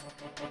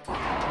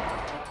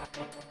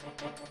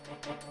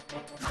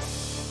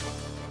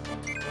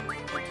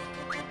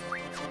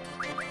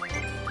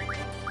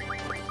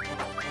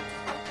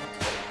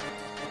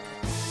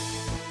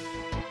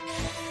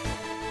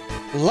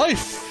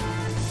 Life!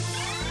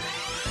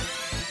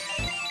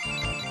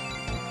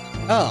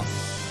 Oh.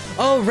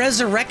 Oh,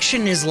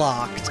 resurrection is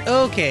locked.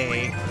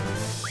 Okay.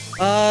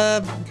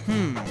 Alright,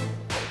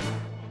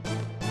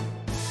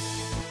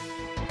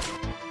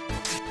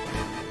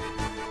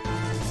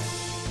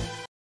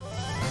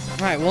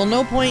 well,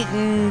 no point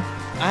in...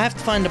 I have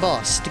to find a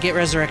boss to get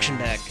resurrection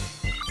back.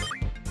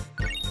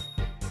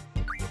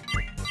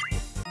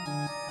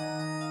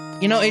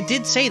 You know, it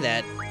did say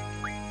that.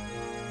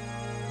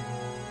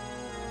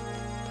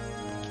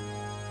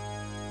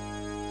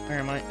 Where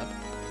am I? Up.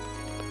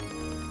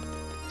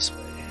 This way.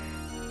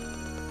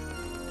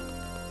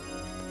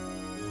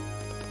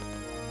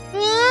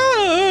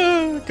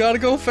 Ah, gotta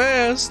go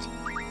fast.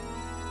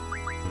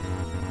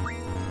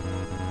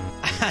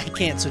 I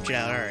can't switch it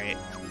out, alright.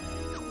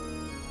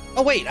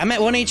 Oh wait, I'm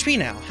at 1 HP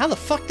now. How the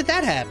fuck did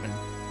that happen?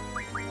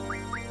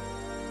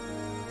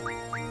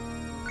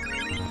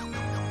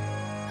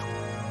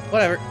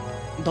 Whatever.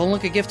 Don't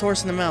look a gift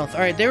horse in the mouth.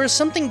 Alright, there was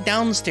something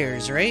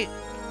downstairs, right?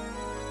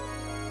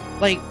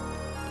 Like...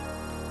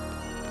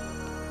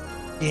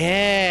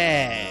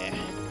 Yeah.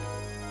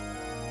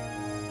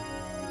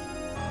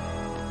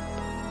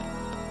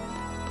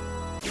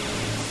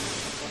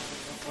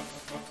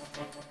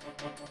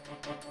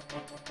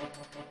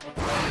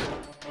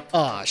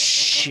 Oh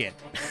shit.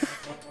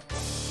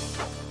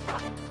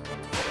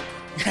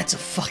 That's a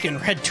fucking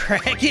red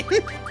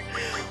dragon.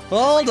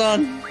 Hold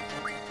on.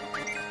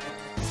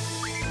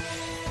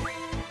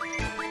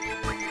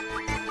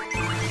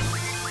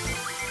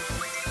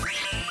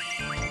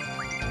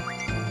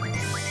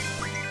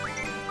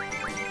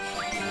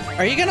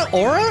 Are you gonna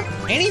aura?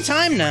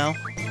 Anytime now.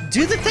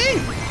 Do the thing.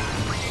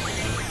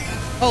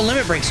 Oh,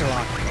 limit breaks are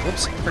locked.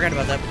 Whoops, forgot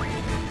about that.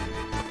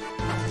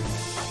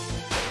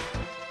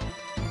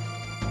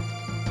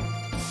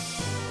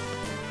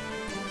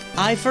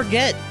 I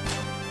forget.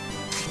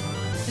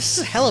 This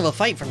is a hell of a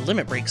fight for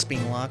limit breaks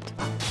being locked.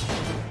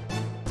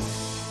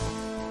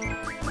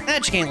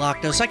 Magic ain't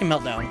locked though, so I can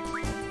melt down.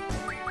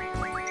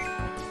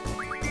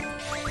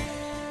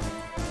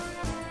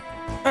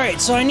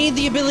 Alright, so I need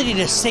the ability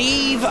to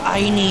save,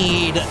 I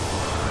need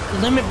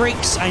limit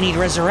breaks, I need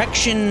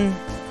resurrection,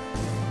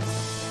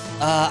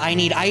 I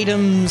need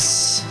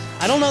items.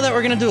 I don't know that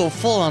we're gonna do a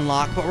full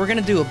unlock, but we're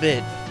gonna do a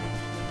bit.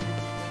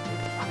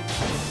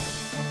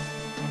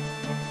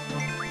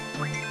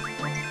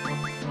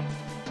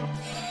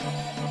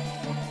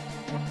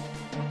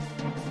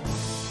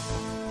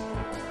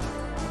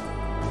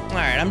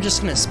 Alright, I'm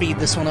just gonna speed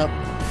this one up.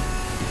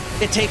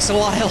 It takes a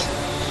while.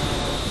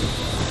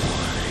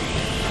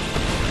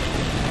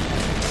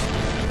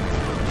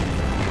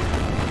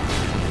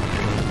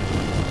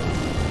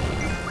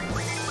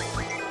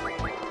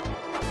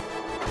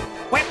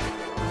 Whap!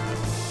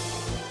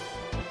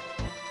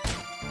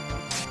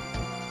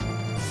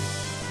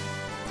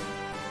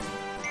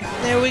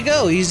 There we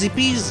go, easy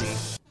peasy.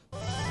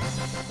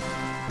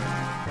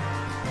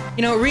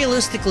 You know,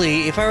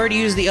 realistically, if I were to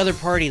use the other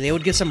party, they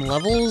would get some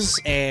levels,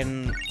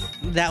 and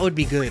that would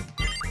be good.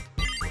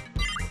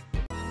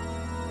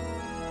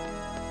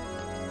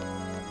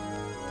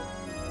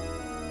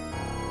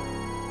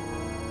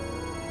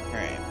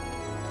 Alright.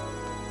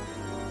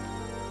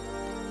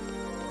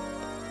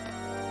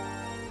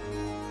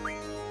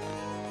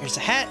 There's a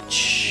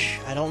hatch.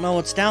 I don't know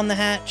what's down the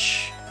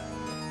hatch.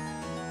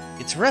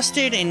 It's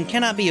rusted and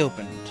cannot be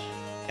opened.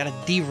 Gotta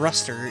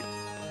de-ruster it.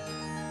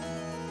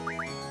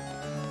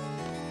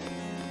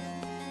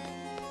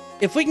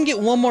 If we can get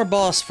one more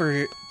boss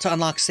to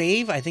unlock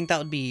save, I think that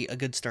would be a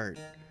good start.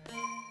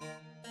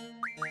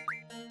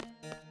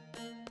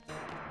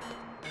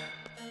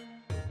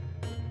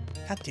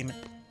 God damn it.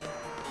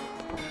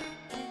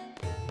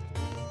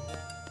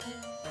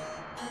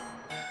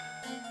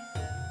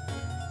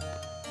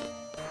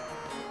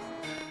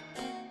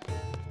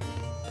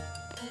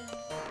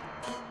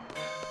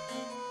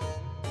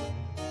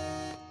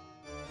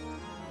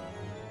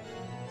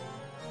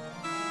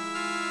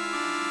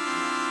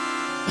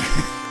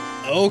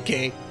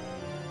 Okay.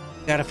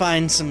 Gotta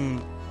find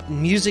some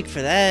music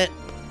for that.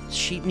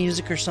 Sheet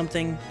music or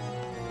something.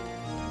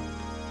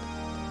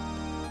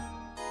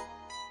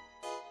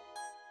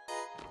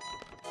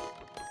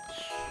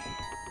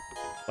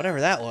 Whatever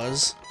that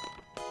was.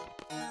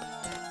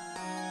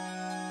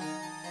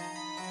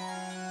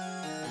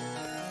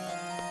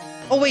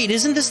 Oh wait,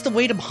 isn't this the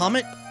way to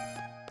Bahamut?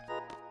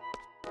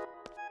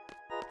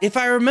 If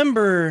I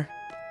remember,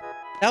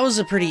 that was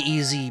a pretty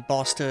easy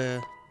boss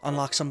to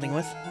unlock something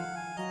with.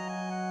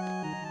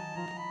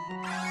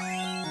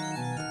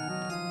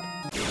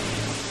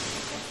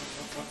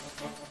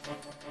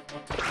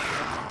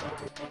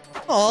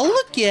 Oh,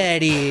 look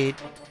at it!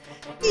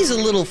 He's a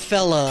little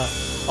fella.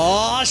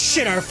 Aw,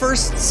 shit, our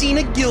first scene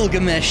of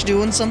Gilgamesh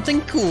doing something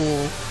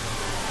cool.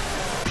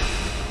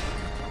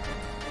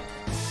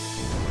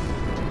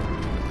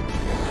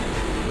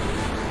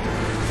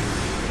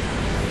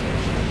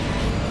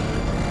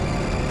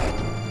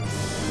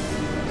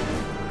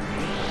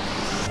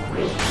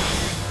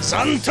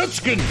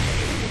 Santutskin!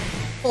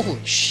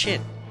 Holy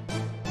shit.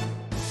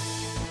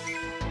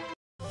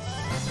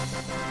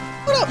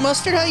 What up,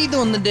 Mustard? How you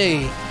doing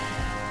today?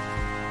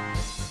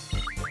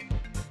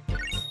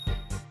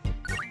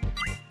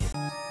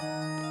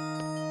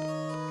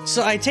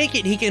 So I take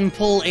it he can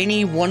pull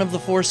any one of the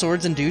 4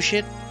 swords and do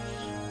shit?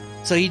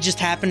 So he just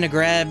happened to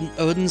grab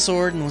Odin's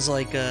sword and was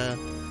like,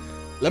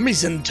 Let me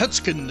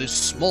Santutskin this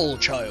small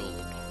child.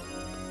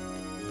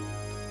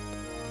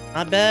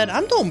 Not bad.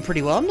 I'm doing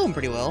pretty well.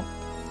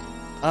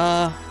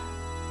 I'm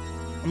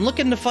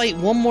looking to fight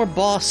one more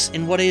boss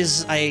in what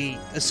is, I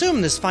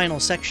assume, this final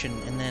section,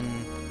 and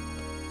then...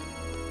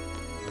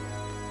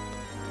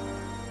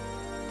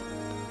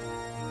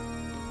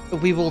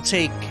 we will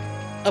take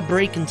a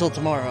break until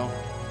tomorrow.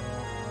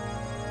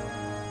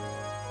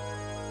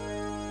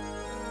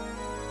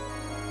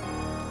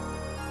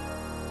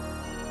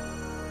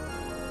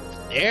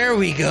 There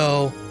we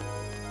go.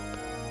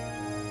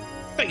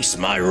 Face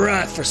my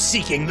wrath for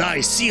seeking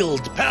thy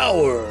sealed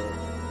power.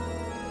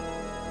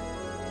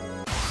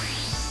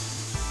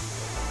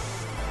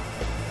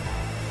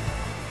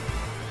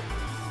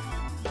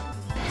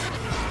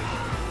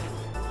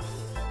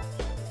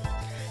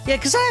 Yeah,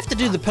 because I have to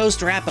do the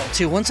post wrap-up,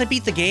 too. Once I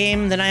beat the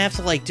game, then I have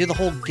to, like, do the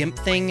whole GIMP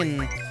thing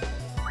and...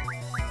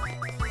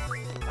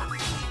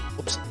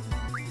 Whoops.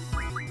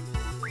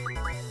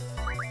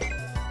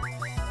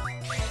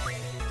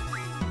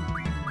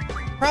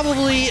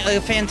 Probably a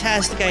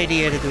fantastic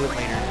idea to do it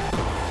later.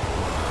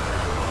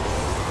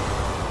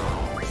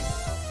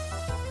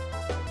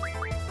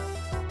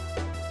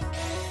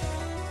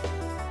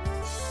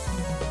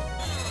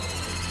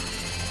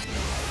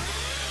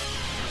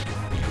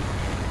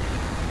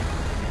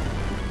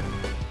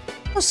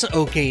 That's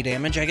okay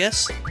damage, I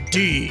guess.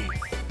 D.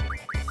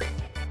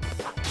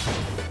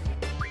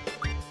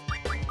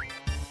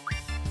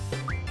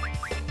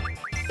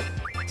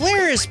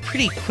 Flare is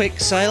pretty quick,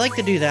 so I like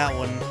to do that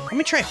one. Let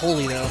me try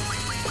Holy, though.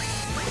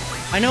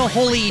 I know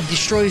Holy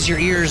destroys your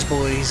ears,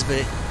 boys,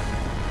 but...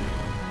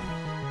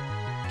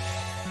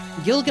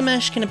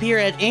 Gilgamesh can appear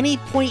at any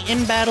point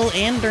in battle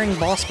and during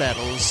boss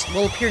battles.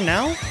 Will appear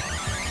now?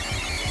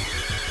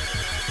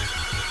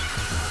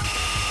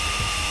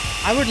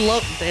 I would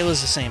love... It was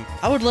the same.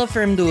 I would love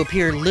for him to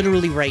appear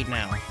literally right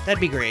now.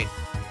 That'd be great.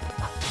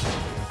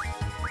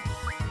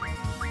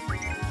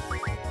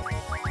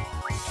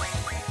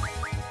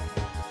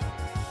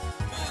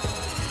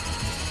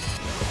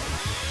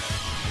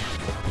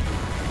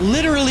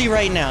 Literally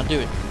right now, do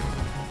it.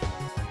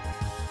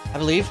 I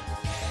believe.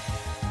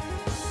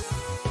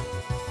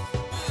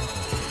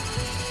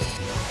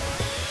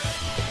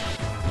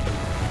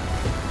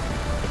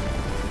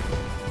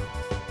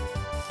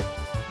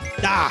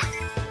 Ah!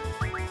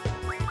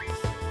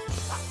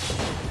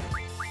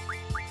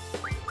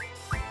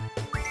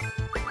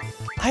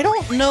 I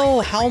don't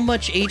know how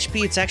much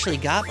HP it's actually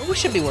got, but we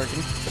should be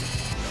working.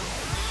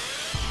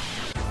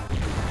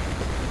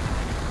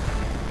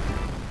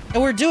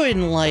 And we're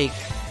doing, like,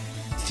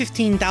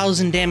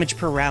 15,000 damage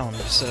per round,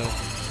 so...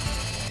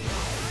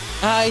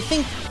 I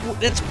think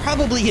that's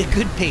probably a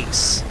good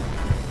pace.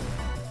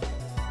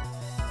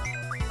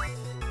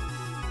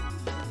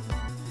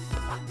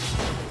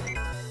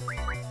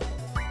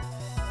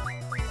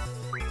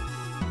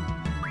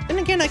 Then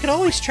again, I could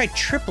always try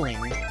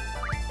tripling.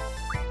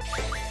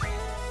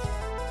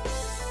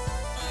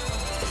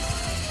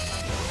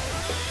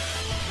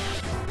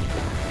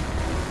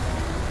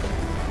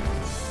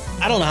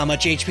 I don't know how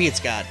much HP it's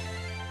got.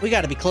 We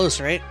gotta be close,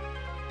 right?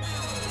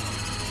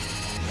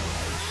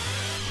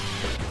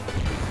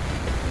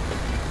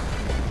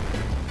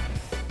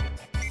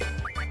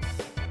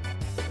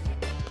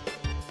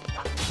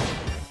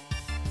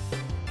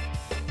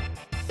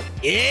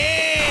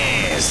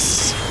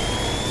 Yes!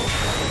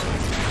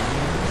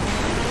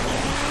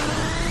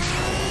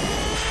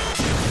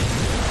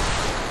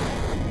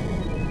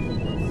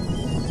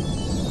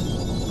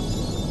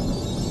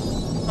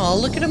 Oh,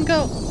 look at him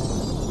go.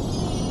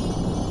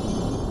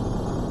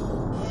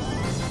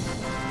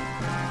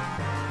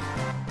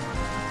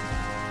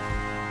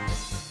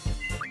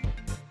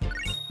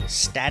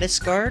 Status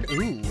guard?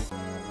 Ooh.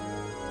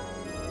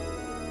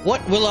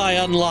 What will I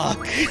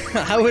unlock?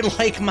 I would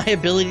like my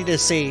ability to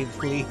save,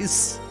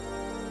 please.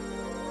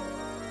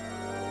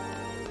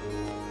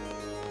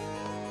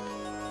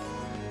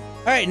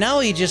 Alright, now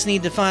we just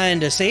need to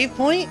find a save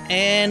point,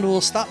 and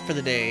we'll stop for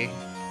the day.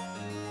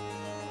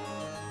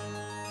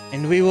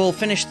 And we will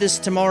finish this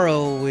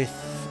tomorrow with,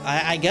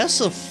 I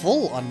guess, a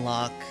full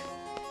unlock.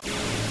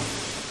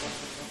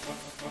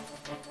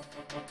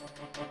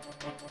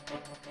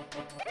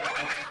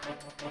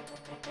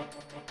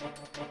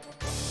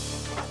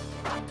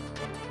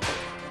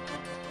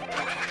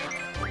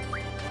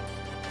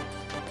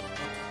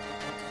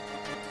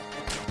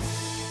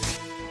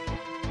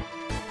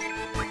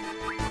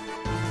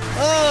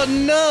 Oh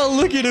no,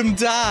 look at him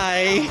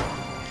die!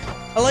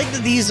 I like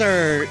that these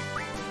are...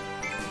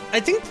 I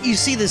think you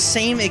see the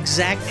same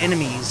exact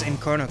enemies in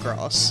Chrono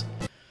Cross.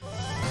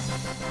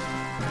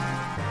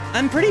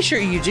 I'm pretty sure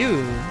you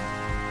do.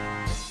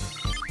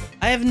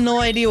 I have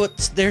no idea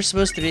what they're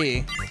supposed to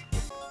be.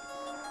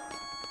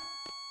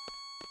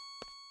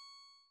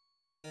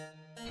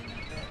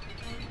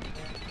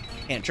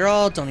 Can't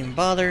draw, don't even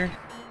bother.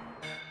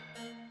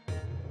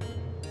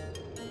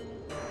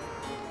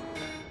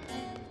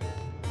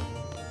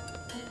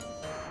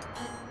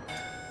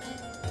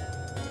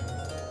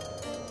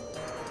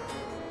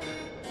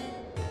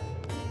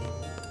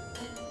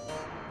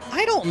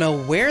 I don't know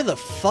where the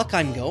fuck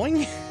I'm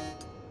going.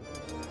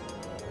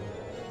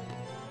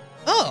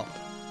 Oh,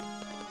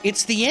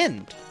 it's the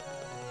end.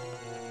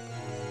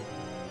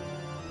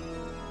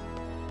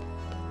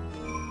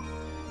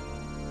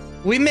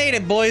 We made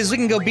it, boys. We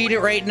can go beat it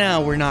right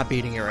now. We're not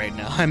beating it right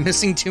now. I'm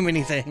missing too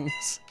many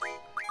things.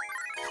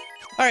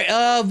 All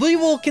right, we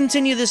will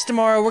continue this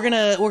tomorrow. We're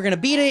gonna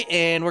beat it,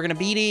 and we're gonna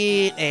beat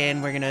it,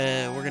 and we're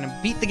gonna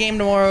beat the game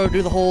tomorrow.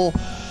 Do the whole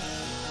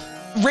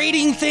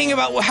rating thing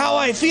about how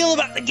I feel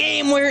about the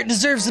game, where it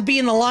deserves to be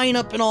in the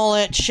lineup and all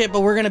that shit, but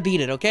we're gonna beat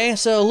it, okay?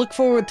 So look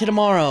forward to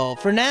tomorrow.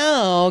 For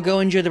now, go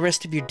enjoy the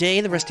rest of your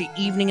day, the rest of your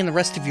evening, and the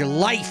rest of your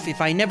life if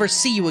I never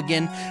see you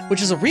again,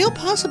 which is a real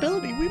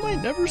possibility. We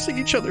might never see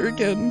each other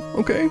again,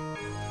 okay?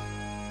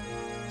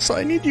 So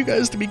I need you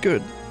guys to be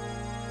good.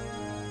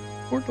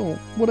 Or don't.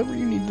 Whatever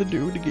you need to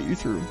do to get you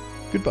through.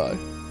 Goodbye.